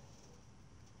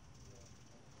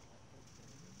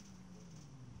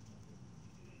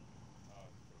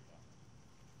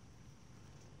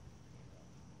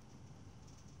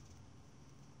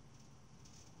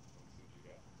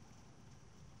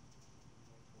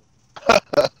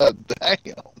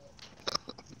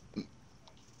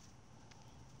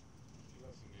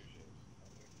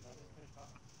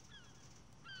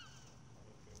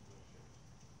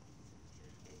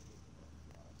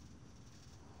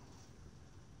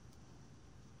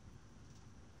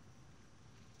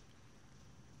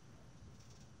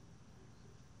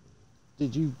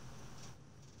 Did you?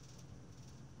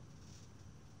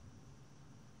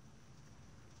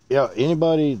 Yeah,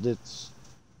 anybody that's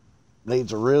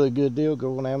needs a really good deal,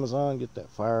 go on Amazon, get that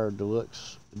Fire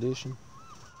Deluxe Edition.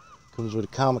 Comes with a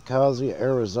Kamikaze,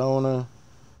 Arizona,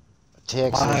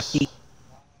 Texas.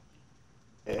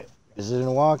 Milwaukee. Is it in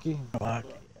Milwaukee? Milwaukee.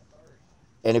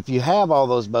 And if you have all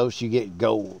those boats, you get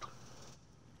gold.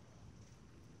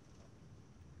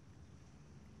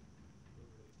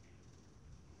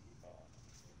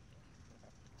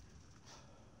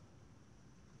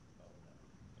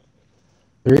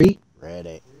 Three,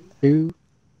 Ready. 2,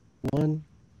 1,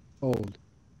 hold.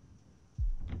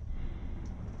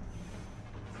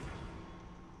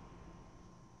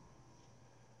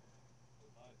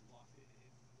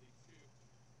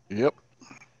 Yep.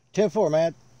 10-4,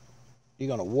 Matt. You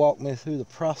gonna walk me through the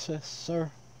process,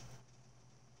 sir?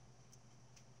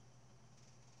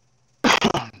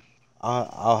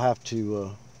 I'll have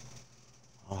to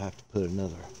put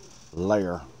another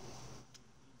layer.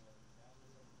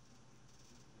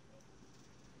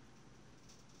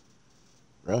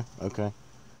 Really? Okay.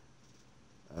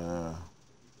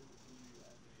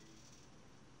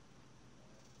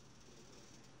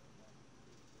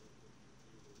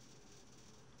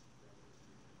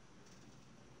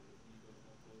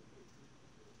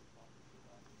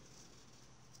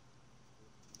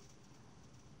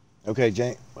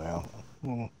 Okay, well,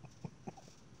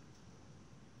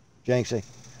 Janksy,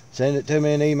 send it to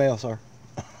me in email, sir.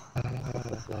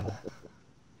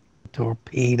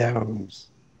 Torpedoes.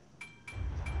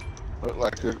 Look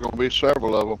like there's going to be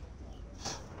several of them.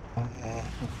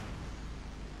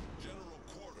 General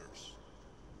quarters.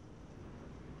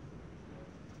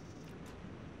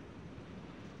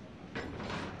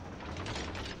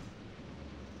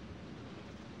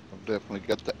 I've definitely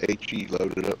got the HE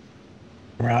loaded up.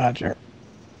 Roger.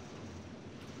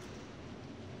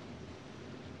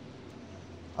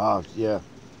 Yeah.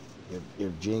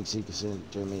 If Jinxie could send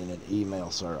it to me in an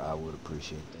email, sir, I would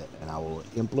appreciate that. And I will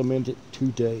implement it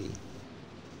today.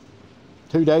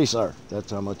 Today, sir. That's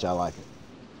how much I like it.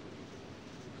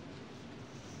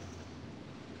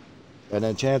 And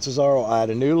then chances are I'll add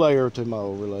a new layer to my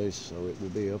overlays, so it will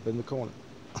be up in the corner.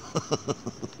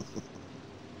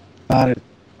 Got it.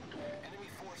 Enemy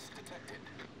force detected.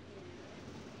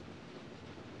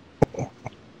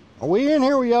 Are we in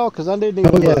here with y'all? Because I didn't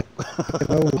even look.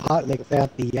 Those hot nicks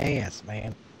out the ass,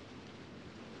 man.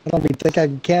 I don't even think I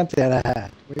can count that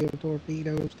high. 12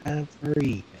 torpedoes times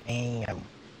 3. Damn.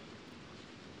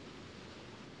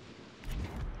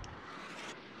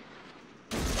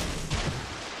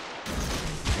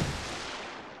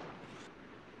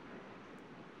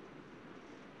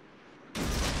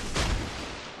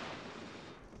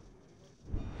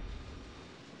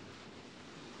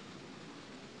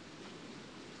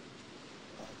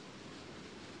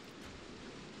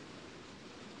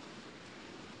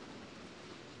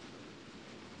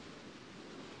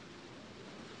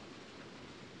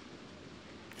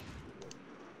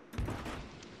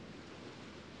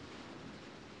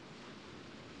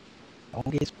 Don't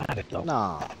get spotted, though.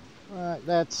 Nah.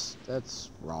 That's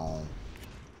wrong.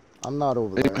 I'm not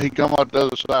over there. He come out the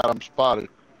other side. I'm spotted.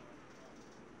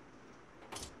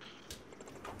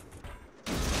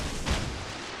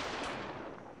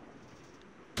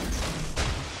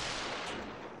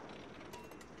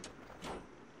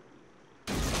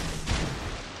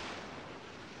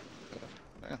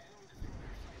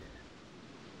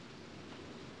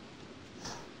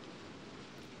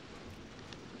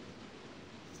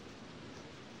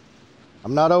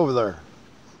 I'm not over there.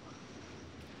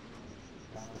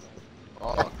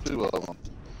 Oh, 2 of them.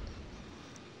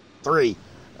 3.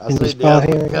 I Can you see the other spot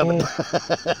one here coming.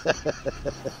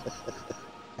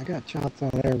 again? I got shots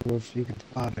on there if you can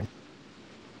spot him.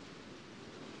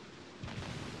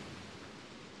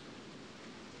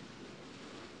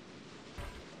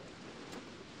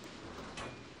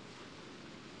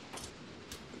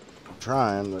 I'm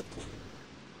trying, but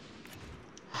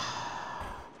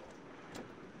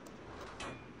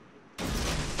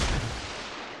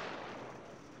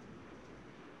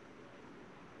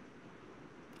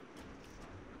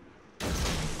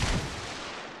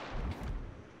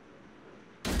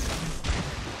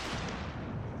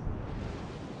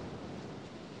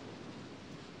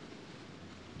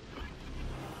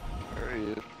There he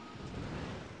is.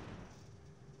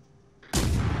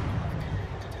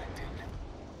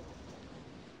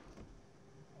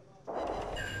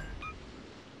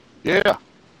 Yeah.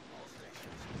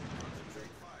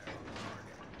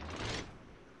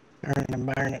 Burn and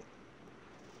burn it.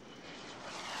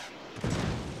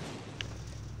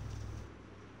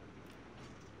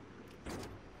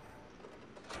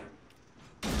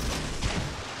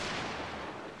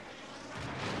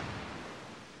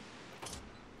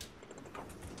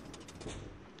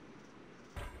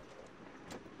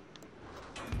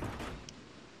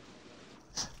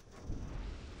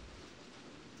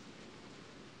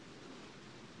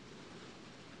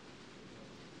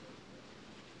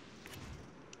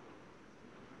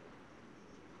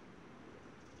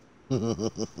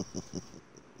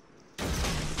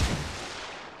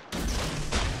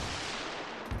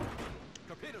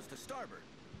 Torpedoes to starboard.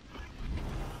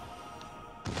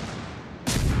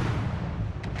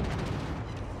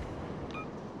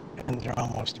 Guns are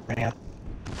almost around.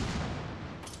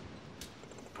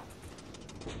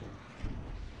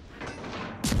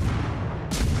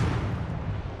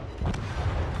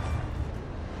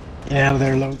 Get out of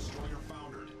there, Loke.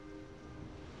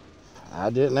 I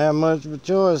didn't have much of a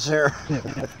choice here.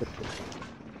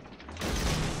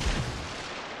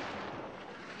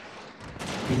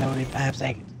 Reload in 5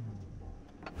 seconds.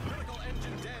 Critical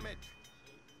engine damage.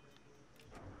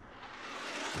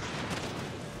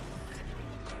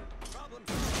 Problem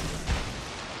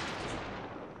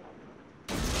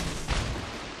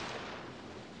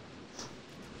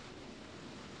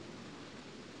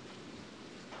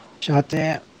Shot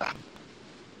that.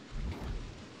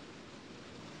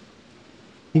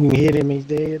 You can hit him, he's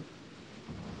dead.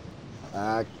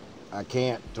 I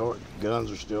can't.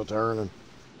 Guns are still turning.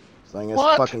 This thing is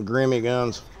What? fucking grimy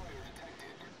guns.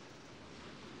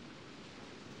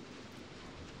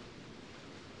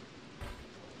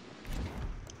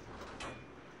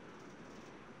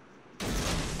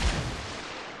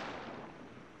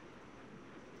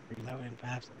 Reload in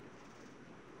 5 seconds.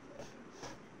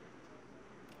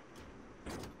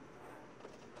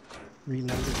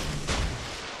 Reload it.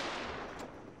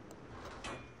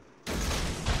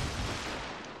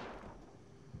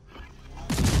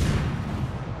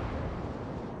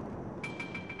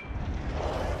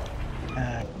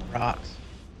 Rocks.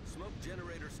 Smoke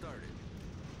generator started.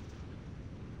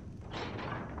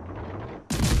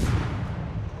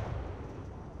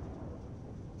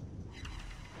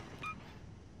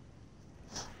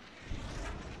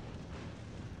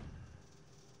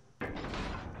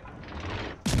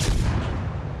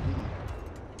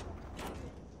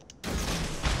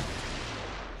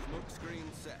 Smoke screen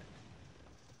set.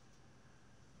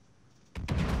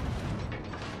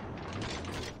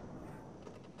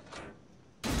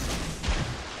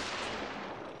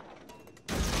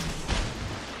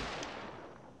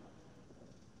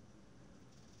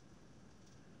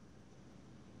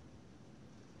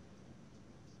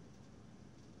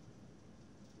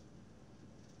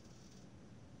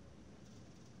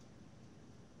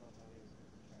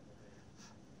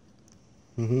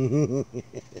 uh,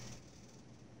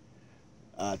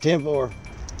 10-4.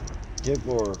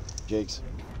 10-4, Jakes.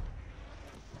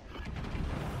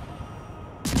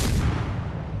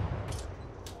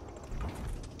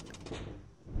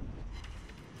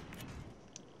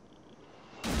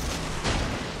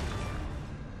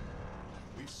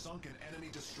 We've sunk an enemy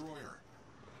destroyer.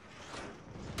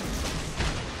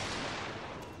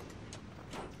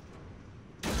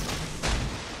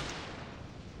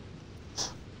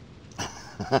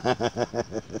 You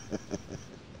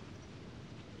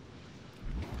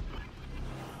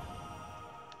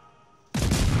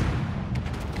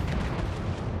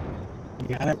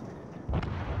got it?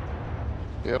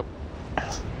 Yep.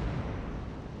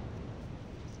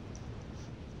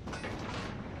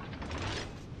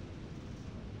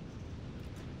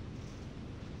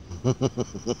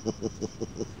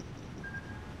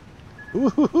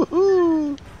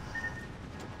 Woo-hoo-hoo-hoo.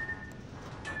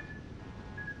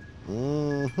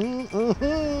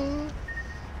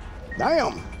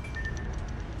 Damn.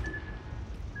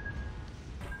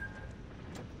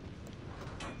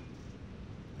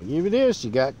 I'll give you this.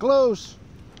 You got close.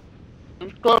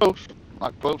 It's close.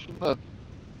 Not close enough.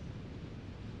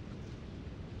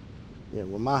 Yeah,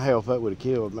 well, my health, that would have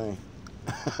killed me.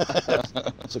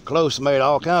 So close made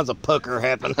all kinds of pucker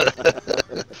happen.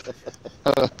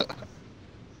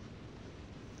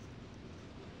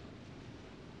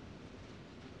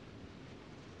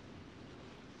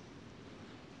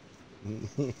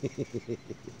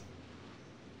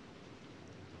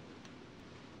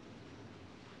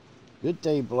 Good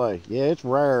team play. Yeah, it's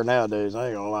rare nowadays. I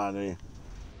ain't gonna lie to you.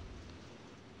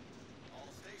 All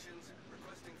stations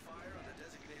requesting fire on the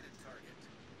designated target.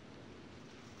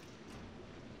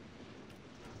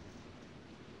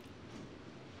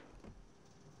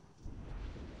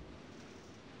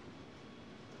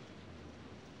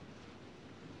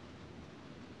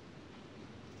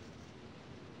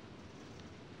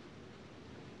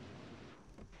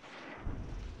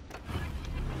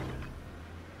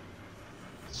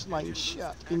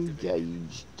 Slingshot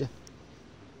engaged.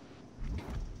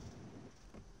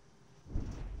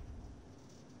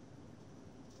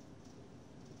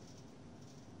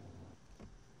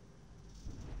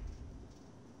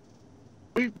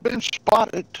 We've been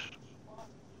spotted.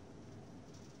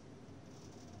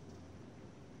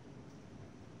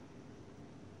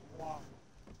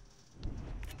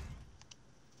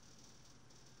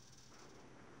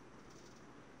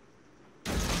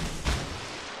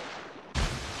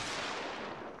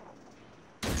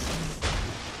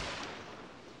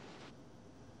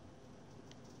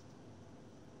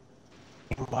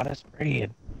 What a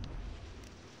spread.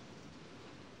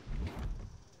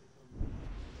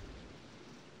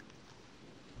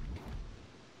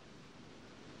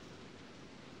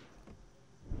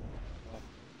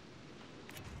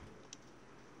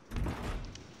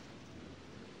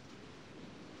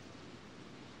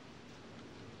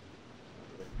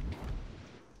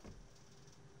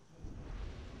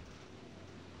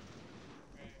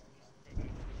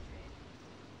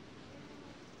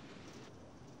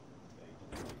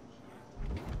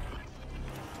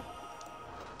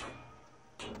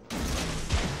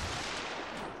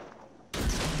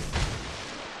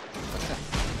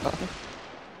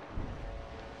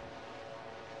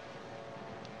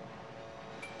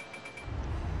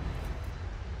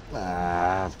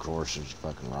 Ah, of course, there's a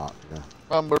fucking rock there.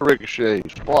 I'm a ricochet.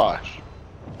 Splash.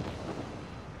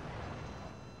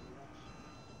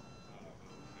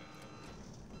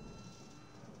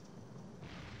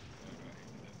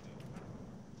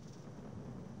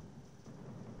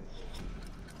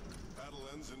 Battle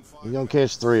ends in 5 You're gonna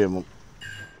catch 3 of them.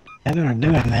 I don't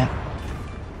know doing that.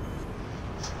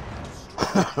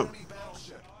 enemy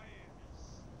battleship.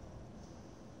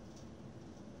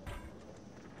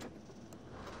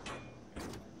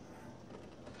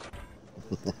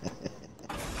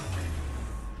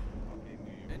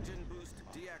 Engine boost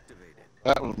deactivated.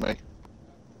 That was me.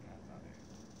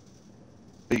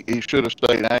 He should have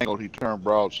stayed angled. He turned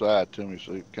broadside to me,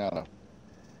 so he kind of.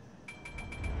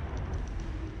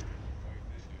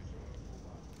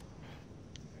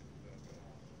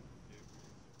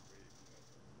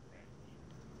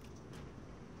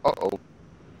 Uh-oh.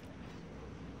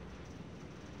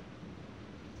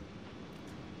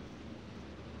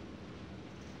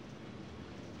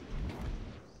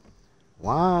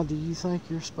 Why do you think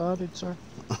you're spotted, sir?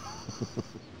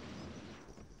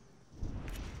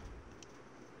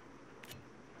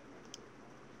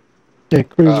 The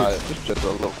cruiser. It's just a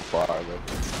little fire though.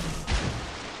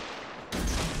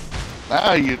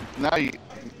 Now you, now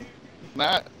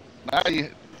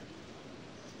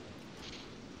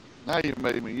you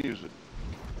made me use it.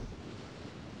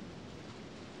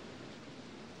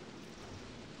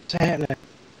 What's happening?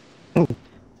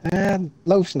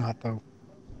 Low snot though.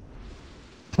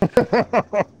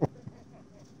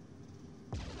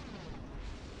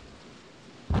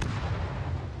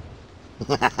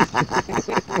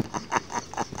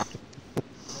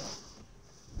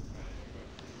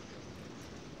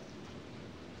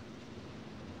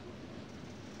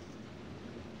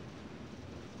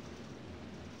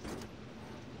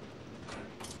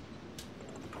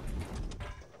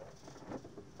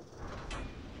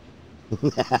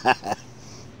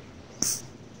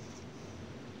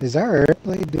 Is our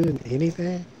airplane doing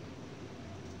anything?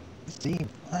 It seems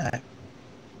fine.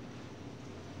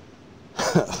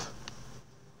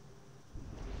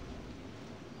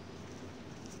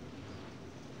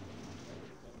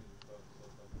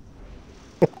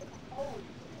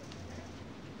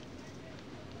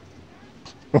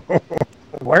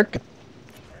 Working.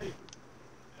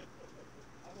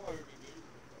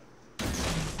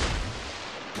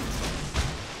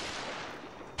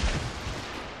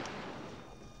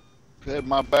 Had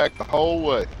my back the whole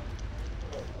way.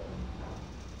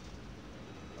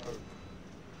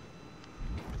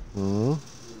 Hmm.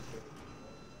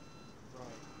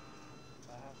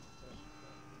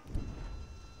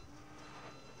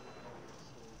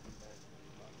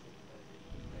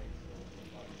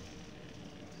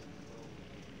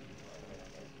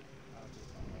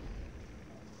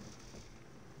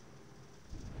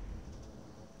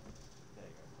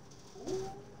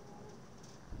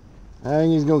 I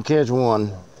think he's gonna catch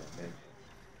one.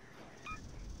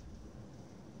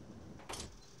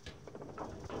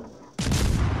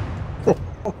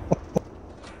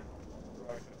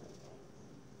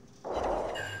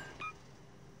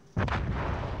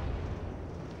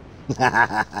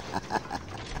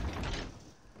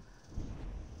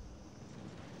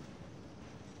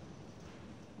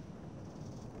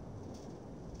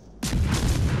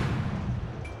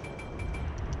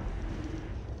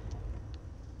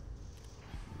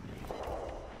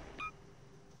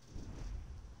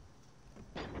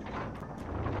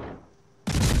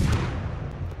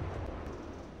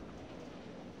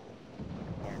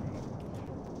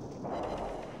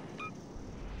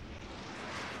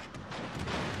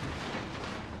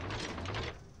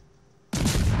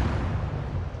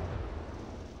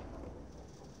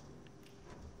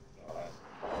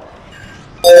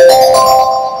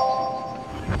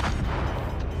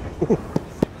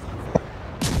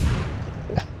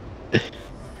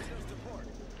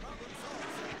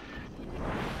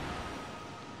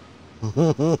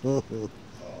 You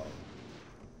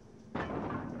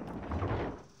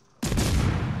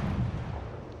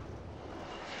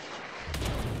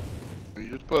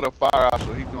just put a fire out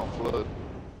so he's gonna flood.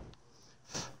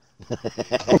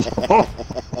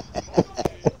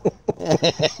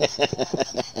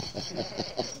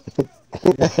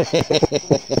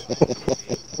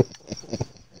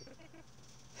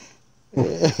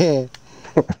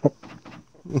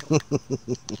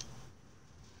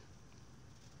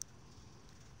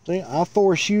 See, I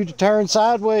force you to turn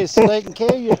sideways so they can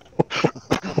kill you.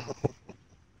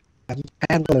 I just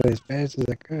handle it as fast as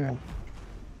I could.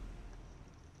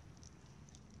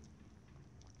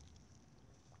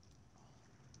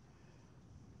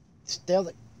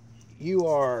 Stealth, you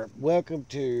are welcome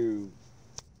to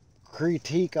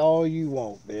critique all you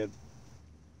want, man.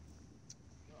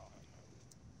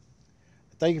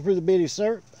 Thank you for the biddy,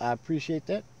 sir. I appreciate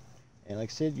that. And like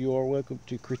I said, you are welcome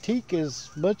to critique as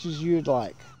much as you'd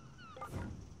like.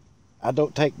 I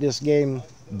don't take this game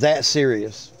that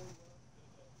serious.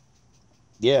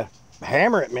 Yeah,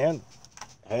 hammer it, man.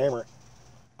 Hammer it.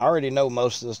 I already know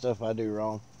most of the stuff I do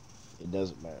wrong. It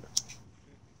doesn't matter.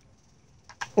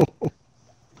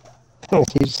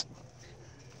 He's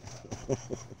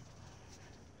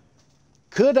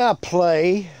Could I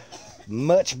play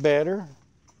much better?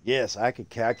 Yes, I could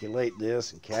calculate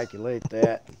this and calculate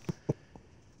that.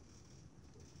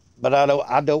 But I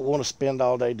don't want to spend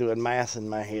all day doing math in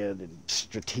my head and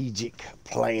strategic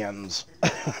plans.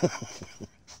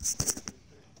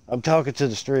 I'm talking to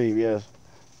the stream, yes.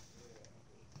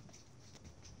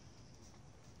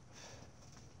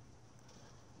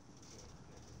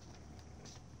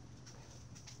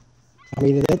 I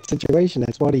mean, in that situation,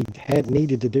 that's what he had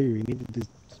needed to do. He needed to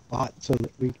spot so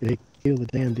that we could kill the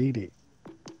damn DD.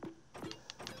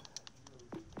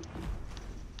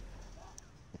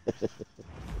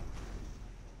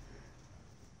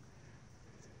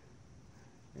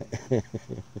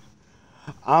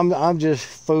 I'm just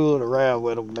fooling around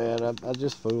with them, man. I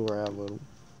just fool around with them.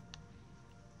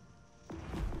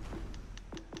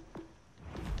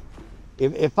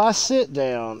 If I sit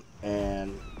down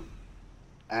and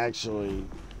actually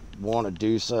want to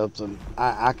do something,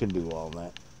 I can do all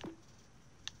that.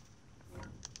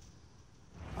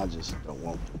 I just don't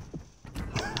want to.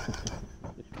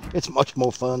 It's much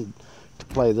more fun to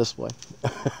play this way.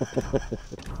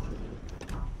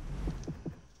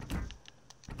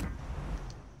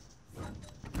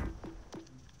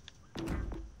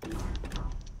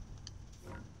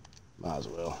 Might as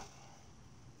well.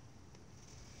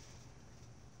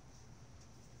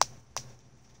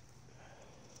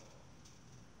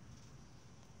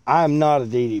 I'm not a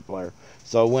DD player,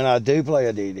 so when I do play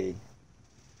a DD,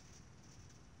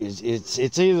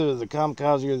 it's either the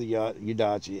kamikaze or the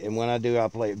Udachi, and when I do, I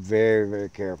play it very, very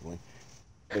carefully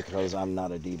because I'm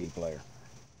not a DD player.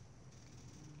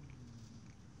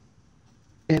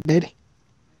 Yeah, Daddy.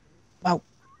 Oh,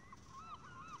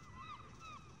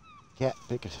 Cat,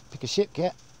 pick a ship,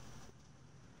 cat.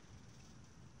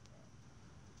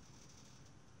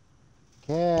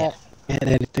 Cat. yeah,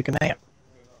 Daddy took a nap.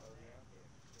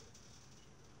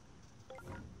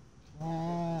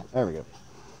 There we go.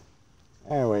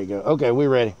 There we go. Okay, we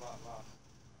ready.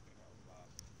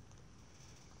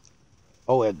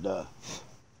 Oh, and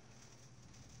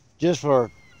just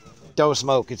for Don't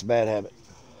smoke. It's a bad habit.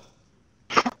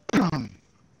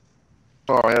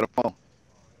 Sorry, I had a phone.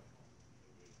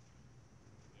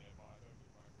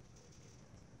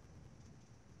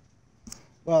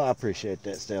 Well, I appreciate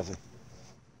that, Stealthy.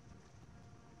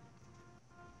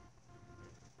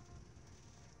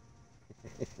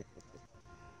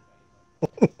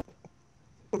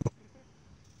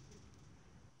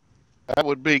 That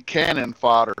would be cannon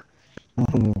fodder.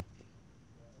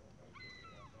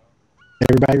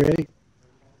 Everybody ready?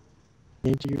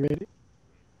 Ain't you ready?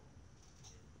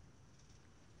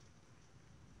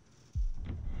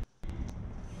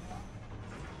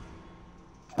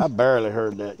 I barely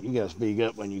heard that. You gotta speak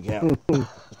up when you count.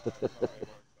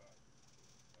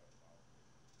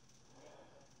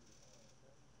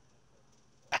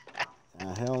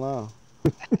 Hell no.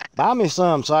 Buy me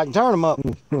some so I can turn them up.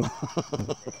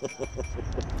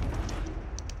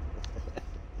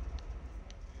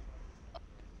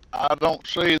 I don't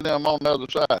see them on the other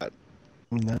side.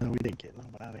 No, we didn't get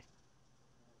nobody.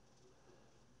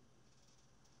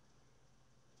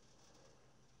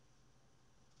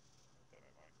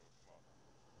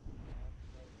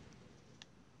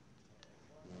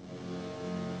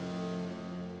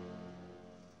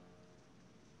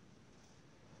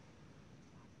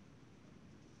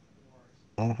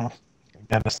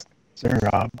 Got a sir,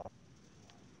 Rob.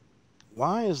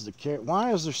 Why is there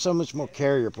so much more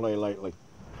carrier play lately?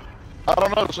 I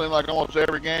don't know. It seems like almost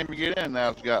every game you get in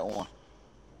now has got one.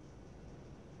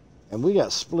 And we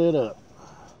got split up.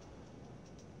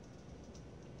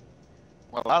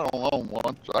 Well, I don't own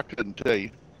one, so I couldn't tell you.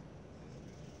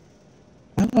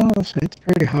 Oh, it's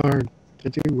pretty hard to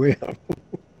do well.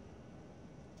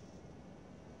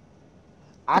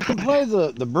 I can play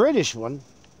the British one.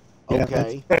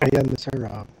 Okay. Yeah, that's the sir,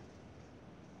 Rob.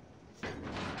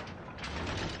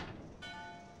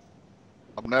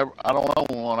 I don't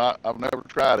own one. I've never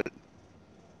tried it.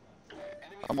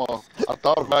 I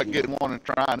thought about getting one and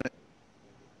trying it.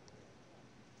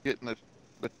 Getting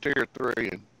the tier 3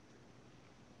 and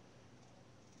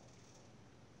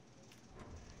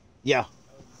Yeah.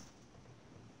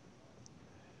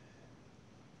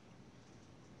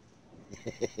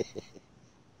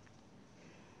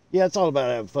 Yeah, it's all about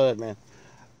having fun, man.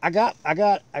 I got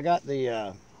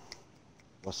the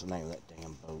what's the name of that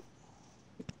damn boat?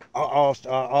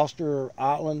 Oster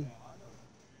Island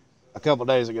a couple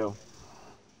days ago.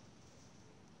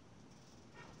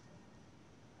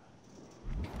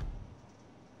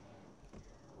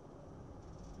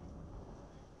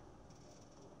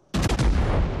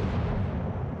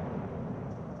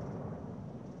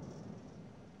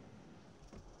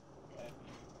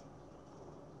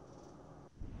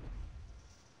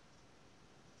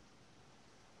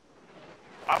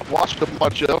 I've watched a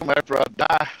bunch of them after I die.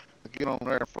 I get on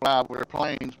there and fly with their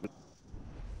planes, but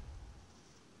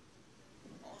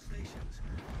All stations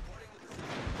reporting the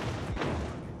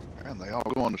position. man, they all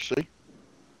going to sea.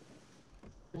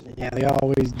 Yeah, they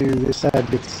always do. This side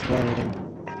gets slammed. Enemy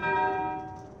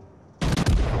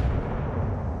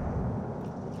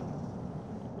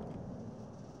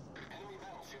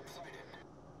battleship sighted.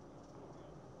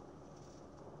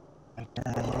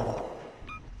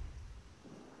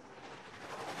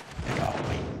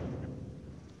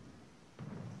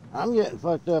 I'm getting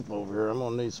fucked up over here. I'm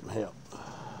gonna need some help. 1,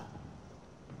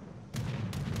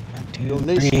 You'll 2,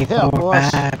 need 3, some help, 4,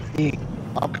 boss. 5, 6.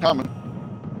 I'm coming.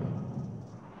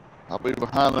 I'll be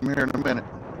behind them here in a minute.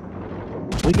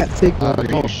 We got 6 I over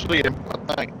here. don't see him, I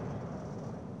think.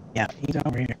 Yeah, he's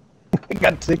over here. We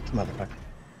got 6 motherfuckers.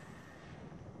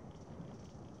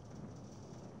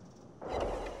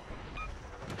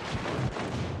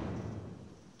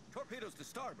 Torpedoes to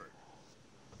starboard.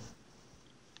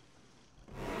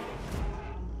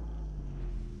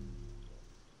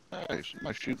 Hey,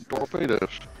 somebody shooting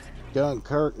torpedoes.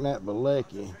 Dunkirk and that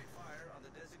Balecki. Fire on the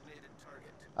designated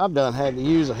target. I've done had to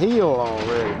use a heel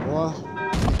already, boy.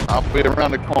 I'll be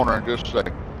around the corner in just a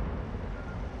second.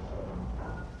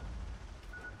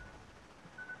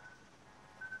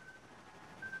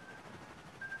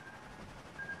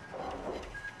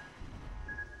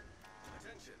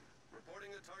 Attention. Reporting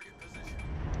the target position.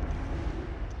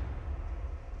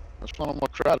 That's what I'm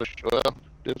gonna try to show. Well,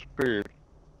 disappeared.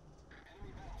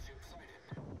 Enemy battleship sighted.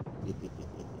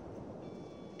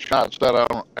 Shots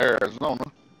out on Arizona.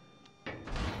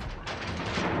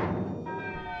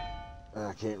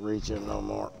 I can't reach him no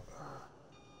more.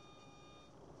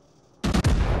 Enemy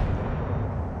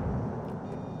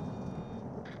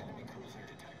cruiser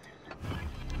detected.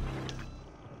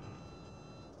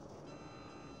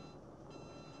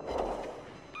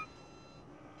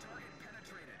 Target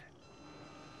penetrated.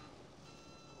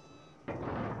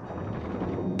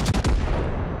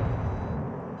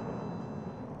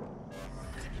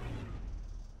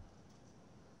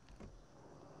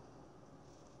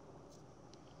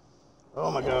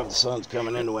 Oh my God, the sun's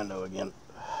coming in the window again.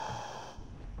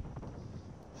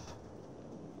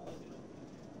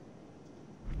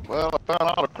 Well, I found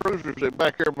all the cruisers. They're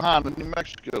back here behind in New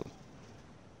Mexico.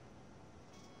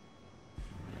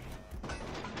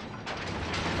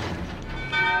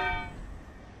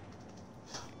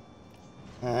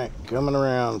 Alright, coming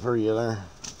around for you there.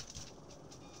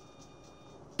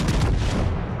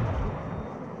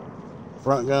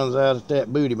 Front gun's out at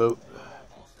that booty boat.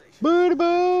 Booty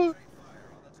boat!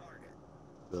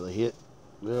 Will they hit?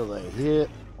 Will they hit?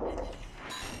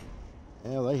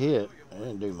 Yeah, they hit. They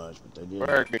didn't do much, but they did.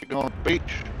 Where get going to the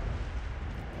beach?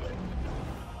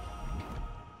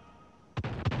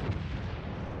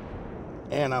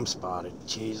 And I'm spotted.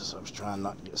 Jesus, I was trying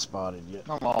not to get spotted yet.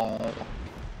 Come on.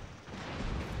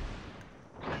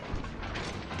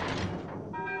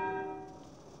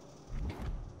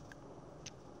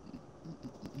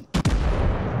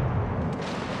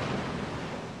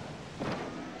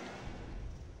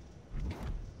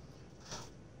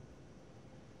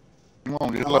 Come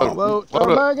on, just Come on, boat. Start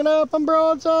load up. backing up. I'm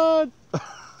broadside.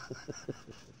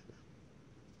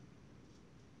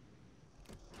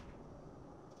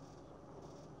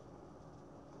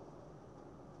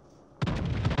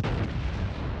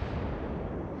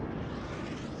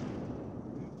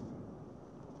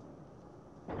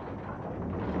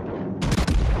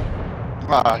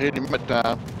 Ah, hit him at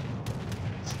time.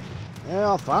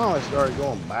 Yeah, I finally started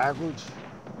going backwards.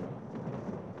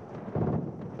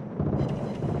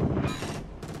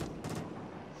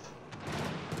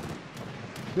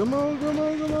 Come on, come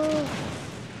on, come on.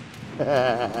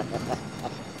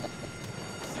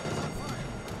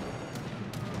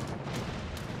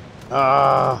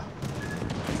 Ah.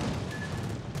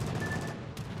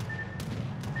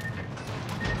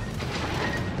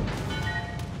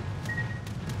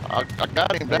 I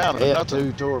got him down. And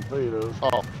nothing. F2 torpedoes.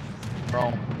 Oh,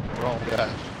 wrong guys.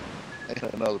 Ain't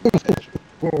another potential.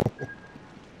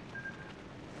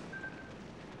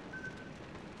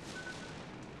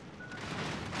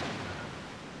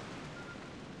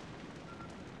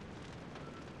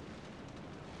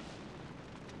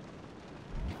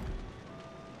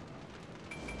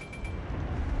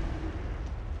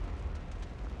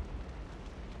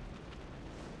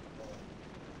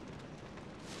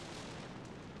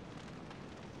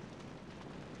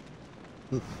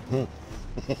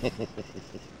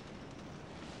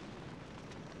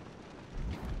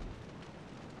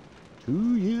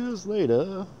 Two years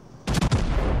later. Concentrate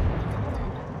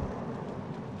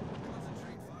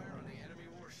fire on the enemy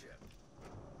warship.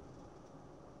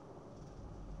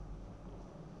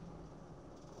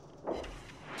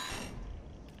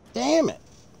 Damn it.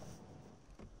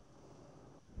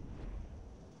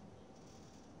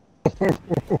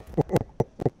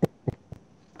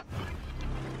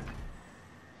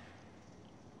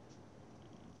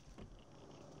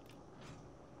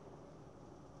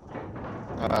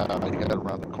 You gotta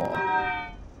run the corner.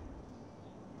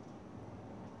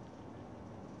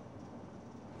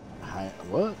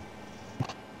 What?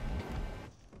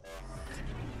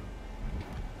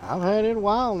 I've had it a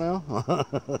while now.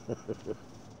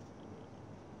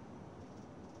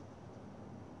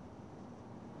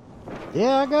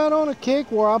 Yeah, I got on a kick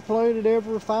where I played it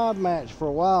every 5 match for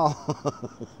a while.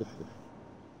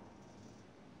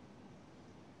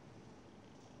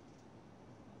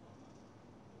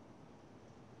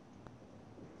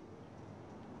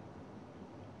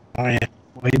 Oh yeah.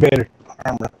 Well, you better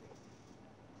armor.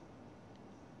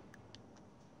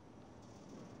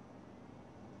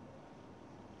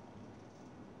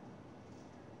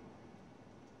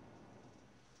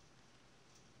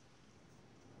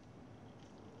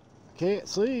 Can't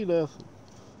see nothing.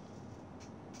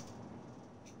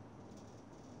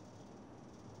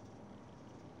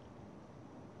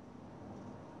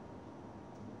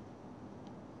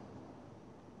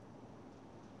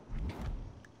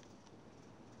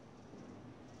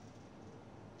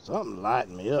 Something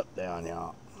lighting me up down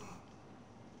y'all.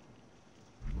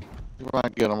 You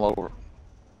might get them over.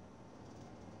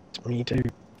 Me too.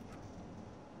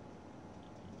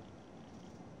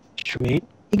 Sweet.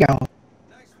 You go.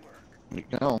 Nice work. You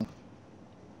know.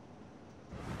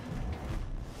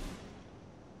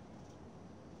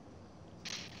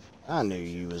 I knew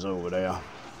you was over there.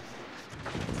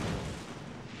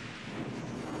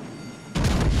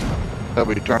 They'll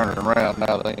be turning around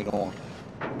now. They ain't going.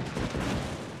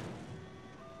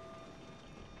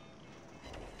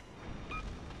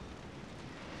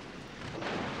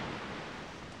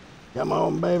 Come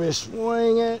on, baby,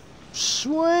 swing it.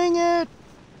 Swing it.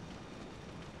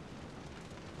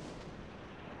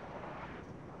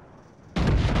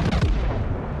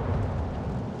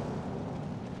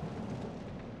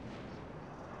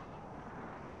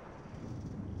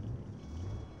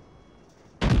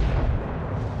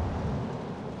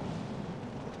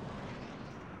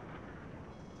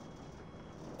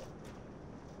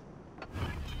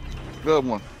 Good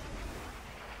one.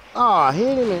 Oh, I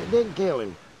hit him and it didn't kill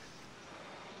him.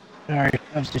 Sorry,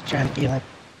 I was just trying to kill him.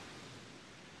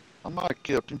 I might have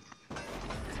killed him.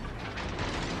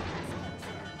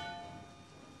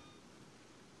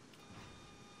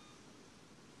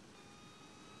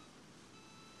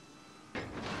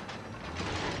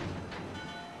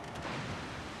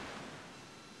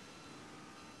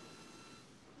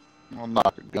 I'll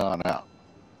knock a gun out.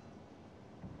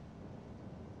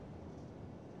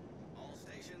 All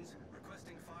stations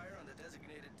requesting fire on the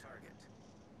designated target.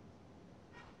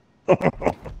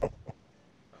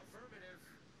 Affirmative.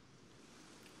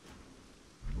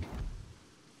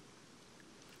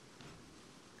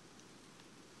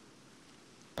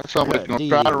 Somebody's Got a gonna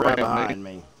try deer to right ram me. behind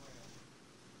me.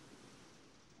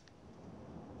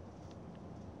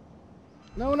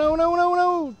 No, no, no, no,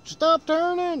 no! Stop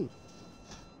turning!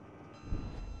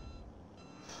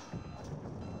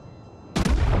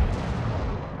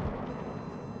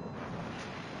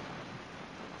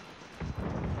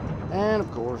 And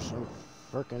of course, I'm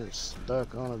freaking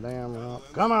stuck on a damn rock.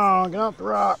 Come on, get off the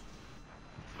rock!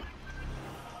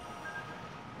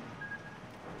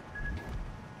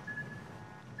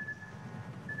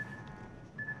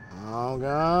 All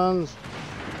guns.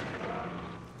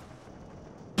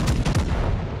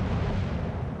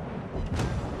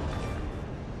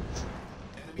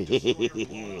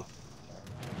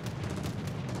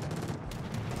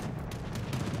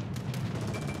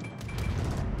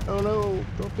 Oh no,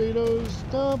 torpedoes,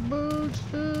 stop, birds,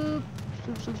 stop.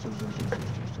 Stop, stop, stop, stop, stop, stop,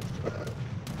 stop, stop.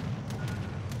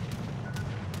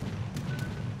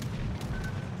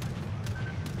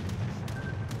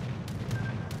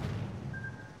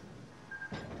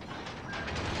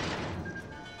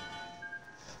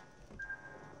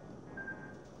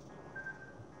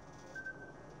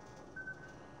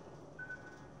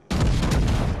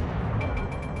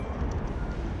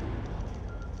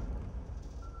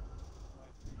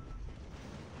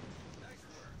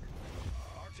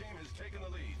 Our team has taken the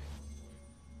lead.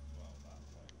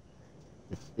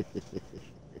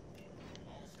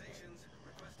 All stations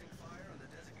requesting fire on the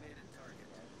designated target.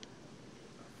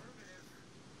 Affirmative.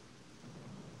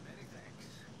 Many thanks.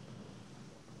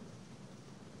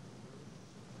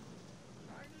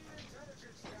 I need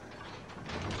intelligence data.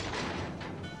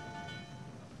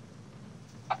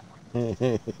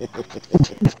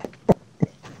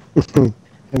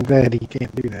 I'm glad he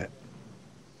can't do that.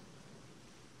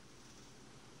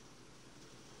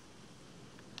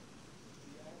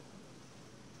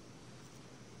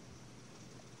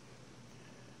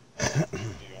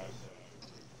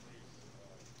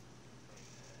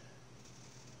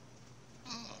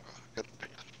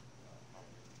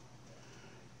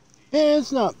 Yeah,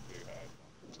 it's not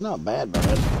bad.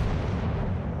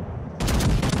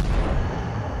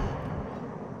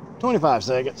 25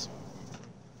 seconds.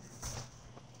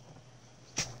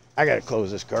 I gotta close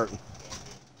this curtain.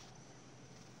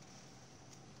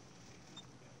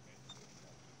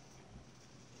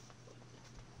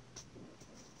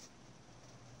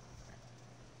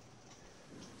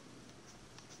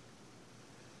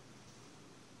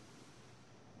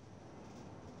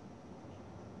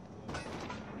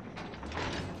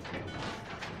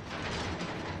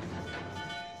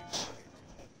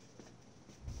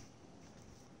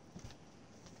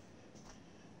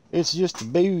 It's just a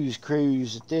booze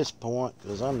cruise at this point,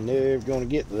 because I'm never going to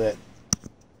get to that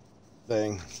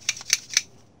thing.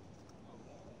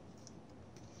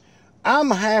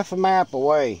 I'm half a map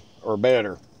away, or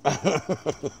better,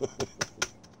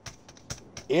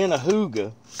 in a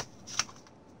hooga.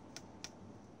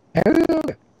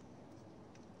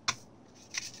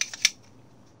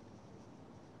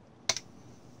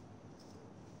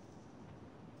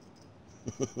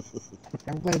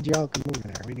 I'm glad y'all can move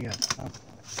there. We got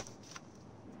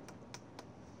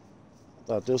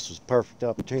Thought this was a perfect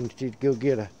opportunity to go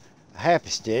get a happy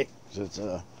stick, since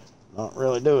not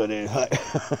really doing anything.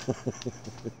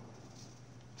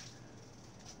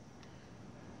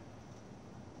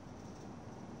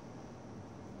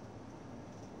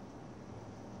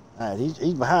 Alright,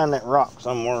 he's behind that rock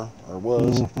somewhere, or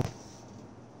was.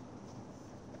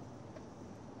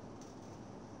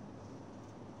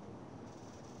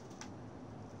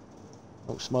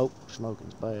 Don't smoke.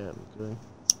 Smoking's bad, okay?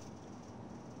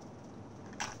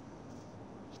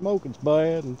 Smoking's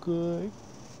bad, okay?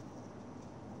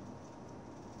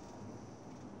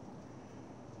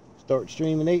 Start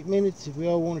streaming 8 minutes if we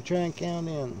all want to try and count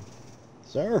in.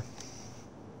 Sir?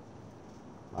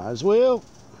 Might as well.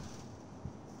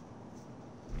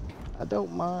 I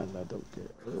don't mind, I don't care.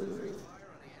 Fire on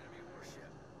the enemy warship.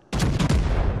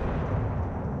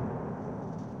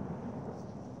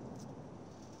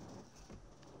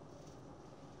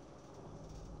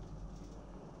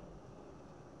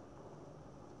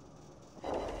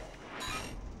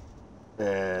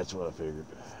 Yeah, that's what I figured.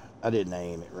 I didn't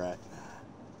aim it right.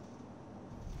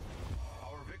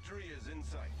 Our victory is in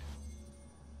sight.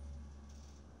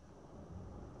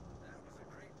 That was a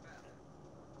great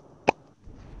battle.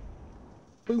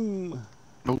 Boom.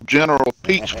 No General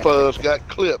Peach Fuzz got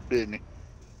clipped, didn't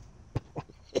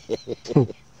he?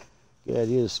 Got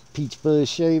his peach fuzz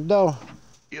shaved off.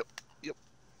 Yep.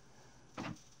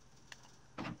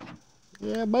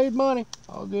 Yeah, I made money.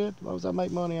 All good. As long as I make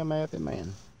money, I'm happy,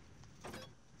 man.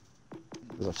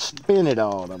 'Cause I spent it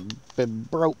all. I've been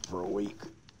broke for a week.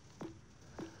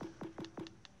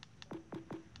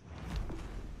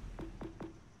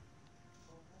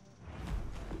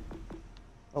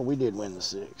 Oh, we did win the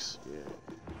 6. Yeah.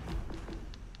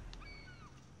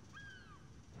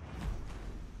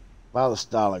 By the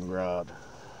Stalingrad.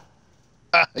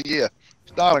 Yeah.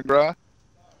 Stalingrad.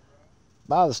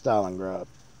 By the Stalingrad.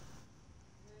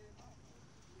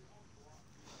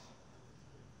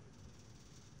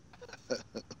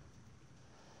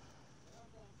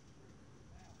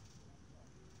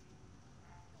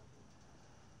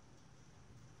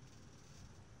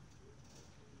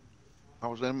 I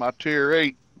was in my tier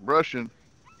 8 Russian,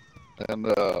 and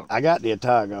I got the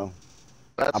Otago.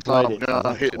 that I son played of it a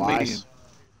gun hit me twice.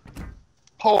 and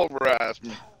pulverized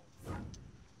me.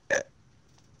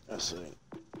 Let's see.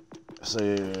 So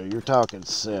you're talking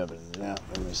 7. Yeah,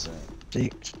 let me see.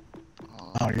 6.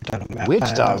 Oh, you're talking about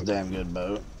Wichita's 5. damn good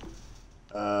boat.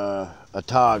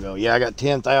 Otago. Yeah, I got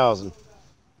 10,000.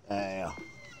 Yeah.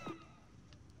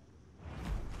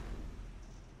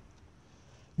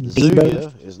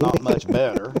 Zuya is not much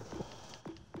better.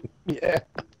 Yeah.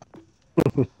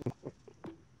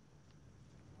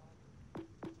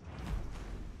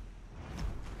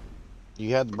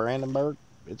 You had the Brandenburg.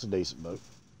 It's a decent boat.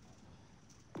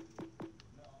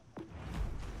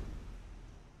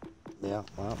 Yeah,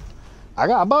 well,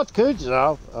 I bought the Cooches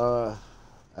off.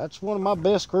 That's one of my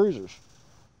best cruisers.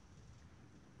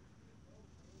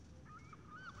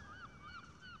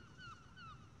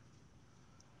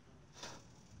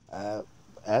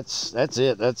 That's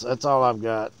it. That's all I've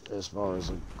got as far as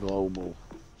a global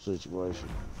situation.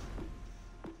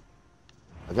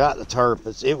 I got the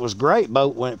Turpits. It was a great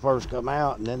boat when it first come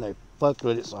out, and then they fucked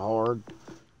with it so hard.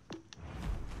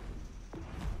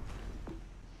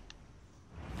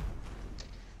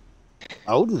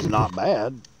 Odin's not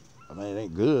bad. I mean, it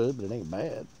ain't good, but it ain't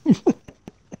bad.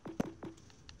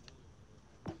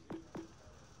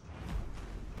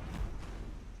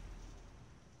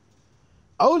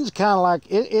 Odin's kind of like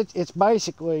it's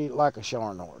basically like a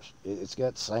Sharn horse. It's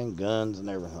got the same guns and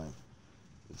everything.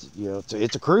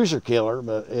 It's a cruiser killer,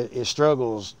 but it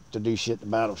struggles to do shit to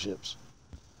battleships.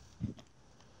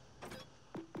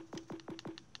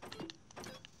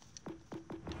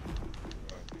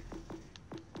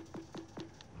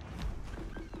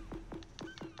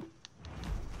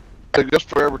 Took us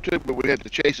forever too, but we had to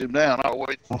chase him down all the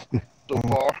way so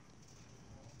far.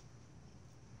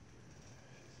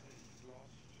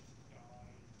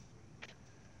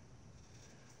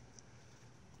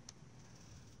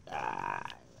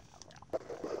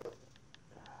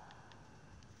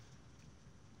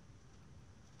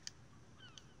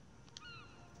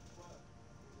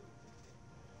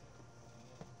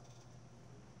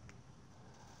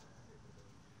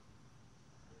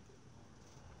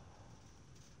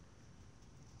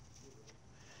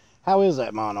 How is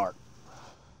that Monarch?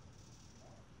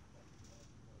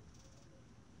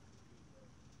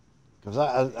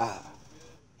 Because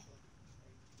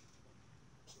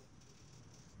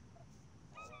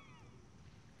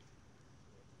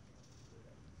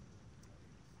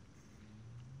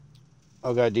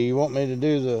okay, do you want me to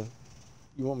do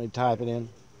you want me to type it in?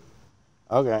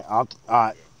 Okay, all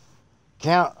right.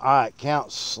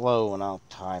 Count slow and I'll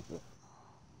type it.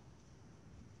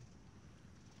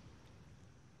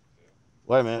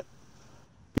 Wait a minute.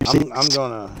 I'm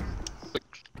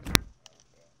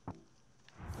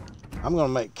gonna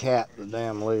make Cat the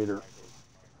damn leader.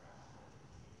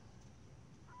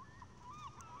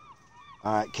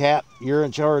 All right, Cat, you're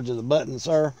in charge of the button,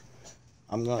 sir.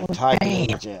 I'm gonna type it in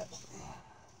the chat.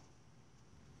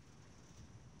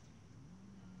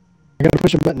 You're gonna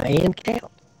push a button and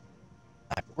count.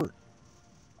 That work.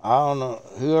 I don't know.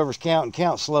 Whoever's counting,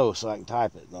 count slow so I can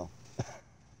type it though.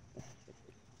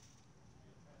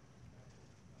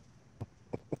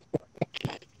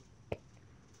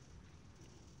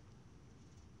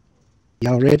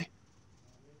 Y'all ready?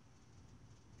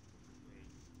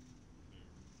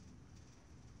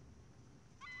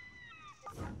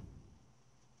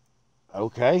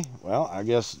 Okay. Well, I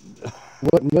guess.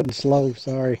 Wasn't slow.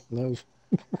 Sorry, no.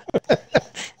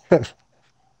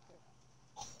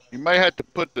 You may have to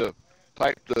put the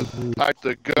type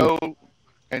the go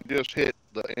and just hit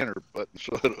the enter button.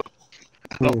 So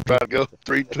don't try to go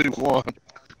 3, 2, 1.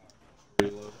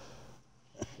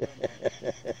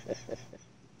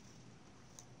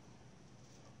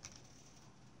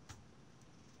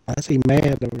 I see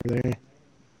mad over there.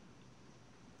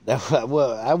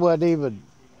 Well, I wasn't even.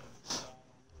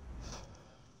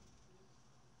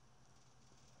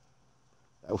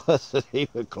 I wasn't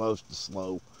even close to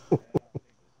slow.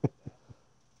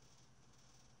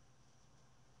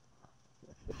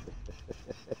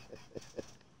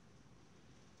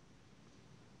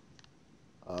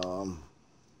 um.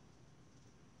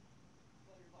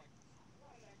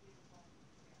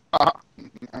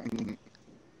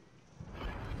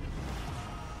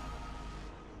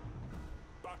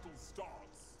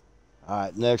 All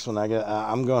right, next one.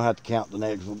 I'm gonna have to count the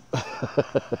next one.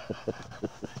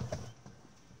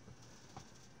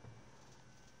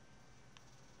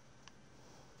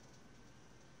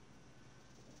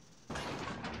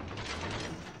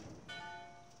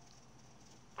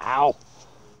 Ow!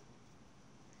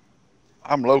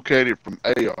 I'm located from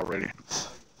A already.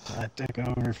 I took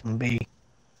over from B.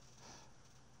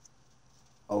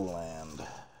 Oland.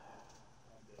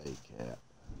 A-cap.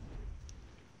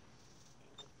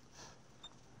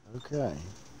 Okay.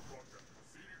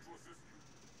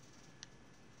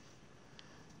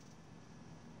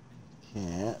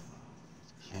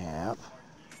 Cap.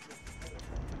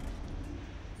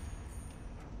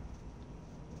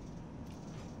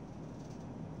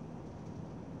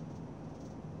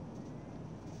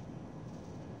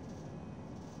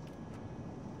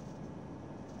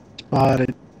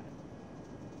 Spotted.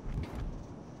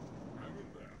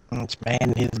 It's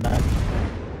man his done.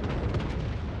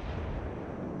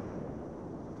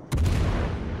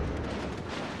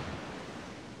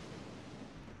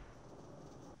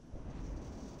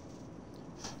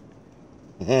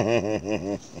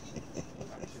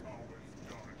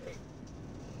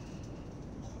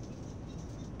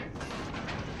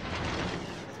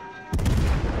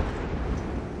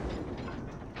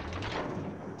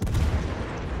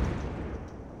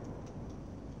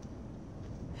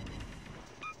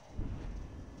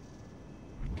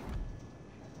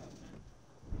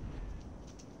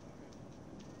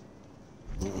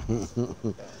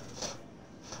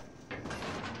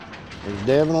 There's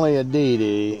definitely a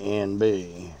DD in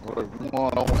B. Well,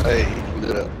 one on A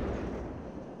lit up.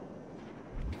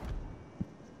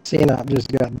 CNOP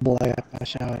just got black. I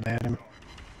shot at him.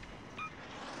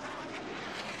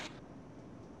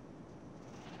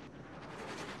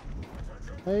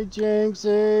 Hey,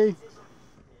 Jinxie.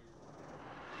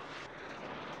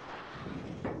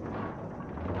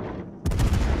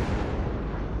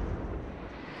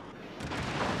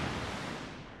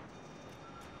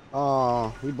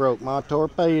 Oh, he broke my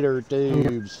torpedo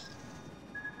tubes.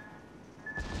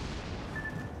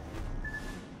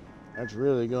 That's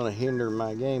really going to hinder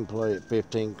my gameplay at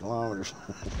 15 kilometers.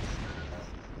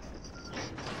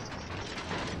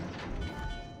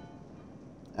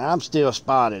 I'm still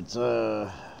spotted,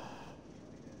 so...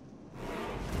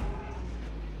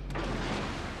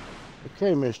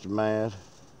 Okay, Mr. Mad.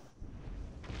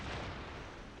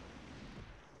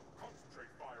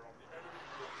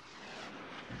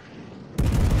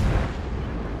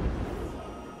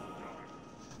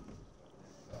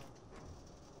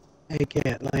 A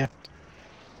cat left.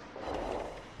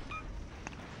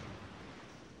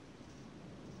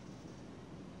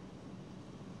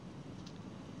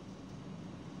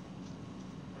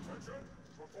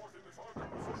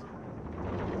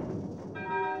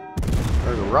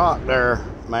 There's a rock there,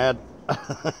 Mad. If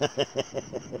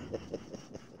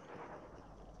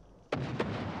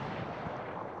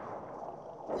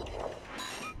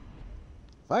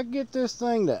I get this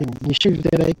thing to You shoot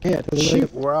that A cat to the shoot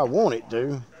left. where I want it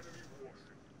to.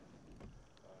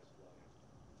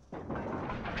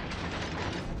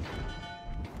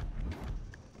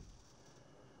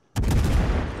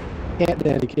 Cat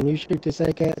daddy, can you shoot this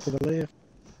A cat to the left?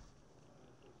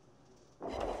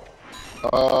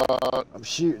 I'm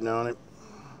shooting on it.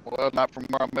 Well, not from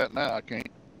where I'm at now. I can't.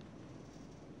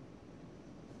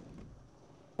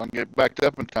 If I can get backed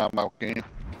up in time, I can.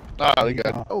 Ah, they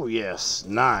got. Oh yes,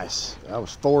 nice. I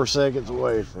was 4 seconds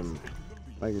away from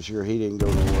making sure he didn't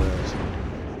go nowhere else.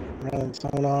 Running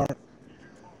sonar.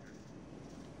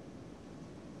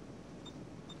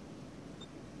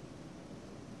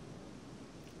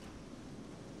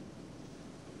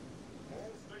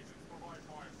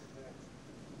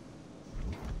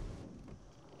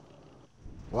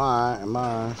 Why am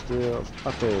I still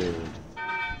spotted?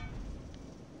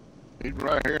 He's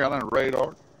right here on the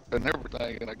radar and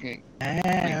everything, and I can't.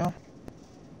 Ow.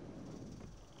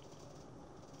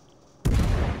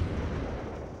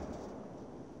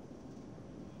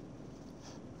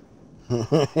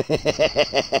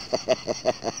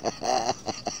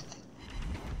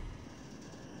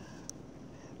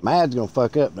 Mad's gonna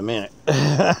fuck up in a minute.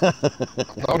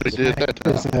 Thought he did that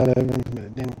Just time. out of him, but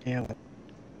it didn't count.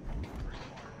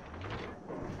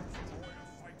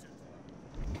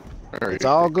 There It's you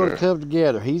all go. gonna come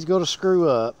together. He's gonna screw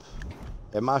up,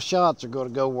 and my shots are gonna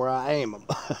go where I aim them.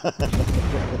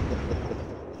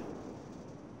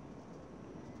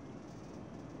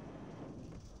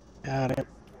 Got it.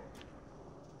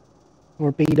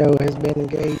 Torpedo has been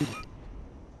engaged.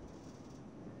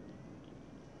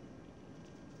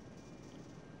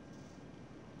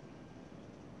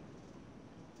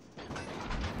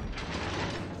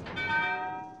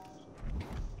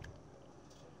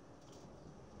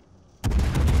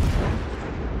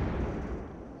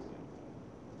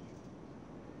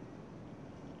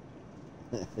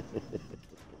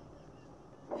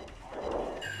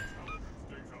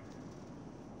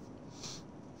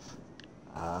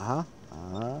 Uh-huh.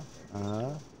 Uh-huh.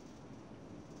 Uh-huh.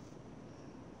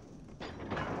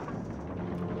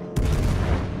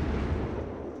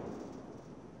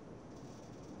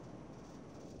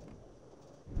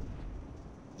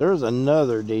 There's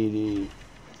another DD.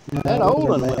 No, That those old are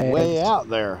one went way Mads. out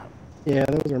there. Yeah,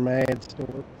 those are mad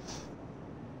stores.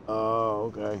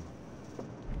 Oh, okay.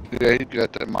 Yeah, he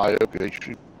got that Myoka. He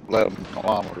shoot 11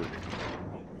 kilometers.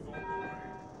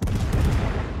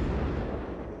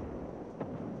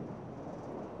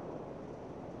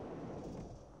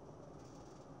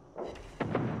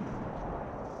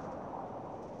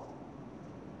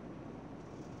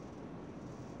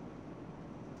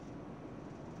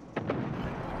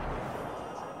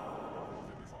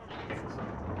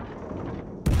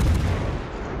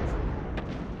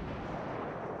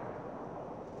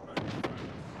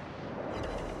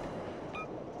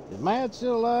 Is Mad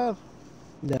still alive?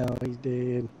 No, he's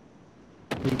dead.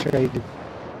 He traded.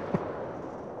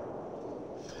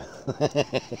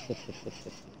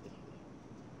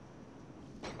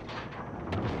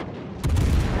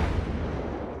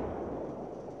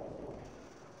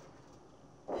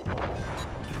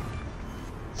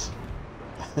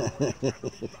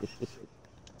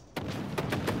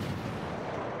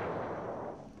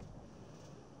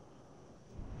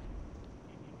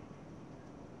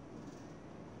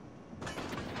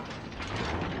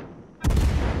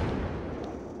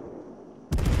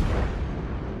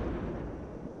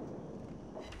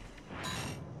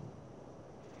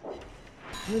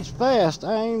 It's fast.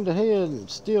 I aimed ahead and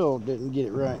still didn't get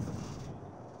it right.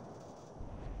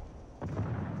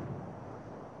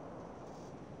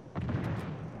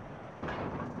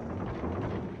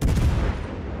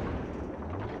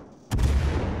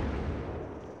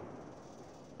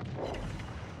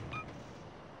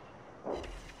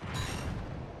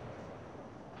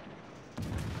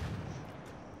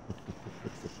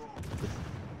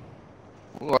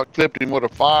 Well, I clipped him with a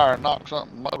fire and knocked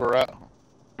something motor out.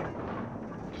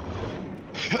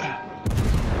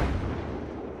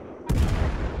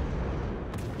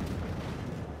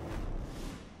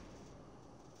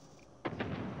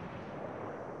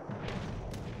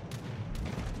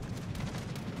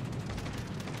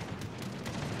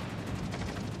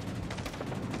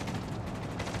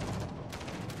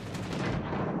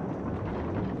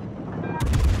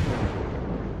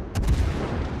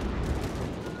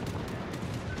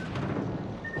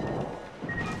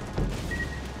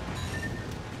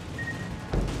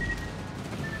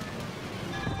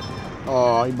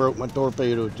 Oh, he broke my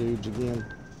torpedo tubes again.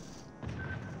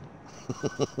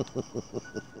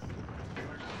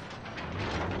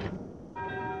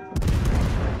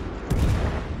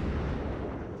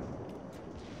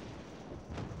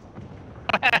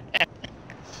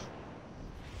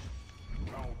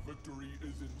 Now victory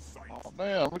is in sight. Oh,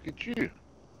 damn, look at you.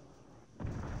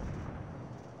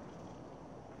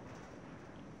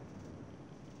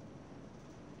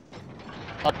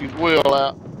 Knock his wheel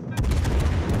out.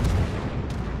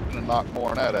 And knock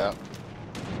more than that out.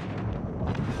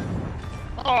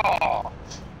 Oh,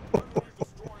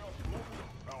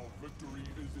 Now victory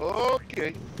is in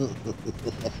okay.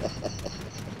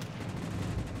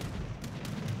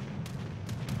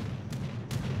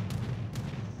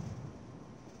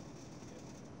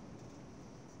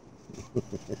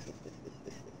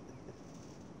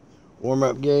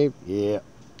 Warm-up game? Yeah.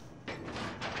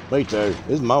 Me too. This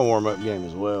is my warm-up game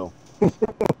as well.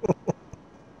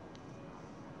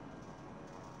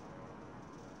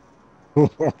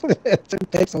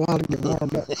 It takes a while to get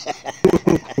warmed up.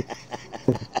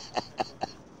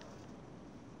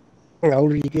 The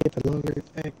older you get, the longer it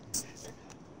takes.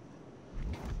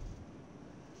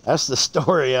 That's the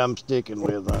story I'm sticking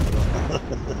with.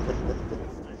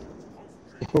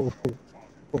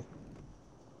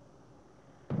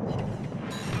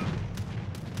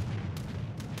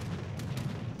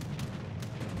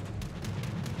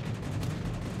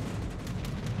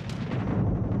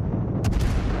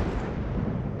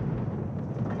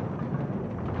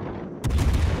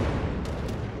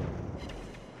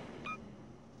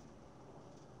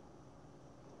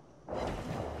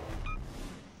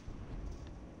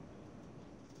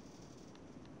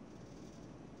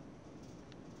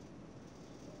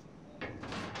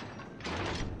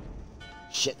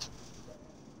 shit.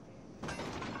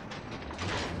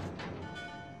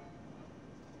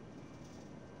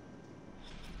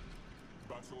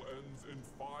 Battle ends in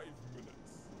 5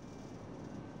 minutes.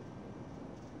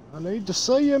 I need to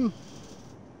see him.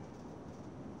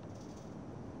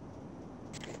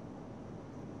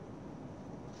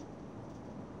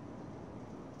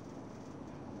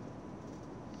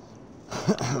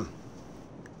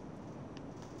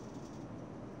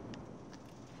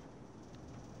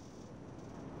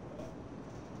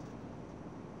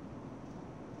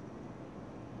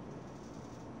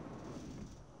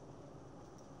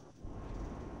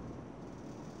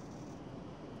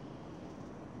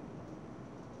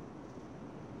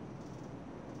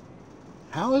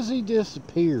 How has he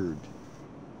disappeared?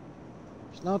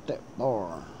 It's not that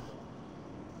far.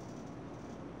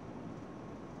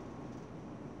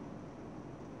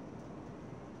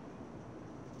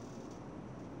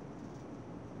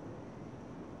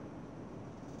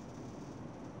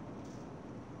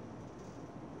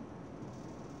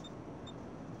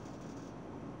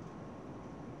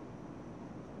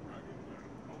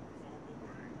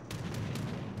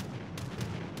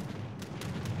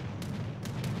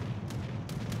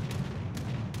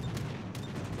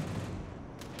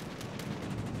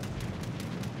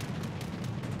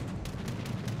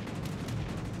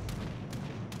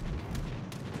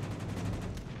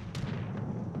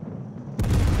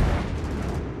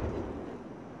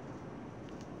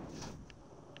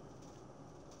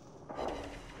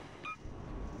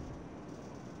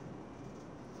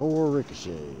 Four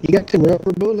ricochet. You got them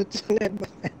rubber bullets in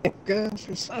that gun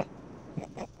or something?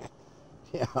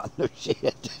 Yeah, no shit.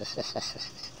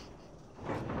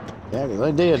 Yeah, 'cause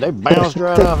they did. They bounced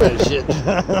right off that shit.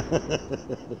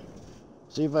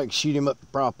 See if I can shoot him up the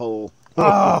prop hole.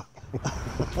 Ah!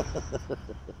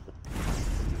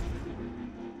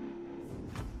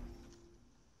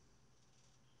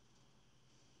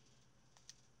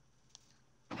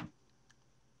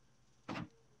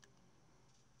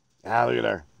 Ah, look at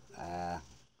her. Ah,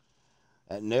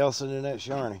 that Nelson and that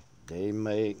Sharney, they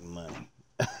make money.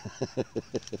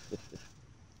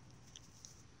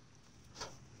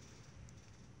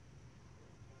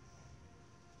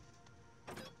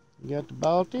 You got the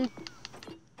Baltic?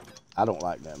 I don't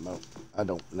like that mode. I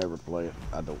don't never play it.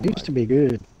 I don't. Used to be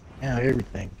good. Now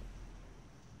everything.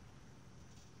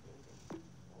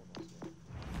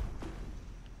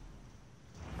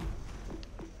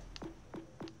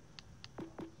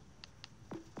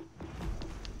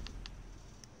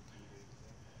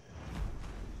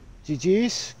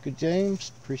 GG's, good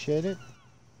James, appreciate it.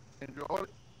 Enjoy it.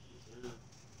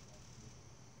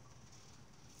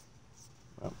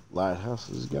 Well, lighthouse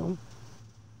is going.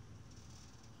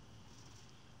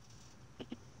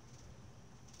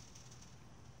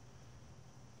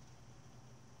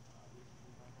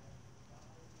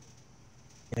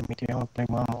 Let me tell you one thing,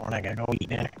 one more, and I gotta go eat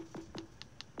dinner.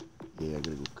 Yeah, I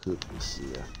gotta go cook this.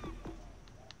 Yeah.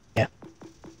 Yeah.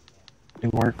 Do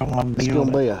work on my It's build.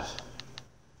 gonna be a.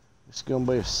 It's gonna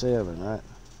be a 7, right?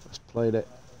 Let's play that.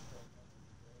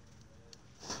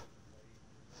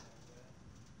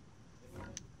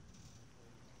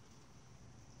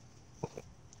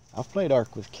 I've played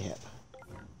Ark with Cap.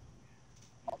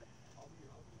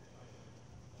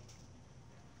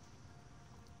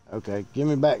 Okay, give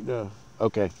me back the.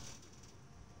 Okay.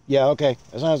 Yeah, okay,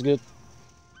 that sounds good.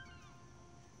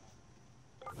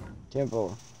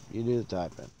 10-4. You do the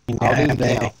typing. You I'll do have the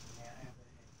that. count.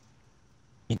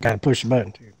 You gotta push the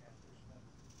button too.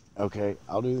 Okay,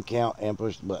 I'll do the count and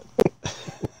push the button.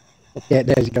 Yeah,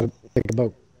 Dad's gotta pick a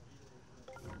boat.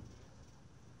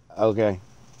 Okay.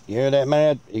 You hear that,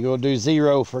 Mad? You're gonna do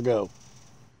 0 for go.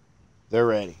 They're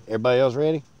ready. Everybody else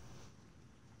ready?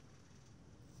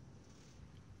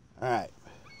 All right.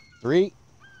 3,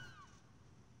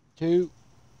 2,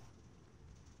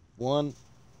 1,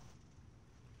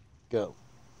 go.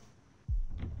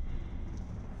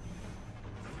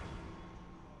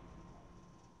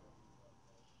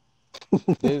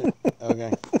 Dude,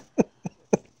 okay.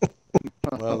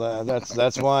 Well,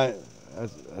 that's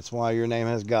why your name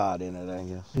has God in it, I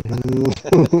guess.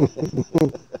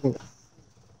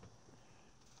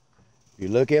 If you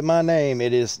look at my name,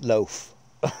 it is Loaf.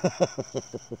 I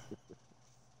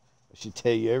should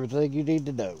tell you everything you need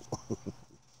to know.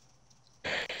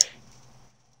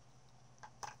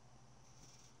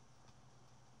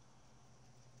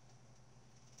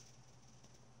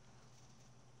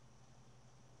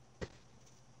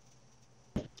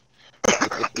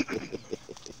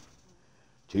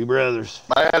 Two brothers.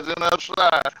 Mad's in the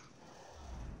side.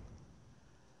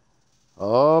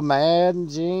 Oh, Mad and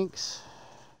Jinx.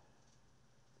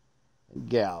 And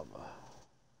Galva.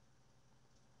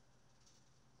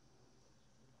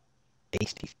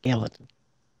 Tasty skeleton.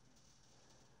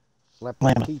 Slap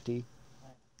Lemon. TT.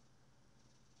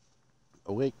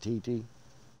 Awake TT.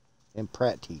 And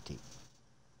Pratt TT.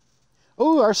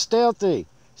 Oh, our Stealthy.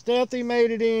 Stealthy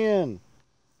made it in.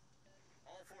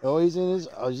 Oh, he's in his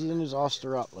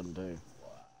Osterotland too.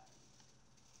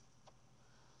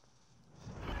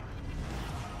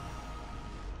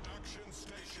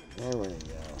 There we go.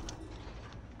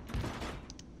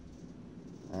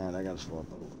 And I gotta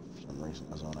swap over. For some reason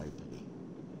I was on AP.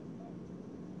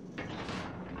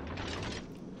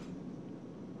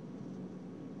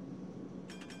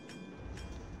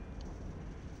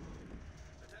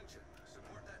 Attention,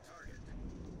 support that target.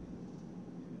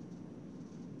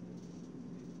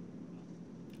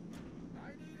 I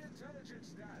need intelligence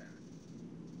data.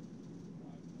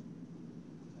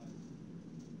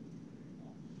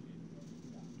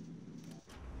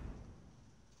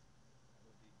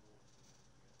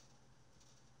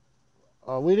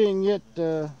 We didn't get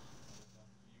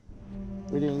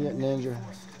Ninja.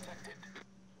 Force detected.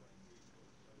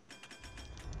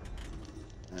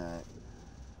 Alright.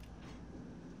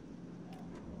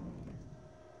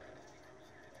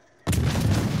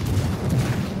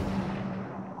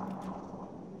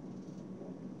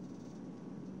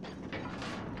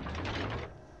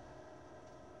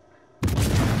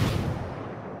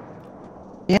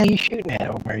 Yeah, you shooting at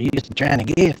over there? You just trying to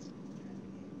guess.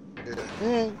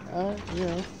 Yeah, you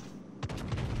know.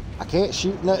 I can't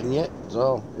shoot nothing yet,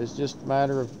 so it's just a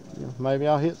matter of, you know, maybe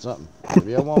I'll hit something.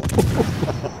 Maybe I won't.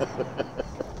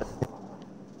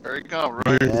 There he comes,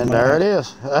 Ray. And there it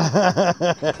is. Reporting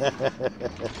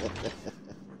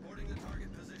the target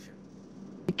position.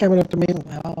 He coming up the middle.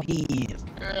 Oh, he is.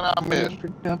 And I missed.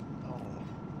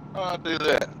 I'll do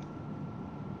that.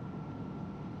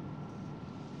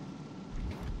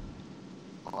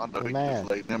 Oh, I know he Man,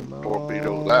 just laid them come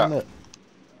torpedoes on out. up.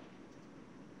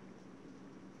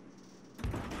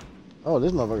 Oh,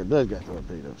 this motherfucker does got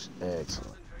torpedoes.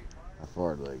 Excellent. How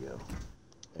far do they go?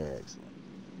 Excellent.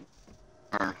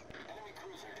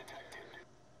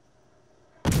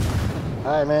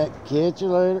 Alright, man. Catch you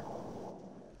later.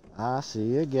 I see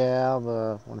you,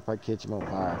 Galva. Wonder if I catch him on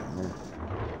fire from here.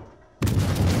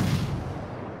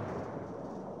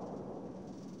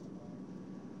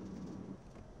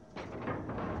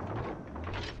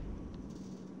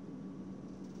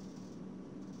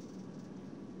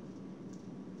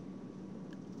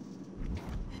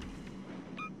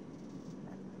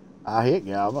 I hit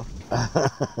Galva.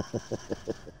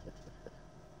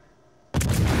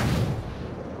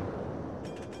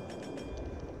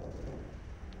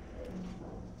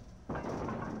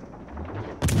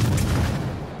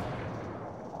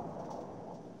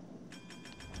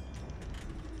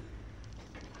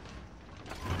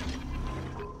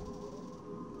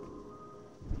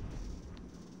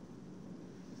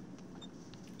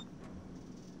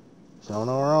 So on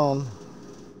our own.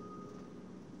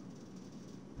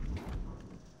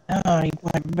 Oh, he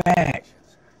went back.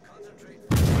 Concentrate.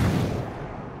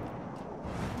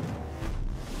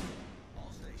 All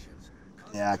stations.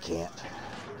 Yeah, I can't.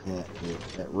 Can't get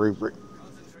that Rupert.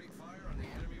 Concentrate fire on the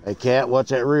enemy. Hey, Cat, watch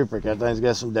that Rupert. That thing's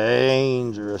got some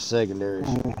dangerous secondaries.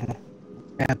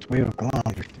 Got 12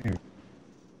 kilometers, too.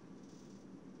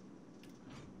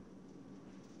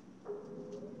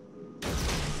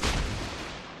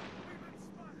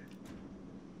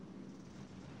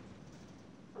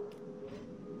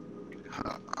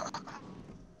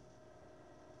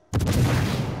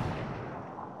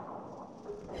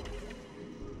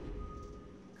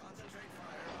 Concentrate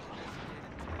fire on the designated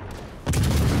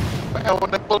target. Man, when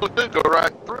that bullet did go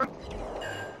right through.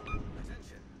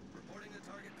 Attention. Reporting the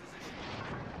target position.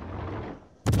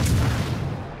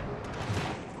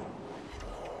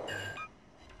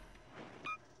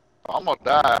 I'm gonna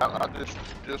die. I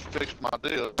just fixed my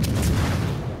deal.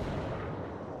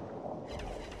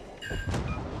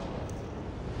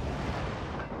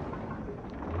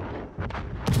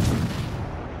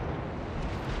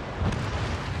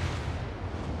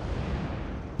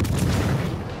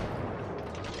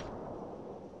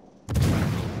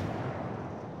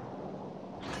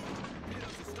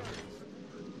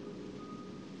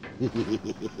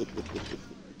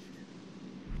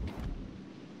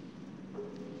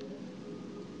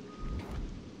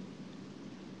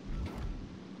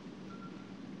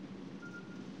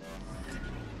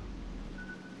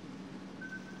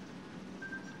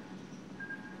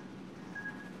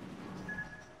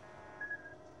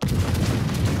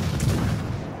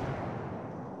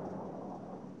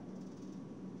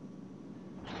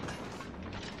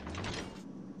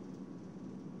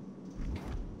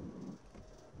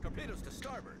 Torpedoes to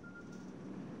starboard.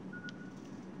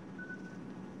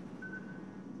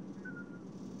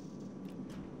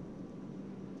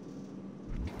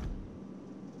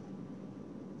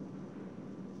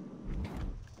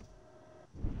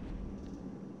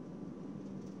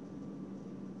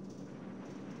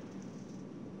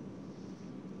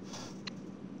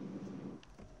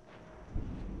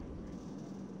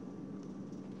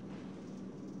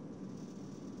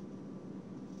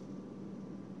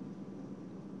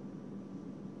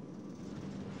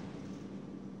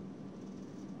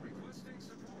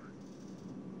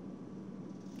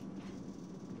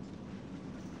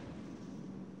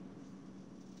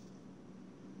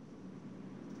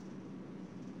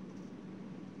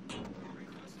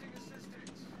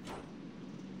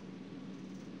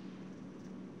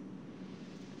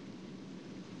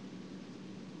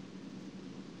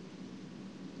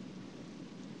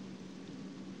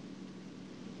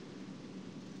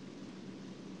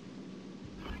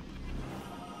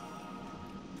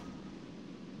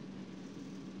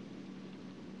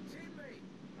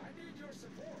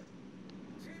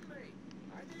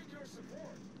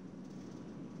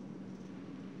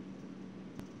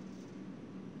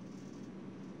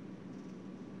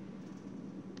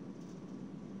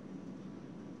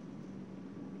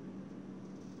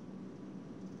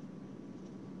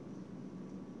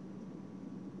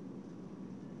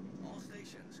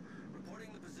 communications, reporting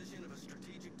the position of a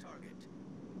strategic target.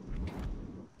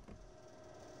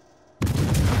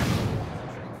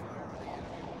 Concentrating fire on the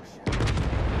enemy warship.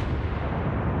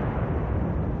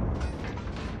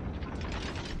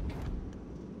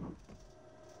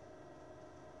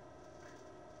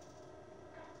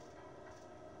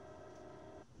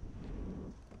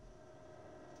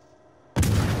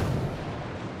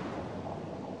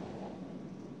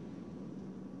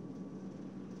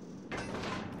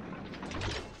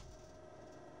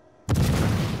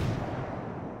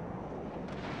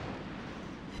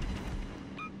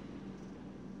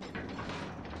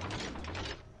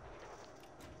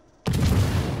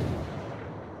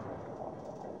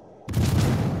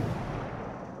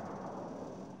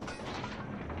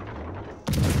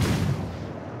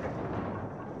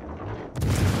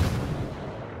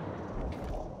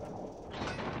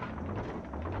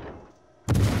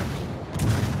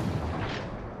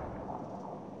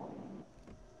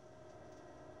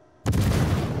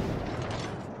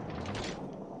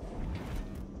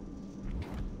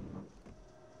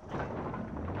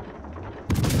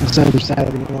 This other side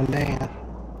of it going down.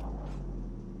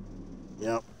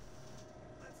 Yep.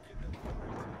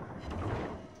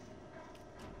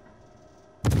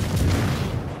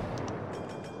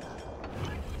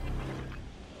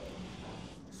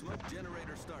 Smoke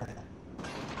generator started.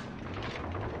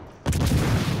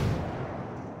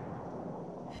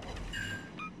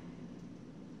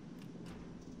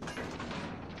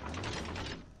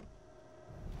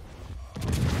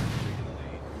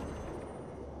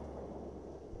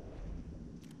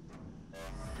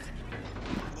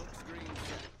 Smoke screen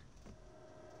set.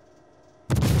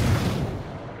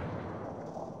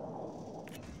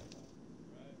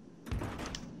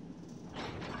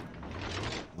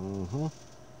 Mm-hmm.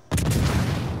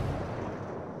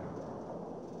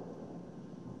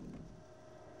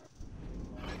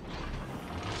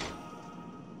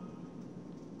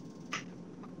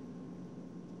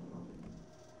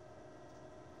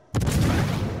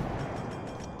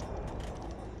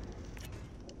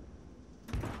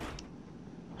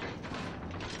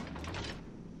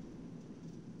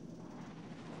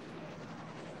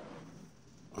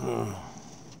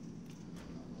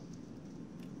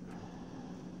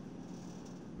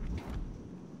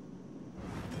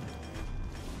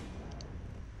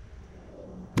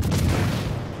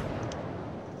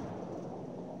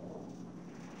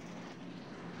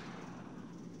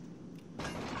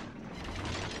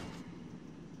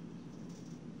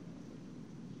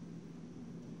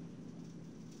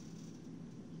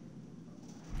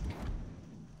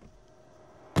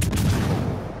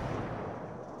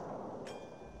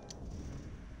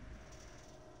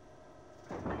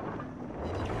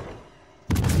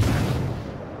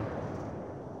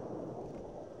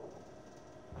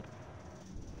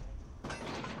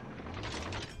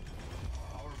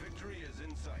 Our victory is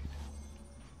in sight.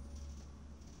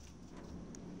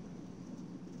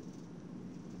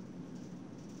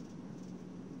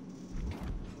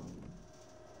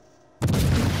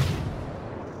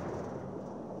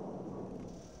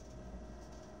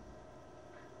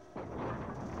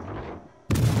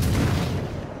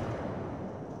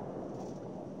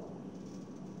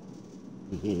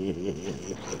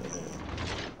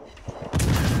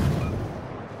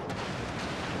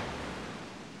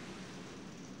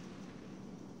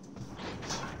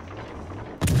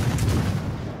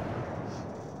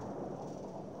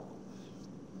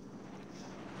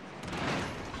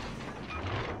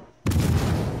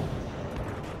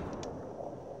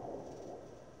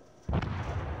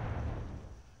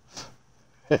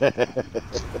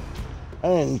 I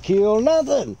didn't kill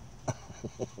nothing.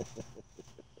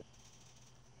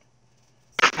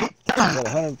 Got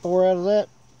 104 out of that?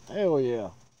 Hell yeah.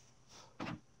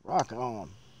 Rock on.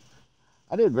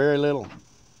 I did very little.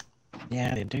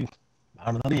 Yeah, I did too.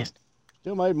 Bottom of the list.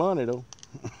 Still made money though.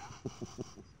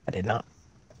 I did not.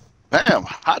 Damn,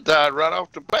 I died right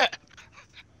off the bat.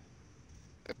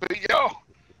 That beat y'all.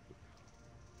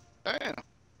 Damn.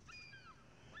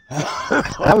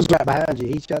 I was right behind you.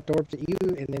 He shot torps at you,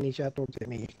 and then he shot torps at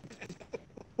me.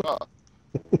 So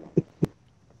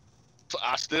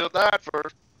I still died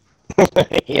first.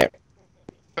 Yeah.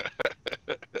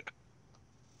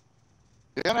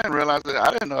 Yeah, I didn't realize that.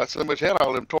 I didn't know so much had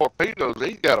all them torpedoes.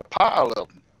 He got a pile of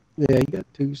them. Yeah, he got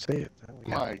 2 sets.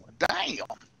 I'm like, damn.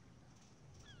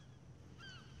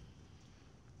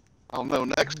 I'll know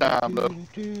next time though.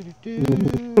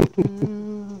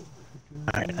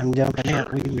 Alright, I'm jumping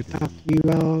out. We will talk to you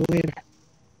all later.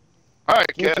 All right,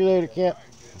 Catch Cap. you later, Cap.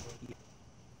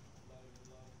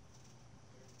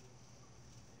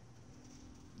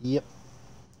 Yep.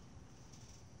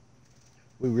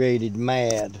 We raided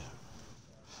mad.